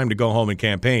not time to go home and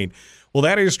campaign. Well,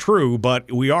 that is true,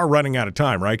 but we are running out of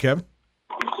time, right, Kevin?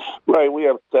 Right. We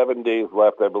have 7 days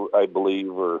left, I believe,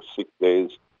 or 6 days.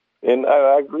 And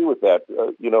I agree with that.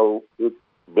 It's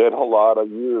been a lot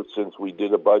of years since we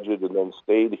did a budget and then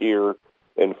stayed here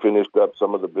and finished up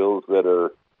some of the bills that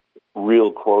are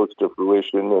real close to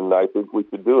fruition, and I think we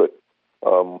could do it.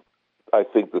 I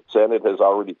think the Senate has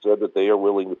already said that they are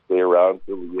willing to stay around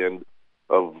till the end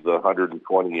of the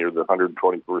 120 or the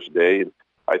 121st day.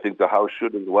 I think the House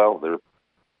should as well. There's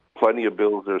plenty of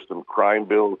bills. There's some crime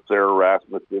bills. Sarah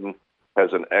Rasmussen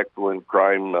has an excellent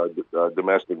crime,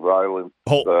 domestic violence.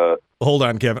 Hold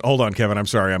on, Kevin. I'm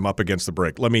sorry. I'm up against the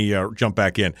break. Let me jump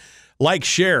back in. Like,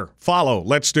 share, follow.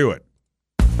 Let's do it.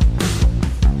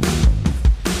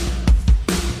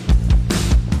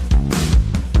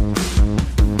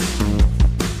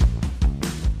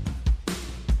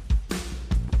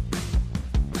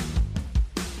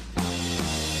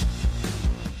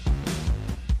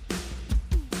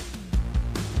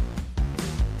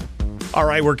 All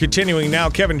right, we're continuing now.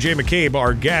 Kevin J. McCabe,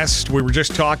 our guest. We were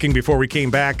just talking before we came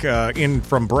back in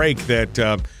from break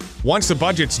that once the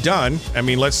budget's done,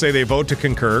 let's say they vote to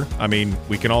concur.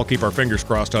 We can all keep our fingers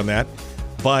crossed on that.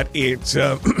 But it's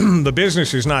the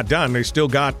business is not done. They still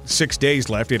got 6 days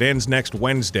left. It ends next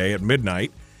Wednesday at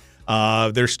midnight.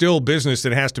 There's still business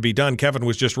that has to be done. Kevin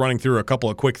was just running through a couple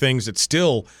of quick things that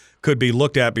still could be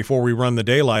looked at before we run the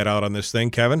daylight out on this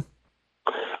thing. Kevin?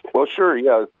 Well, sure,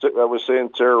 yeah. I was saying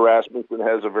Sarah Rasmussen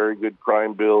has a very good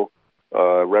crime bill.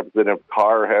 Representative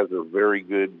Carr has a very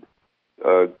good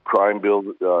crime bill.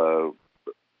 Senator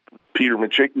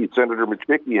McChickey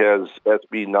has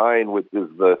SB 9, which is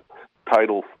the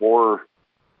Title IV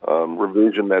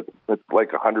revision that's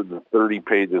like 130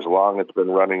 pages long. It's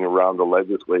been running around the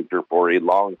legislature for a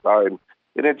long time,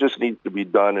 and it just needs to be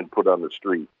done and put on the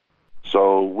street.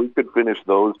 So we could finish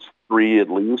those three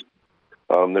at least.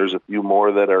 There's a few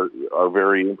more that are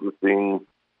very interesting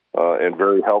and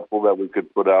very helpful that we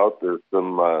could put out. There's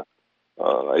some,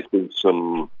 I think,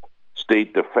 some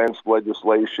state defense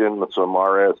legislation, some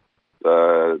RS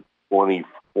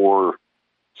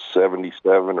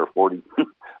 2477 or 40.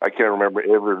 I can't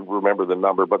remember the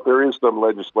number, but there is some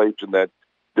legislation that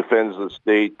defends the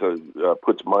state,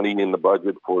 puts money in the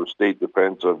budget for state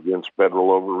defense against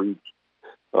federal overreach.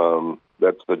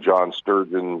 That's the John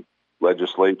Sturgeon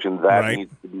legislation that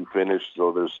needs to be finished.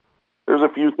 So there's a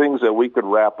few things that we could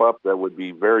wrap up that would be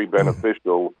very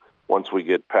beneficial once we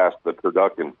get past the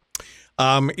turducken.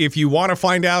 If you want to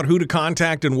find out who to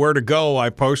contact and where to go,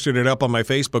 I posted it up on my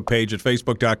Facebook page at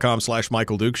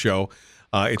facebook.com/Michael Duke Show.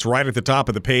 It's right at the top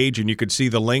of the page, and you can see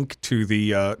the link to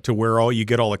the to where you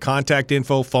get all the contact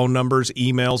info, phone numbers,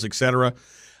 emails, etc.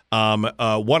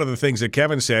 One of the things that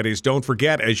Kevin said is don't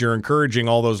forget, as you're encouraging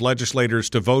all those legislators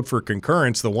to vote for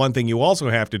concurrence, the one thing you also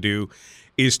have to do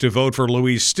is to vote for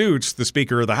Louise Stutes, the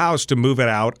Speaker of the House, to move it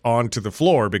out onto the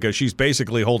floor because she's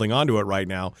basically holding on to it right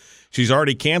now. She's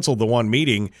already canceled the one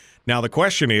meeting. Now the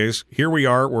question is, here we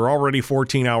are, we're already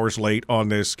 14 hours late on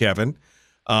this, Kevin.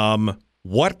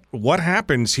 What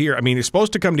happens here? It's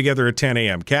supposed to come together at 10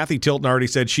 a.m. Cathy Tilton already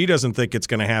said she doesn't think it's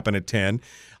going to happen at 10.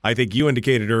 I think you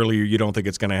indicated earlier you don't think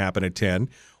it's going to happen at 10.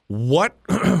 What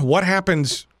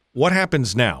happens? What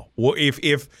happens now?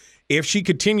 If she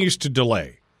continues to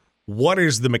delay, what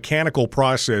is the mechanical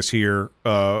process here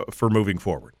for moving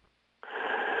forward?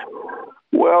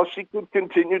 Well, she could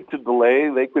continue to delay.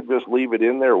 They could just leave it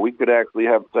in there. We could actually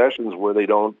have sessions where they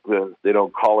don't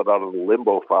call it out of the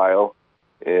limbo file,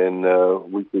 and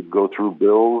we could go through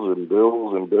bills and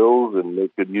bills and bills, and they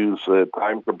could use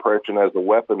time compression as a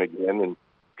weapon again and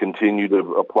continue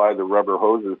to apply the rubber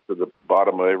hoses to the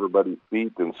bottom of everybody's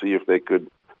feet and see if they could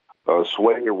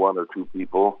sway one or two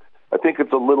people. I think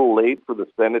it's a little late for the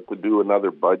Senate to do another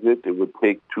budget. It would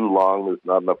take too long. There's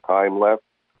not enough time left.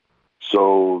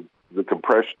 So the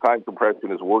time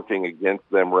compression is working against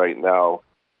them right now.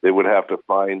 They would have to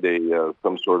find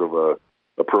some sort of a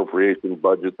appropriation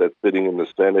budget that's sitting in the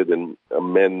Senate and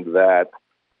amend that.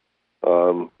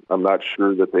 I'm not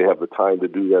sure that they have the time to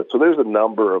do that. So there's a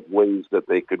number of ways that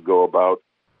they could go about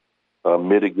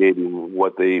mitigating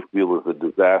what they feel is a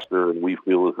disaster and we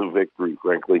feel is a victory,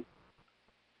 frankly.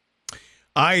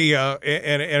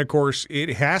 And of course it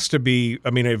has to be.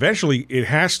 I mean, eventually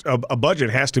a budget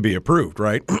has to be approved,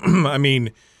 right? I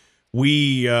mean,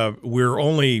 we're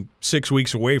only 6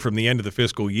 weeks away from the end of the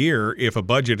fiscal year. If a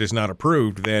budget is not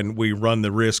approved, then we run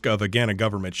the risk of again a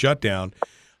government shutdown.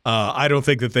 I don't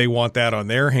think that they want that on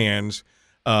their hands.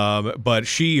 But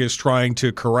she is trying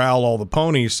to corral all the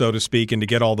ponies, so to speak, and to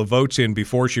get all the votes in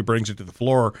before she brings it to the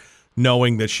floor,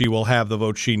 knowing that she will have the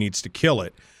votes she needs to kill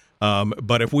it.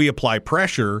 But if we apply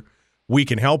pressure, we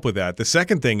can help with that. The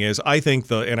second thing is, I think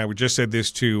and I just said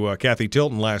this to Cathy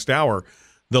Tilton last hour,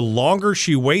 the longer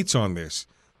she waits on this,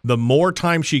 the more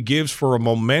time she gives for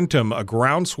a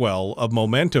groundswell of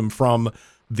momentum from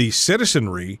the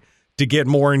citizenry to get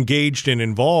more engaged and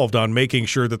involved on making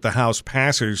sure that the House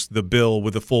passes the bill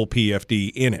with the full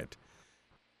PFD in it.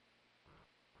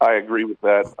 I agree with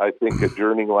that. I think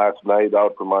adjourning last night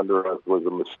out from under us was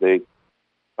a mistake.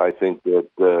 I think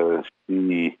that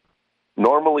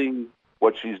normally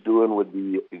what she's doing would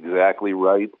be exactly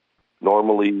right.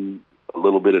 Normally, a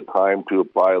little bit of time to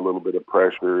apply a little bit of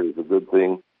pressure is a good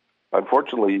thing.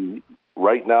 Unfortunately,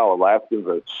 right now, Alaskans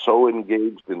are so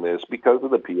engaged in this because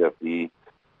of the PFD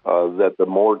that the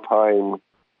more time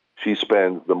she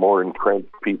spends, the more entrenched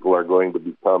people are going to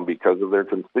become because of their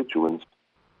constituents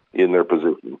in their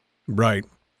position. Right.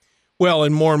 Well,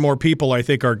 and more people, I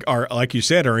think, are like you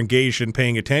said, are engaged in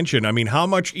paying attention. I mean, how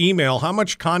much email, how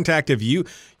much contact have you?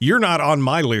 You're not on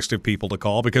my list of people to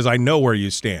call because I know where you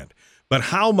stand. But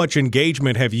how much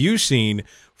engagement have you seen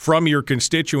from your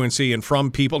constituency and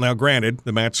from people? Now, granted,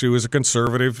 the Mat-Su is a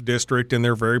conservative district and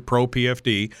they're very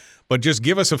pro-PFD, but just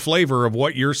give us a flavor of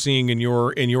what you're seeing in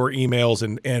your emails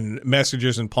and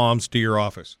messages and palms to your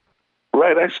office.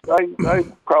 Right. I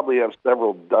probably have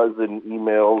several dozen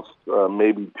emails,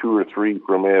 maybe 2 or 3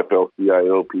 from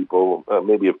AFL-CIO people,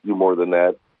 maybe a few more than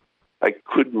that. I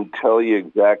couldn't tell you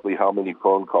exactly how many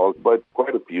phone calls, but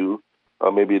quite a few,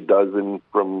 maybe a dozen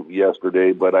from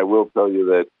yesterday. But I will tell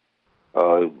you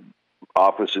that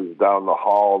offices down the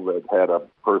hall that had a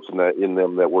person in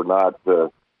them that were not,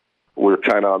 we're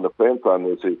kind of on the fence on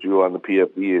this issue, on the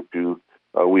PFD issue.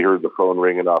 We heard the phone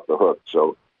ringing off the hook.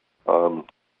 So,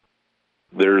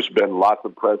 there's been lots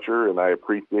of pressure, and I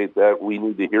appreciate that. We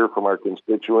need to hear from our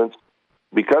constituents.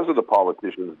 Because of the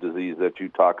politician's disease that you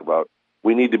talk about,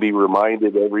 we need to be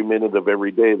reminded every minute of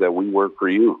every day that we work for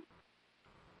you.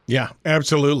 Yeah,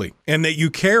 absolutely. And that you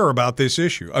care about this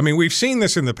issue. I mean, we've seen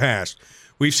this in the past.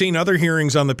 We've seen other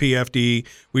hearings on the PFD.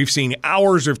 We've seen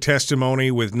hours of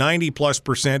testimony with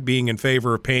 90+% being in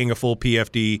favor of paying a full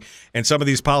PFD, and some of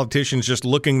these politicians just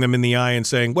looking them in the eye and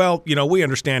saying, well, you know, we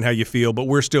understand how you feel, but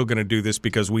we're still going to do this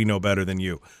because we know better than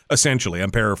you. Essentially, I'm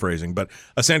paraphrasing, but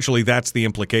essentially that's the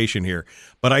implication here.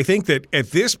 But I think that at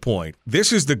this point,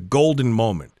 this is the golden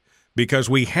moment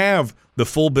because we have the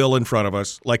full bill in front of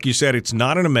us. Like you said, it's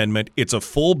not an amendment. It's a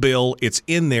full bill. It's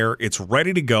in there. It's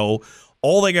ready to go.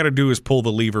 All they got to do is pull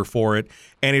the lever for it,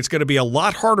 and it's going to be a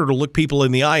lot harder to look people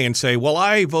in the eye and say, well,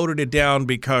 I voted it down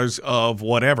because of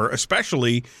whatever,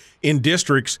 especially in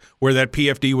districts where that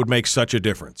PFD would make such a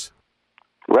difference.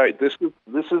 Right. This is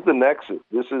the nexus.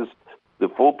 This is the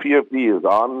full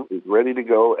PFD is ready to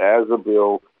go as a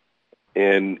bill,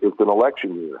 and it's an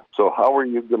election year. So how are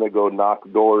you going to go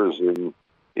knock doors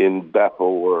in Bethel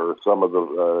or some of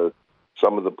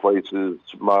the places,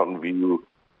 Mountain View,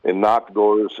 and knock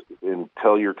doors and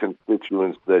tell your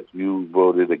constituents that you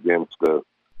voted against the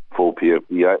full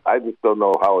PFD? I just don't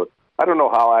know how. I don't know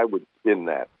how I would spin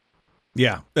that.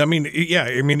 Yeah. I mean,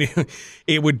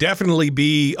 it would definitely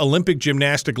be Olympic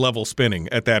gymnastic level spinning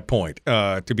at that point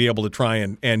to be able to try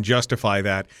and justify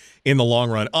that in the long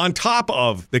run, on top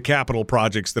of the capital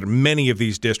projects that many of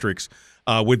these districts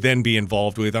would then be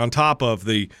involved with, on top of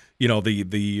the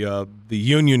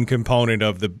union component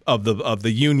of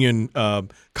the union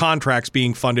contracts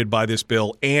being funded by this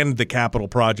bill and the capital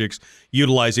projects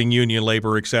utilizing union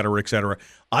labor, et cetera, et cetera.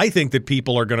 I think that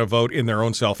people are going to vote in their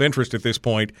own self-interest at this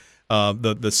point,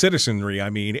 the citizenry, I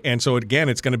mean. And so, again,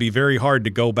 it's going to be very hard to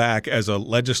go back as a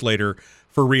legislator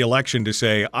for re-election to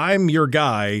say, I'm your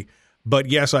guy, but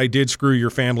yes, I did screw your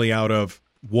family out of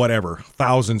whatever,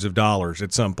 thousands of dollars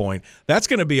at some point. That's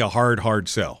going to be a hard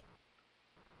sell.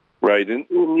 Right. And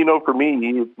for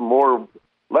me, it's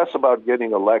less about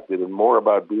getting elected and more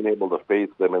about being able to face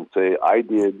them and say, I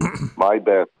did my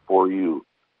best for you.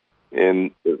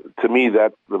 And to me,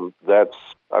 that's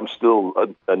I'm still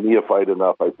a neophyte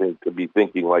enough, I think, to be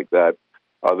thinking like that.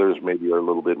 Others maybe are a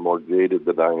little bit more jaded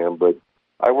than I am, but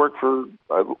I work for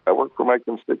my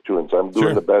constituents. I'm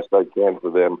doing the best I can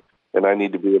for them, and I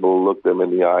need to be able to look them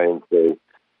in the eye and say,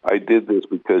 I did this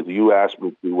because you asked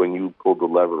me to when you pulled the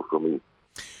lever for me.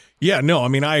 Yeah, no, I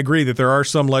mean, I agree that there are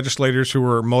some legislators who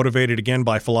are motivated, again,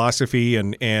 by philosophy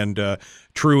and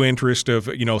true interest of,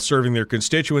 serving their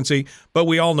constituency. But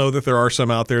we all know that there are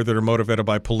some out there that are motivated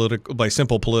by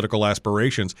simple political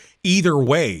aspirations. Either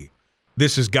way,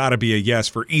 this has got to be a yes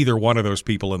for either one of those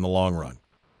people in the long run.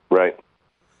 Right.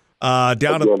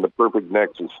 Down to the perfect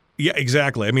nexus. Yeah,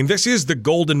 exactly. I mean, this is the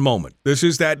golden moment. This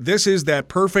is that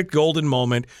perfect golden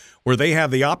moment where they have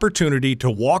the opportunity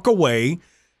to walk away,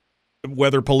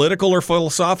 whether political or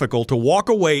philosophical, to walk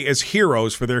away as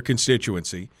heroes for their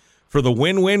constituency, for the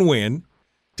win-win-win,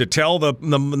 to tell the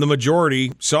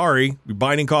majority, sorry,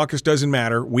 binding caucus doesn't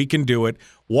matter, we can do it,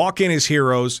 walk in as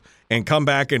heroes, and come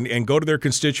back and go to their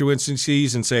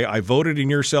constituencies and say, I voted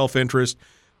in your self-interest.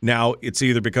 Now, it's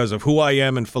either because of who I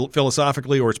am and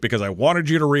philosophically, or it's because I wanted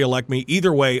you to reelect me.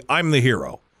 Either way, I'm the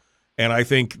hero. And I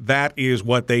think that is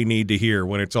what they need to hear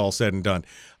when it's all said and done.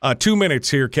 2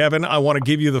 minutes here, Kevin. I want to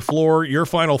give you the floor. Your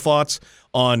final thoughts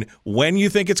on when you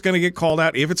think it's going to get called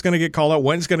out, if it's going to get called out,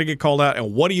 when it's going to get called out,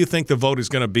 and what do you think the vote is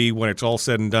going to be when it's all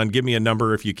said and done? Give me a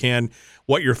number if you can.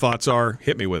 What your thoughts are.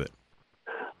 Hit me with it.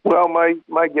 Well,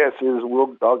 my guess is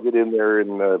I'll get in there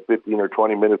in 15 or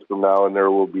 20 minutes from now, and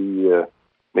there will be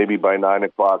maybe by 9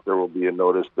 o'clock there will be a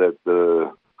notice that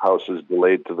the House is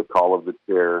delayed to the call of the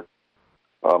chair.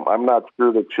 I'm not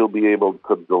sure that she'll be able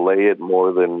to delay it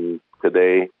more than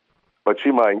today, but she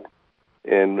might,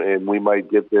 and we might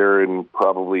get there and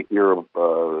probably hear.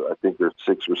 I think there's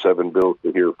 6 or 7 bills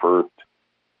to hear first,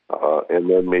 and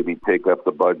then maybe take up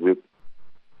the budget.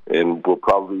 And we'll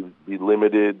probably be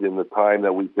limited in the time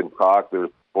that we can talk. There's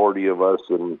 40 of us,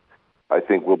 and I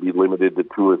think we'll be limited to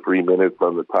 2 or 3 minutes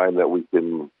on the time that we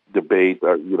can debate.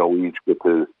 We each get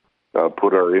to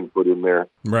put our input in there.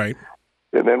 Right.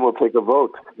 And then we'll take a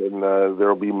vote, and there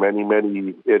will be many,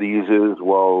 many at eases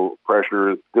while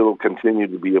pressure still continue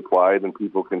to be applied and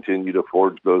people continue to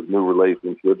forge those new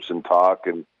relationships and talk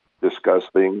and discuss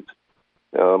things.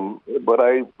 But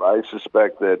I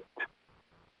suspect that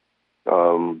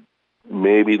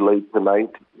maybe late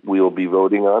tonight we'll be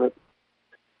voting on it,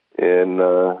 and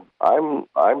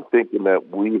I'm thinking that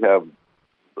we have.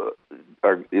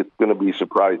 It's going to be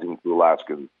surprising to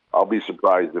Alaskans. I'll be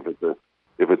surprised if it's a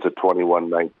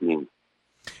 21-19.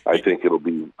 I think it'll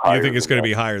be higher. You think it's going to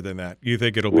be higher than that? You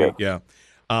think it'll be, yeah.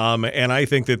 And I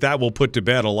think that will put to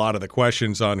bed a lot of the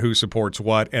questions on who supports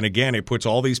what. And again, it puts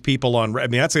all these people on. I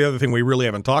mean, that's the other thing we really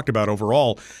haven't talked about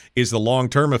overall is the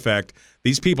long-term effect.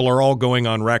 These people are all going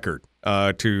on record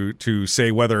to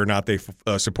say whether or not they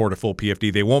support a full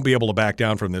PFD. They won't be able to back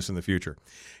down from this in the future.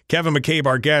 Kevin McCabe,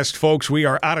 our guest. Folks, we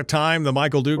are out of time. The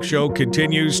Michael Duke Show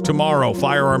continues tomorrow,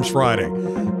 Firearms Friday.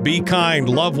 Be kind,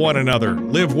 love one another,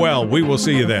 live well. We will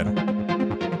see you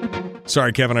then.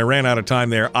 Sorry, Kevin, I ran out of time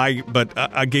there. I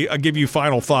give you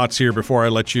final thoughts here before I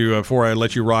let you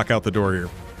rock out the door here.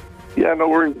 Yeah, no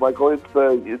worries, Michael.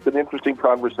 It's an interesting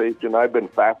conversation. I've been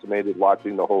fascinated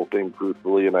watching the whole thing,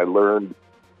 truthfully, and I learned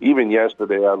even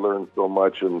yesterday. I learned so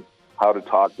much and how to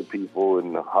talk to people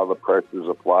and how the pressure is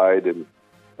applied, and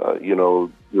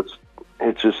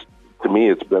it's just to me,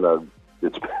 it's been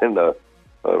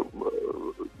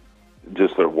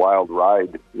just a wild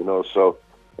ride, So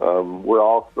we're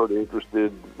all sort of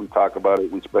interested. We talk about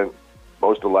it. We spent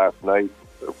most of last night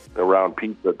around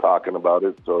pizza talking about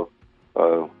it. So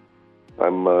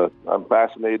I'm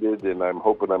fascinated, and I'm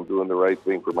hoping I'm doing the right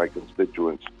thing for my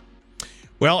constituents.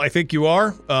 Well, I think you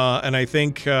are, and I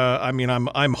think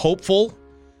I'm hopeful.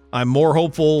 I'm more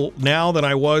hopeful now than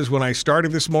I was when I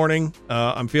started this morning.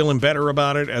 I'm feeling better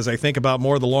about it as I think about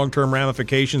more of the long-term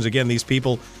ramifications. Again, these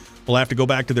people will have to go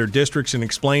back to their districts and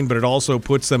explain, but it also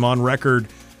puts them on record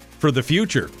for the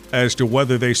future as to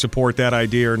whether they support that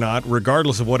idea or not,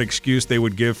 regardless of what excuse they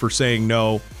would give for saying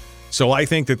no. So I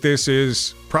think that this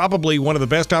is probably one of the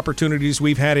best opportunities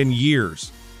we've had in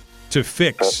years to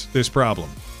fix this problem.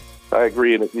 I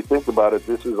agree, and if you think about it,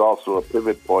 this is also a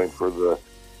pivot point for the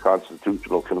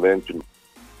Constitutional Convention.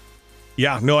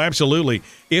 Yeah, no, absolutely.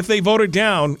 If they vote it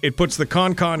down, it puts the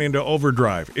con into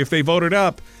overdrive. If they vote it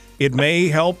up, it may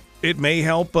help. It may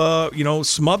help,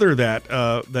 smother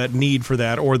that need for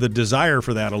that or the desire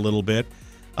for that a little bit.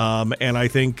 And I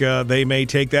think they may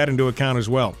take that into account as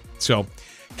well. So,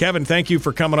 Kevin, thank you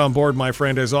for coming on board, my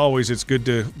friend. As always, it's good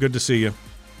to see you.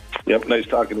 Yep, nice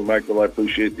talking to you, Michael. I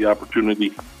appreciate the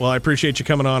opportunity. Well, I appreciate you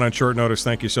coming on short notice.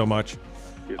 Thank you so much.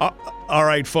 All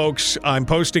right, folks, I'm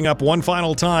posting up one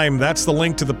final time. That's the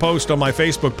link to the post on my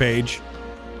Facebook page,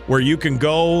 where you can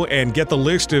go and get the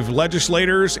list of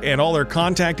legislators and all their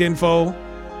contact info.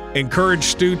 Encourage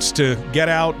Stutes to get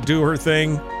out, do her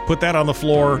thing, put that on the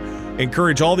floor.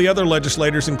 Encourage all the other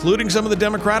legislators, including some of the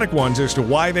Democratic ones, as to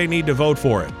why they need to vote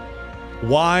for it.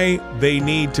 Why they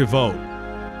need to vote.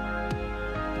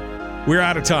 We're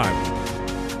out of time.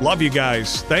 Love you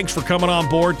guys. Thanks for coming on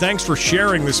board. Thanks for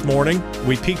sharing this morning.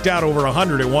 We peaked out over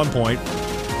 100 at one point.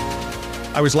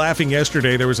 I was laughing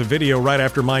yesterday. There was a video right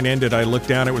after mine ended. I looked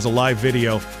down. It was a live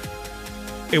video.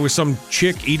 It was some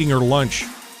chick eating her lunch.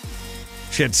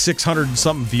 She had 600 and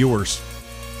something viewers.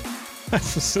 I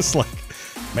was just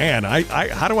like, man, I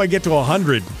how do I get to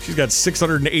 100? She's got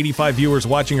 685 viewers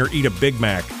watching her eat a Big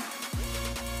Mac.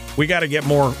 We got to get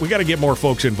more. We got to get more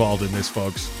folks involved in this,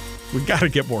 folks. We got to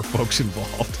get more folks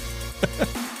involved.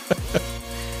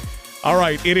 All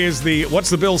right, it is what's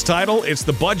the bill's title? It's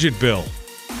the budget bill.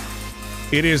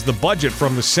 It is the budget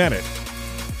from the Senate.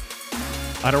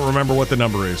 I don't remember what the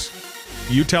number is.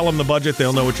 You tell them the budget,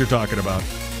 they'll know what you're talking about.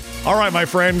 All right, my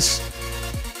friends,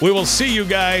 we will see you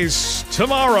guys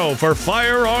tomorrow for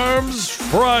Firearms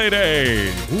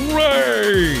Friday.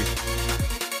 Hooray!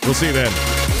 We'll see you then.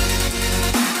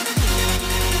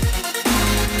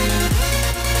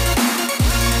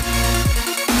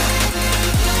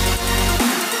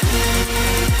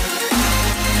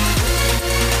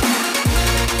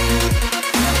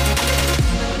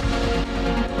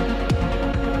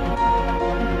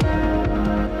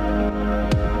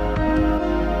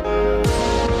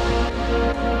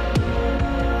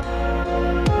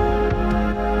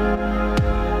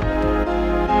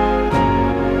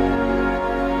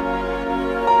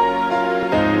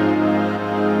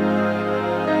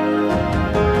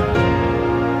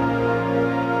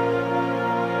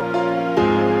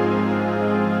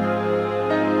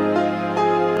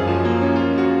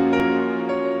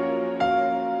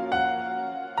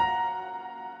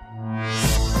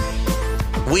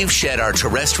 We've shed our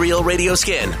terrestrial radio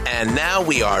skin, and now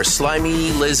we are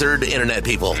slimy lizard internet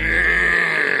people.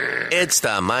 It's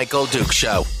the Michael Duke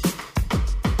Show.